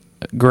in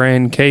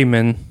Grand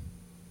Cayman,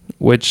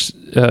 which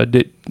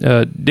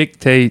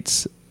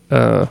dictates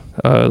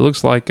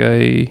looks like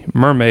a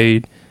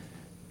mermaid,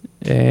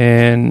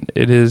 and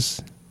it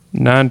is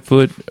 9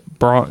 foot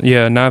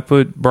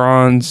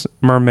bronze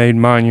mermaid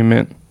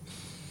monument,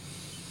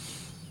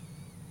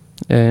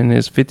 and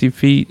is 50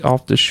 feet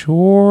off the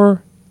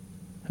shore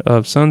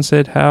of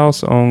Sunset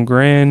House on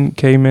Grand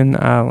Cayman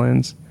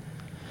Islands.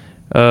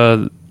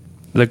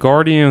 The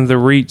Guardian of the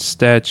Reach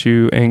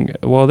statue, and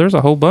well, there's a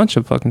whole bunch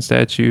of fucking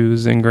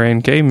statues in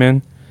Grand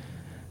Cayman.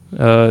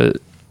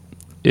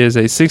 Is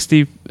a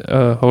 17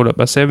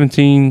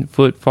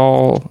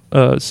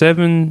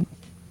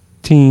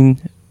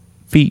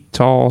 feet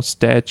tall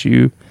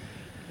statue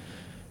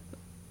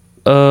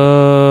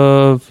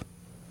of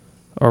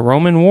a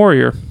Roman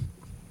warrior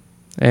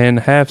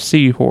and half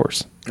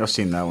seahorse. I've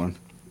seen that one.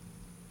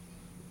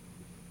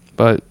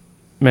 But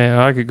man,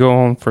 I could go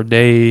on for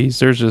days.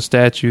 There's a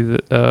statue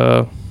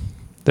the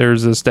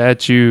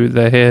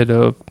head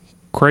of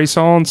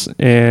Croesus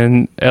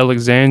in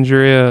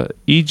Alexandria,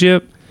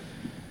 Egypt,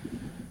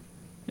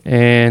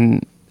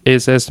 and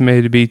it's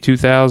estimated to be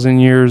 2,000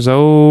 years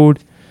old.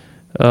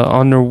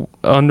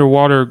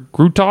 Underwater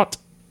Grutot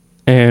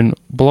and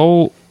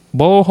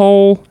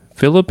Blowhole,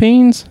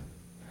 Philippines.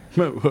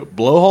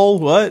 Blowhole?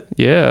 What?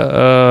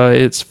 Yeah,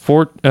 it's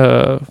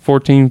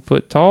 14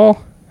 foot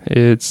tall.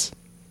 It's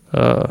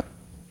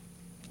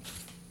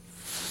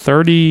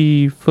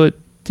 30 foot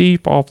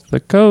deep off the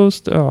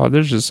coast. Oh,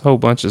 there's just a whole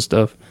bunch of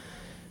stuff.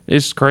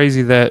 It's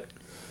crazy that,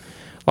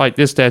 like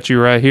this statue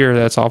right here,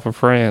 that's off of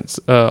France,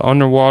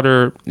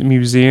 Underwater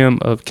Museum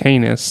of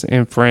Canis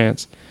in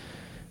France.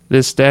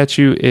 This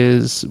statue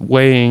is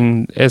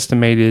weighing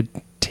estimated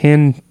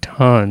 10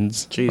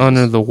 tons Jesus.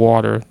 Under the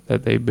water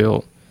that they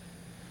built.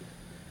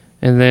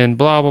 And then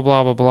blah, blah,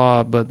 blah, blah,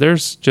 blah. But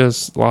there's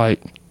just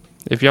like,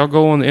 if y'all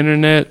go on the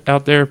internet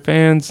out there,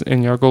 fans,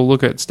 and y'all go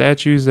look at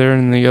statues there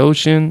in the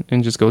ocean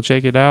and just go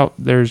check it out,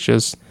 there's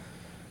just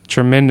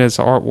tremendous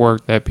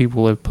artwork that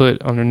people have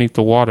put underneath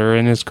the water.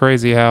 And it's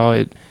crazy how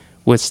it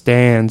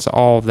withstands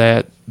all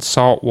that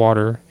salt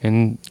water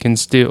and can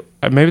still,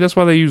 maybe that's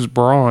why they use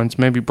bronze.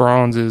 Maybe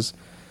bronze is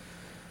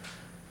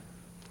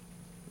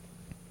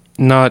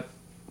not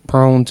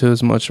prone to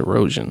as much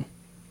erosion.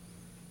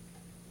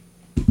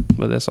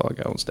 But that's all I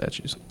got on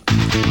statues.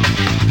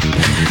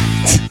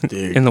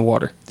 Dude, in the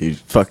water. Dude,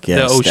 fuck yeah.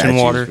 The ocean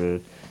statues, water.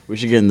 Dude. We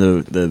should get in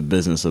the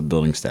business of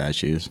building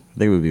statues. I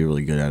think we'd be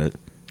really good at it.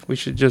 We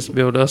should just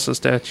build us a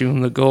statue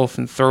in the Gulf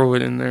and throw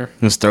it in there.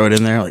 Just throw it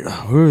in there? Like, oh,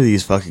 who are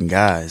these fucking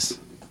guys?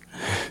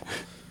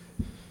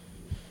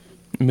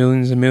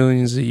 Millions and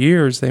millions of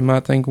years, they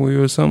might think we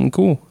were something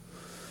cool.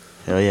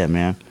 Hell yeah,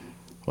 man.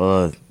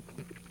 Well,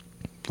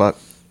 fuck.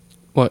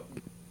 What?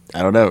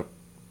 I don't know.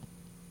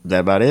 Is that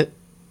about it?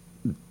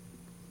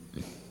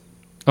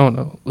 Oh,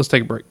 no. Let's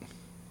take a break.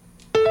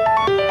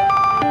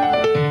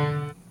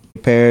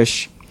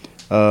 Parish,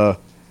 Baron,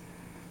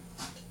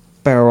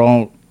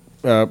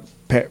 I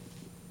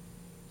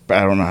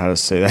don't know how to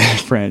say that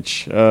in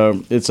French.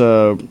 It's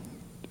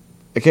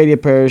Acadia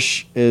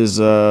Parish is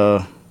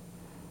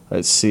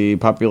let's see,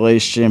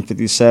 population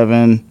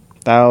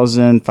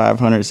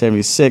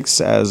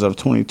 57,576 as of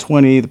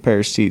 2020. The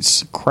parish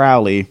seats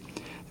Crowley.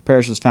 The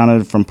parish was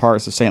founded from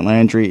parts of St.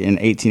 Landry in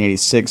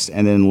 1886,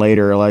 and then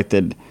later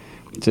elected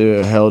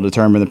to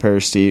determine the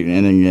parish seat,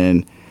 and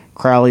again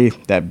Crowley,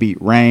 that beat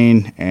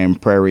Rain,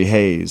 and Prairie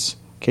Hayes.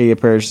 Acadia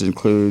Parish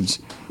includes,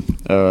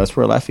 that's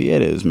where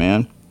Lafayette is,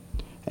 man.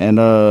 And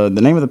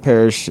the name of the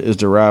parish is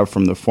derived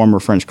from the former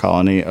French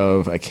colony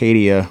of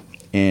Acadia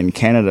in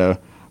Canada,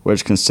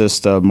 which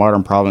consists of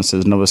modern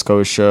provinces Nova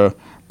Scotia,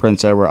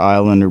 Prince Edward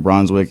Island, New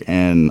Brunswick,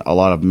 and a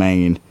lot of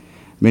Maine.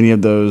 Many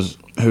of those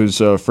whose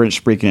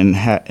French-speaking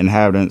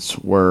inhabitants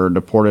were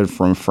deported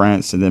from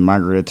France and then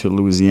migrated to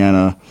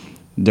Louisiana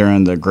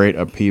during the Great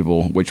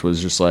Upheaval, which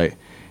was just like,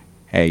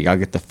 hey, y'all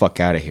get the fuck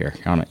out of here.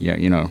 Yeah,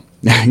 you know,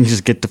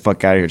 just get the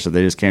fuck out of here. So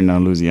they just came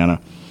down to Louisiana.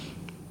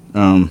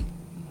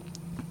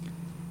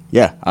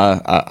 Yeah,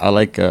 I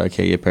like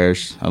Acadia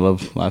Parish. I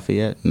love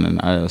Lafayette, and then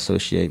I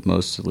associate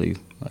mostly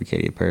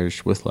Acadia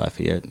Parish with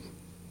Lafayette.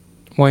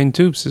 Wayne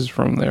Toops is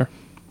from there.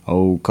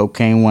 Oh,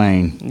 Cocaine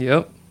Wayne.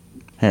 Yep.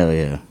 Hell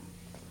yeah.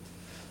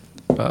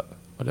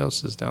 What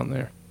else is down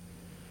there?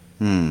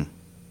 Hmm.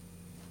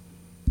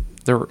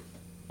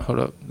 Hold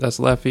up. That's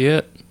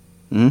Lafayette?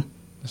 Hmm?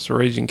 That's the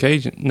Raging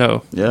Cajun.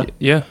 No. Yeah.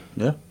 Yeah.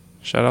 Yeah.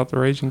 Shout out the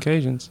Raging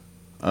Cajuns.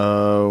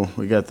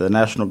 We got the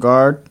National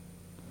Guard.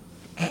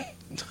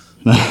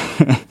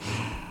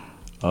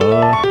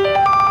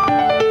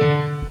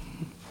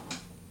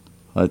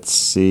 Let's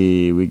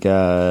see. We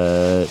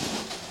got.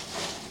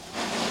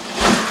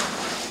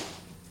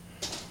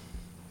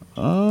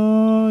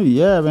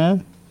 Yeah,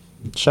 man.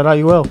 Shout out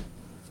UL.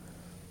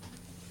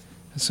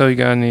 So you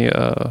got any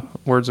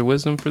words of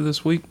wisdom for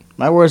this week?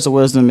 My words of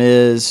wisdom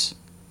is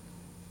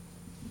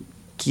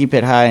keep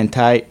it high and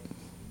tight.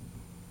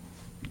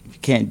 If you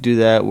can't do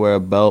that, wear a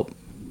belt.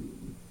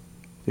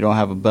 If you don't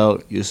have a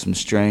belt, use some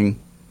string.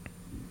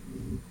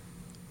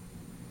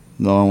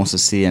 No one wants to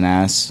see an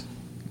ass,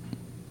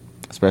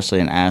 especially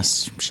an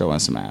ass showing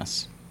some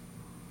ass.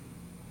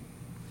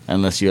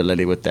 Unless you're a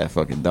lady with that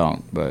fucking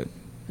donk, but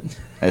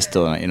that's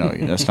still,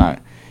 that's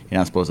not, you're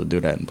not supposed to do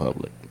that in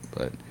public.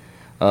 But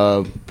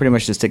pretty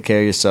much just take care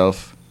of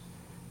yourself.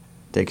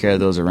 Take care of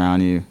those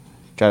around you.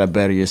 Try to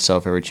better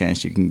yourself every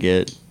chance you can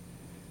get.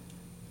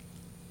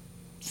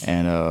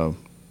 And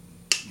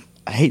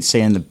I hate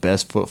saying the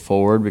best foot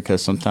forward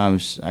because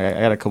sometimes I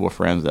got a couple of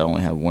friends that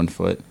only have one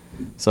foot.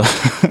 So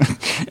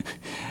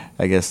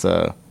I guess,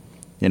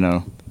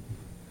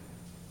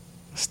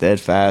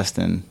 steadfast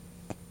and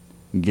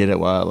get it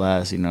while it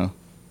lasts,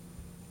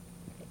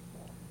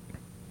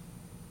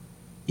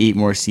 Eat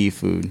more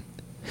seafood.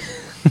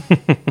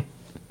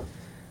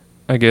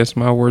 I guess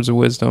my words of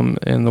wisdom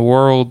in the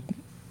world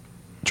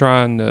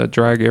trying to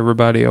drag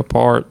everybody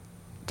apart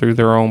through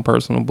their own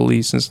personal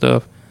beliefs and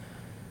stuff.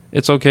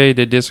 It's okay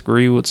to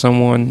disagree with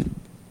someone,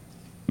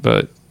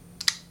 but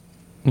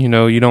you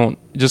don't,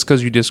 just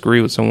because you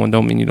disagree with someone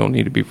don't mean you don't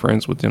need to be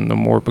friends with them no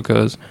more,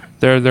 because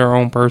they're their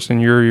own person,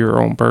 you're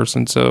your own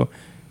person, so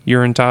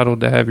you're entitled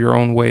to have your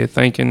own way of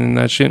thinking, and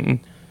that shouldn't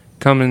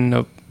come in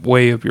the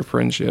way of your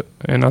friendship.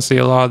 And I see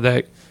a lot of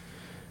that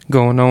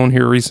going on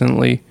here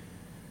recently.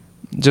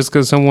 Just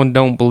because someone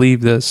don't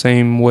believe the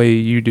same way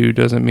you do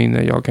doesn't mean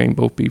that y'all can't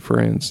both be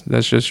friends.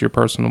 That's just your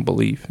personal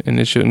belief, and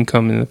it shouldn't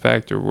come in the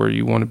factor where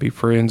you want to be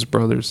friends,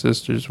 brothers,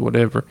 sisters,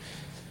 whatever.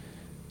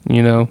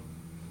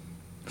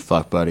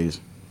 Fuck buddies.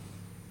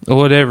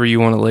 Whatever you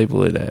want to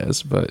label it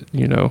as, but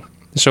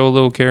show a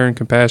little care and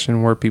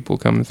compassion where people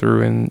coming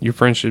through, and your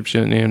friendship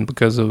shouldn't end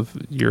because of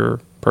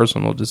your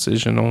personal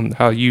decision on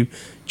how you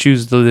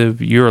choose to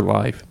live your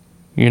life.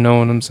 You know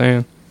what I'm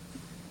saying?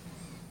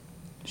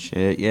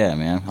 Shit, yeah,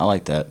 man. I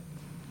like that.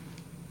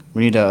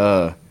 We need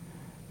to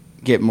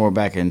get more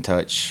back in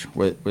touch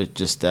with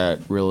just that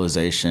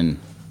realization,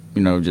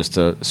 just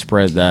to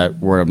spread that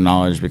word of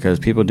knowledge, because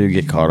people do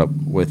get caught up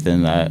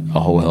within that a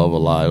whole hell of a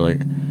lot.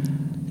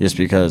 Just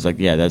because,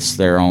 that's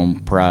their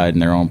own pride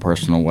and their own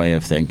personal way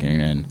of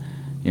thinking. And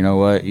you know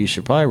what? You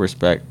should probably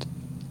respect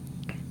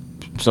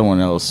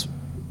someone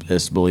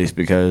else's beliefs,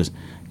 because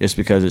just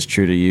because it's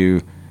true to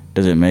you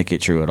doesn't make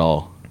it true at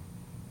all.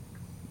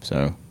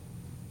 So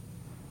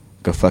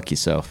go fuck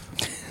yourself.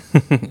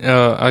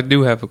 I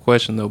do have a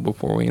question, though,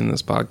 before we end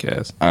this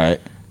podcast. All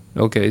right.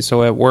 Okay,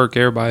 so at work,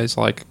 everybody's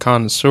like a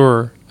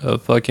connoisseur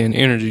of fucking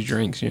energy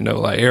drinks,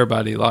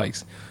 everybody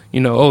likes.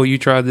 You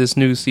tried this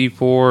new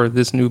C4, or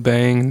this new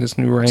Bang, this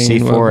new Rain.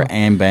 C4 whatever.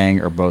 And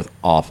Bang are both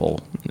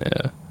awful.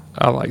 Yeah,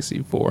 I like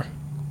C4.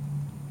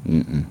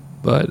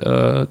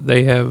 But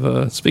they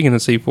have, speaking of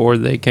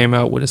C4, they came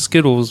out with a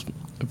Skittles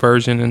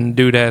version, and the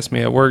dude asked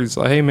me at work, he's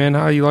like, hey man,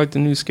 how you like the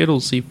new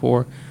Skittles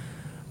C4?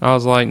 I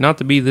was like, not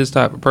to be this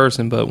type of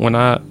person, but when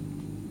I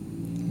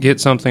get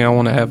something, I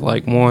want to have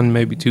like one,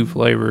 maybe two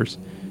flavors.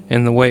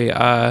 And the way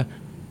I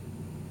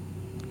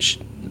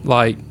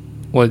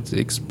was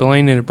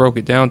explaining it, broke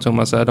it down to him,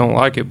 I said I don't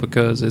like it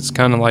because it's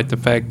kind of like the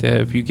fact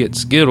that if you get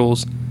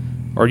Skittles,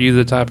 are you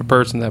the type of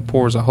person that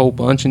pours a whole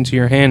bunch into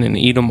your hand and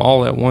eat them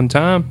all at one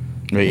time?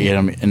 Or you eat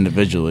them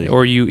individually.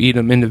 Or you eat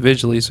them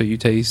individually so you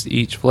taste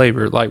each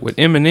flavor. Like with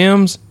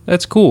M&Ms,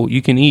 that's cool.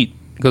 You can eat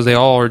because they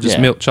all are just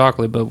milk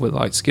chocolate. But with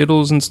like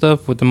Skittles and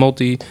stuff, with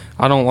the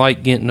I don't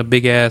like getting a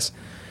big ass,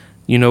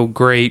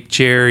 grape,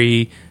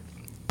 cherry,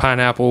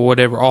 pineapple,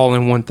 whatever, all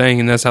in one thing,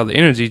 and that's how the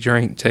energy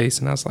drink tastes.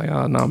 And I was like,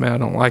 oh no man, I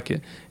don't like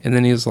it. And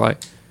then he was like,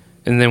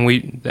 and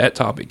then that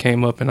topic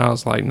came up, and I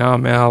was like, nah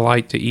man, I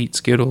like to eat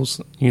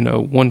Skittles,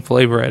 one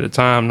flavor at a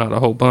time, not a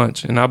whole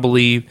bunch. And I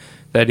believe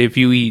that if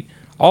you eat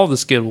all the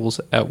Skittles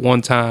at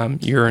one time,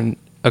 you're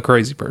a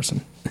crazy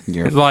person.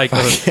 You're like,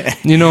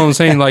 you know what I'm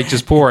saying? Like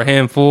just pour a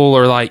handful,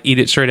 or like eat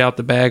it straight out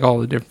the bag, all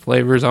the different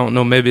flavors. I don't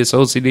know, maybe it's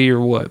OCD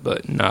or what,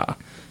 but nah,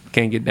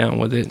 can't get down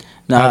with it.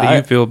 How do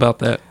you feel about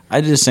that?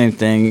 I do the same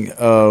thing.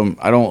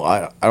 I don't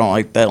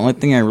like that. The only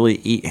thing I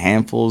really eat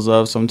handfuls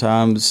of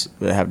sometimes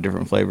that have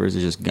different flavors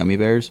is just gummy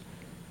bears.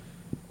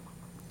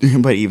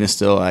 But even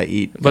still, I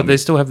eat. But they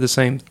still have the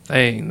same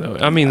thing, though.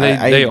 I mean,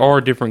 they are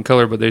different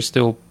color, but they're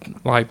still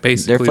like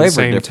basically the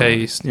same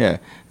taste. Yeah,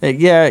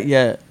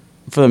 yeah.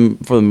 For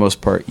the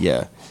most part,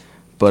 yeah.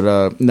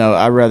 But no,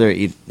 I'd rather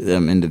eat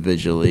them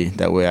individually.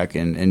 That way, I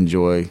can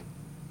enjoy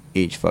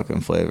each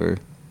fucking flavor.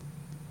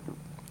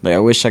 Like, I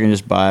wish I can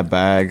just buy a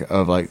bag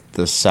of, like,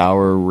 the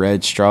sour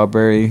red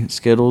strawberry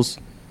Skittles.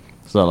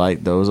 Because I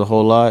like those a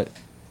whole lot.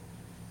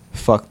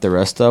 Fuck the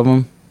rest of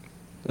them.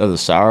 Of the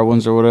sour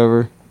ones or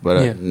whatever.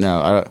 But,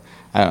 no,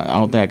 I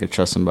don't think I could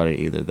trust somebody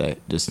either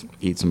that just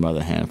eats them by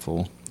the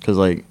handful. Because,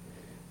 like,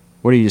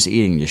 what are you just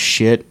eating? Just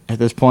shit at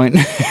this point?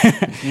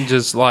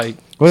 Just, like,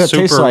 what does it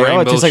taste like? Oh,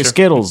 it tastes like sugar.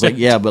 Skittles. Like,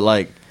 yeah, but,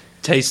 like...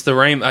 Taste the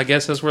rainbow. I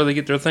guess that's where they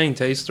get their thing.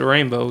 Taste the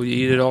rainbow. You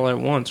eat it all at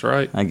once,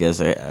 right? I guess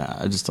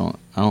I just don't.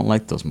 I don't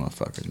like those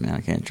motherfuckers, man.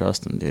 I can't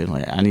trust them, dude.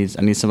 Like I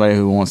need somebody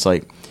who wants,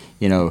 like,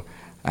 you know,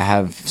 I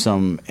have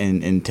some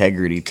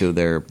integrity to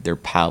their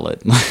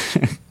palate.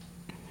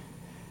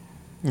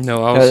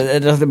 No, I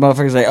was. The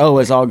motherfuckers like, oh,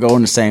 it's all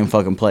going the same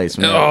fucking place.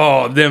 Man.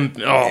 Oh, them.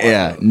 Oh,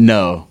 yeah,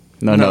 no.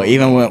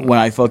 Even when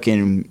I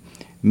fucking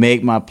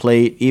make my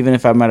plate, even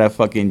if I'm at a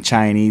fucking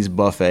Chinese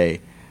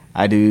buffet,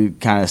 I do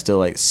kind of still,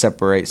 like,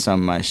 separate some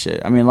of my shit.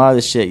 I mean, a lot of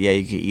the shit, yeah,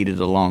 you can eat it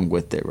along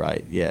with it,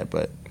 right? Yeah,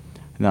 but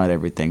not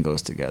everything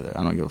goes together.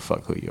 I don't give a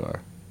fuck who you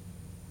are.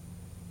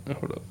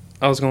 Hold up.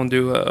 I was going to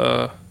do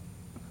a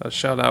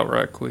shout out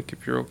right quick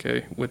if you're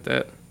okay with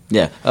that.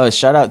 Yeah.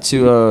 Shout out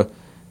to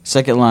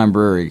Second Line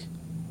Brewery.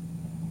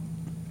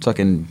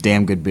 Fucking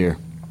damn good beer.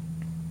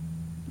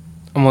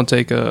 I'm going to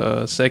take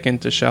a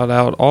second to shout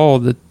out all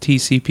the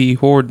TCP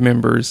Horde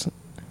members.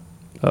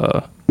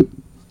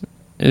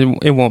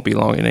 It won't be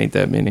long. It ain't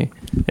that many.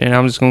 And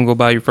I'm just going to go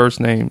by your first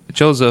name.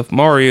 Joseph,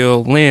 Mario,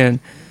 Lynn,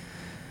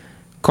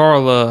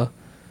 Carla,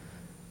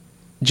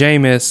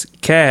 Jameis,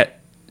 Kat,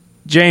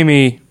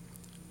 Jamie,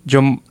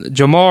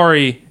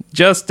 Jamari,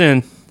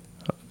 Justin,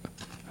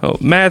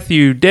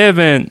 Matthew,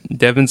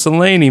 Devin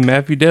Selene,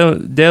 Matthew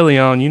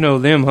DeLeon. You know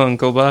them,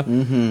 Hunko Ba.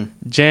 Mm-hmm.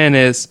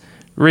 Janice,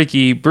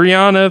 Ricky,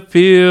 Brianna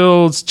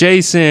Fields,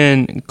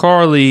 Jason,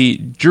 Carly,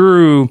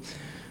 Drew,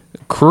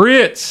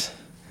 Crit,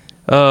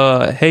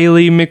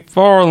 Haley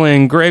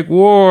McFarland, Greg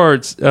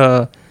Wards,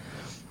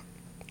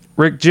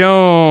 Rick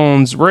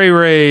Jones,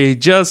 Ray,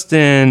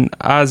 Justin,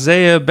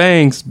 Isaiah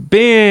Banks,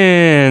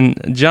 Ben,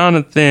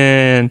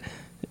 Jonathan,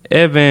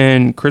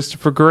 Evan,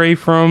 Christopher Gray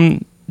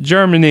from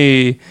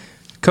Germany,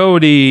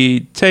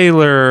 Cody,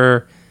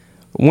 Taylor,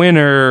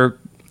 Winner,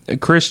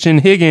 Christian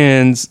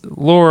Higgins,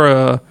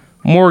 Laura,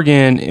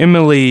 Morgan,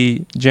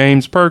 Emily,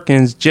 James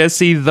Perkins,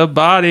 Jesse the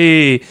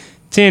Body,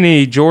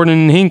 Tinny,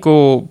 Jordan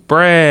Hinkle,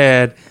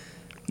 Brad,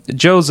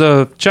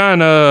 Joseph,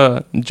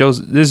 China,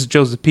 this is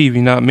Joseph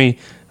Peavy, not me,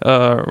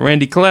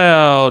 Randy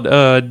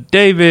Cloud,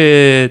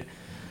 David,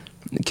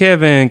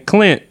 Kevin,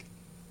 Clint,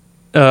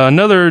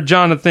 another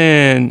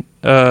Jonathan,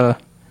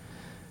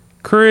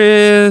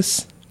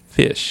 Chris,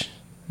 Fish.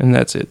 And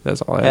that's it.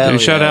 That's all I have to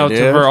do. Shout out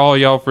to all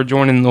y'all for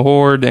joining the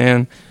Horde,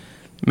 and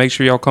make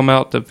sure y'all come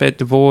out to Fet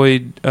the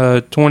Void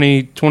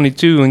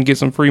 2022 and get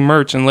some free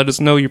merch and let us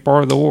know you're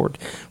part of the Horde.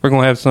 We're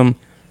going to have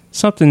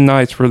something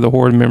nice for the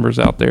Horde members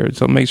out there,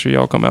 so make sure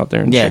y'all come out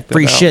there and check that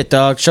out. Yeah, free shit,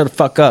 dog. Shut the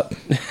fuck up.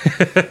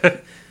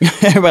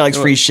 Everybody likes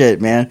free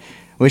shit, man.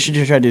 We should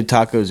just try to do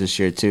tacos this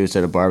year, too,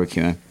 instead of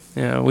barbecuing.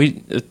 Yeah, All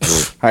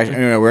right,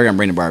 we're going to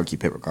bring the barbecue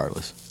pit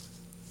regardless.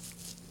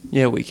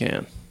 Yeah, we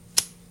can.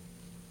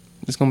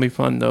 It's going to be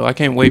fun, though. I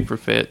can't wait for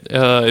Fet.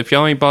 If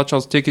y'all ain't bought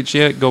y'all's tickets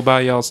yet, go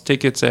buy y'all's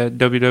tickets at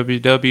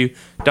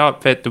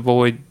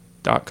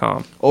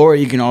www.fetthevoid.com. Or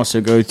you can also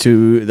go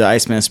to the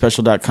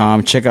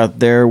IcemanSpecial.com, check out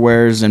their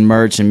wares and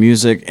merch and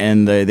music,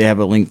 and they have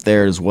a link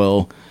there as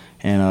well.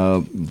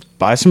 And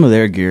buy some of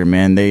their gear,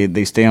 man.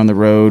 They stay on the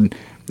road,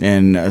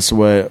 and that's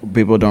what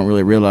people don't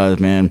really realize,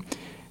 man.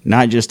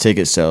 Not just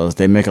ticket sales.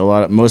 They make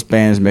most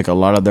bands make a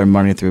lot of their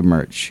money through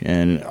merch,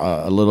 and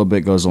a little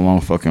bit goes a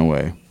long fucking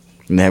way.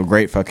 And they have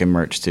great fucking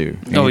merch too.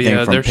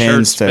 Anything from their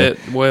pins shirts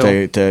fit well.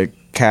 to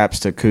caps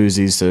to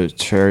koozies to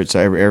shirts,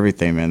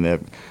 everything, man. They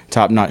have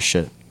top notch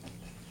shit.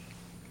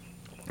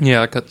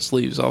 Yeah, I cut the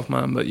sleeves off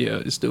mine, but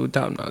yeah, it's still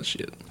top notch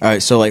shit. All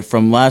right, so like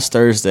from last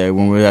Thursday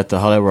when we were at the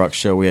Hollywood Rock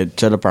show, we had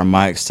set up our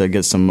mics to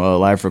get some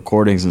live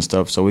recordings and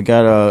stuff. So we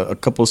got a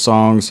couple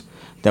songs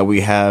that we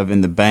have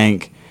in the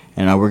bank,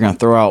 and we're gonna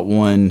throw out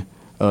one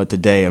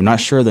today. I'm not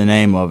sure the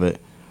name of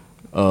it.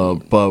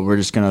 But we're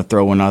just gonna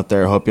throw one out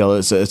there. Hope y'all.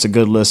 It's a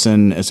good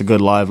listen. It's a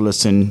good live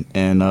listen,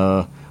 and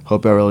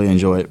hope y'all really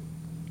enjoy it.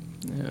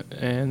 Yeah,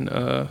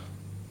 and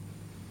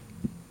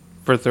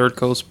for Third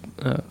Coast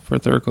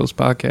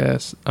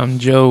Podcast, I'm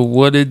Joe.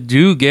 What it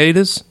do,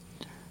 Gators?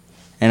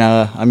 And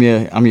I'm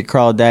your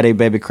Carl Daddy,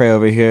 Baby Cray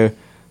over here.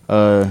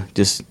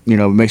 Just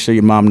make sure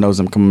your mom knows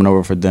I'm coming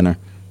over for dinner.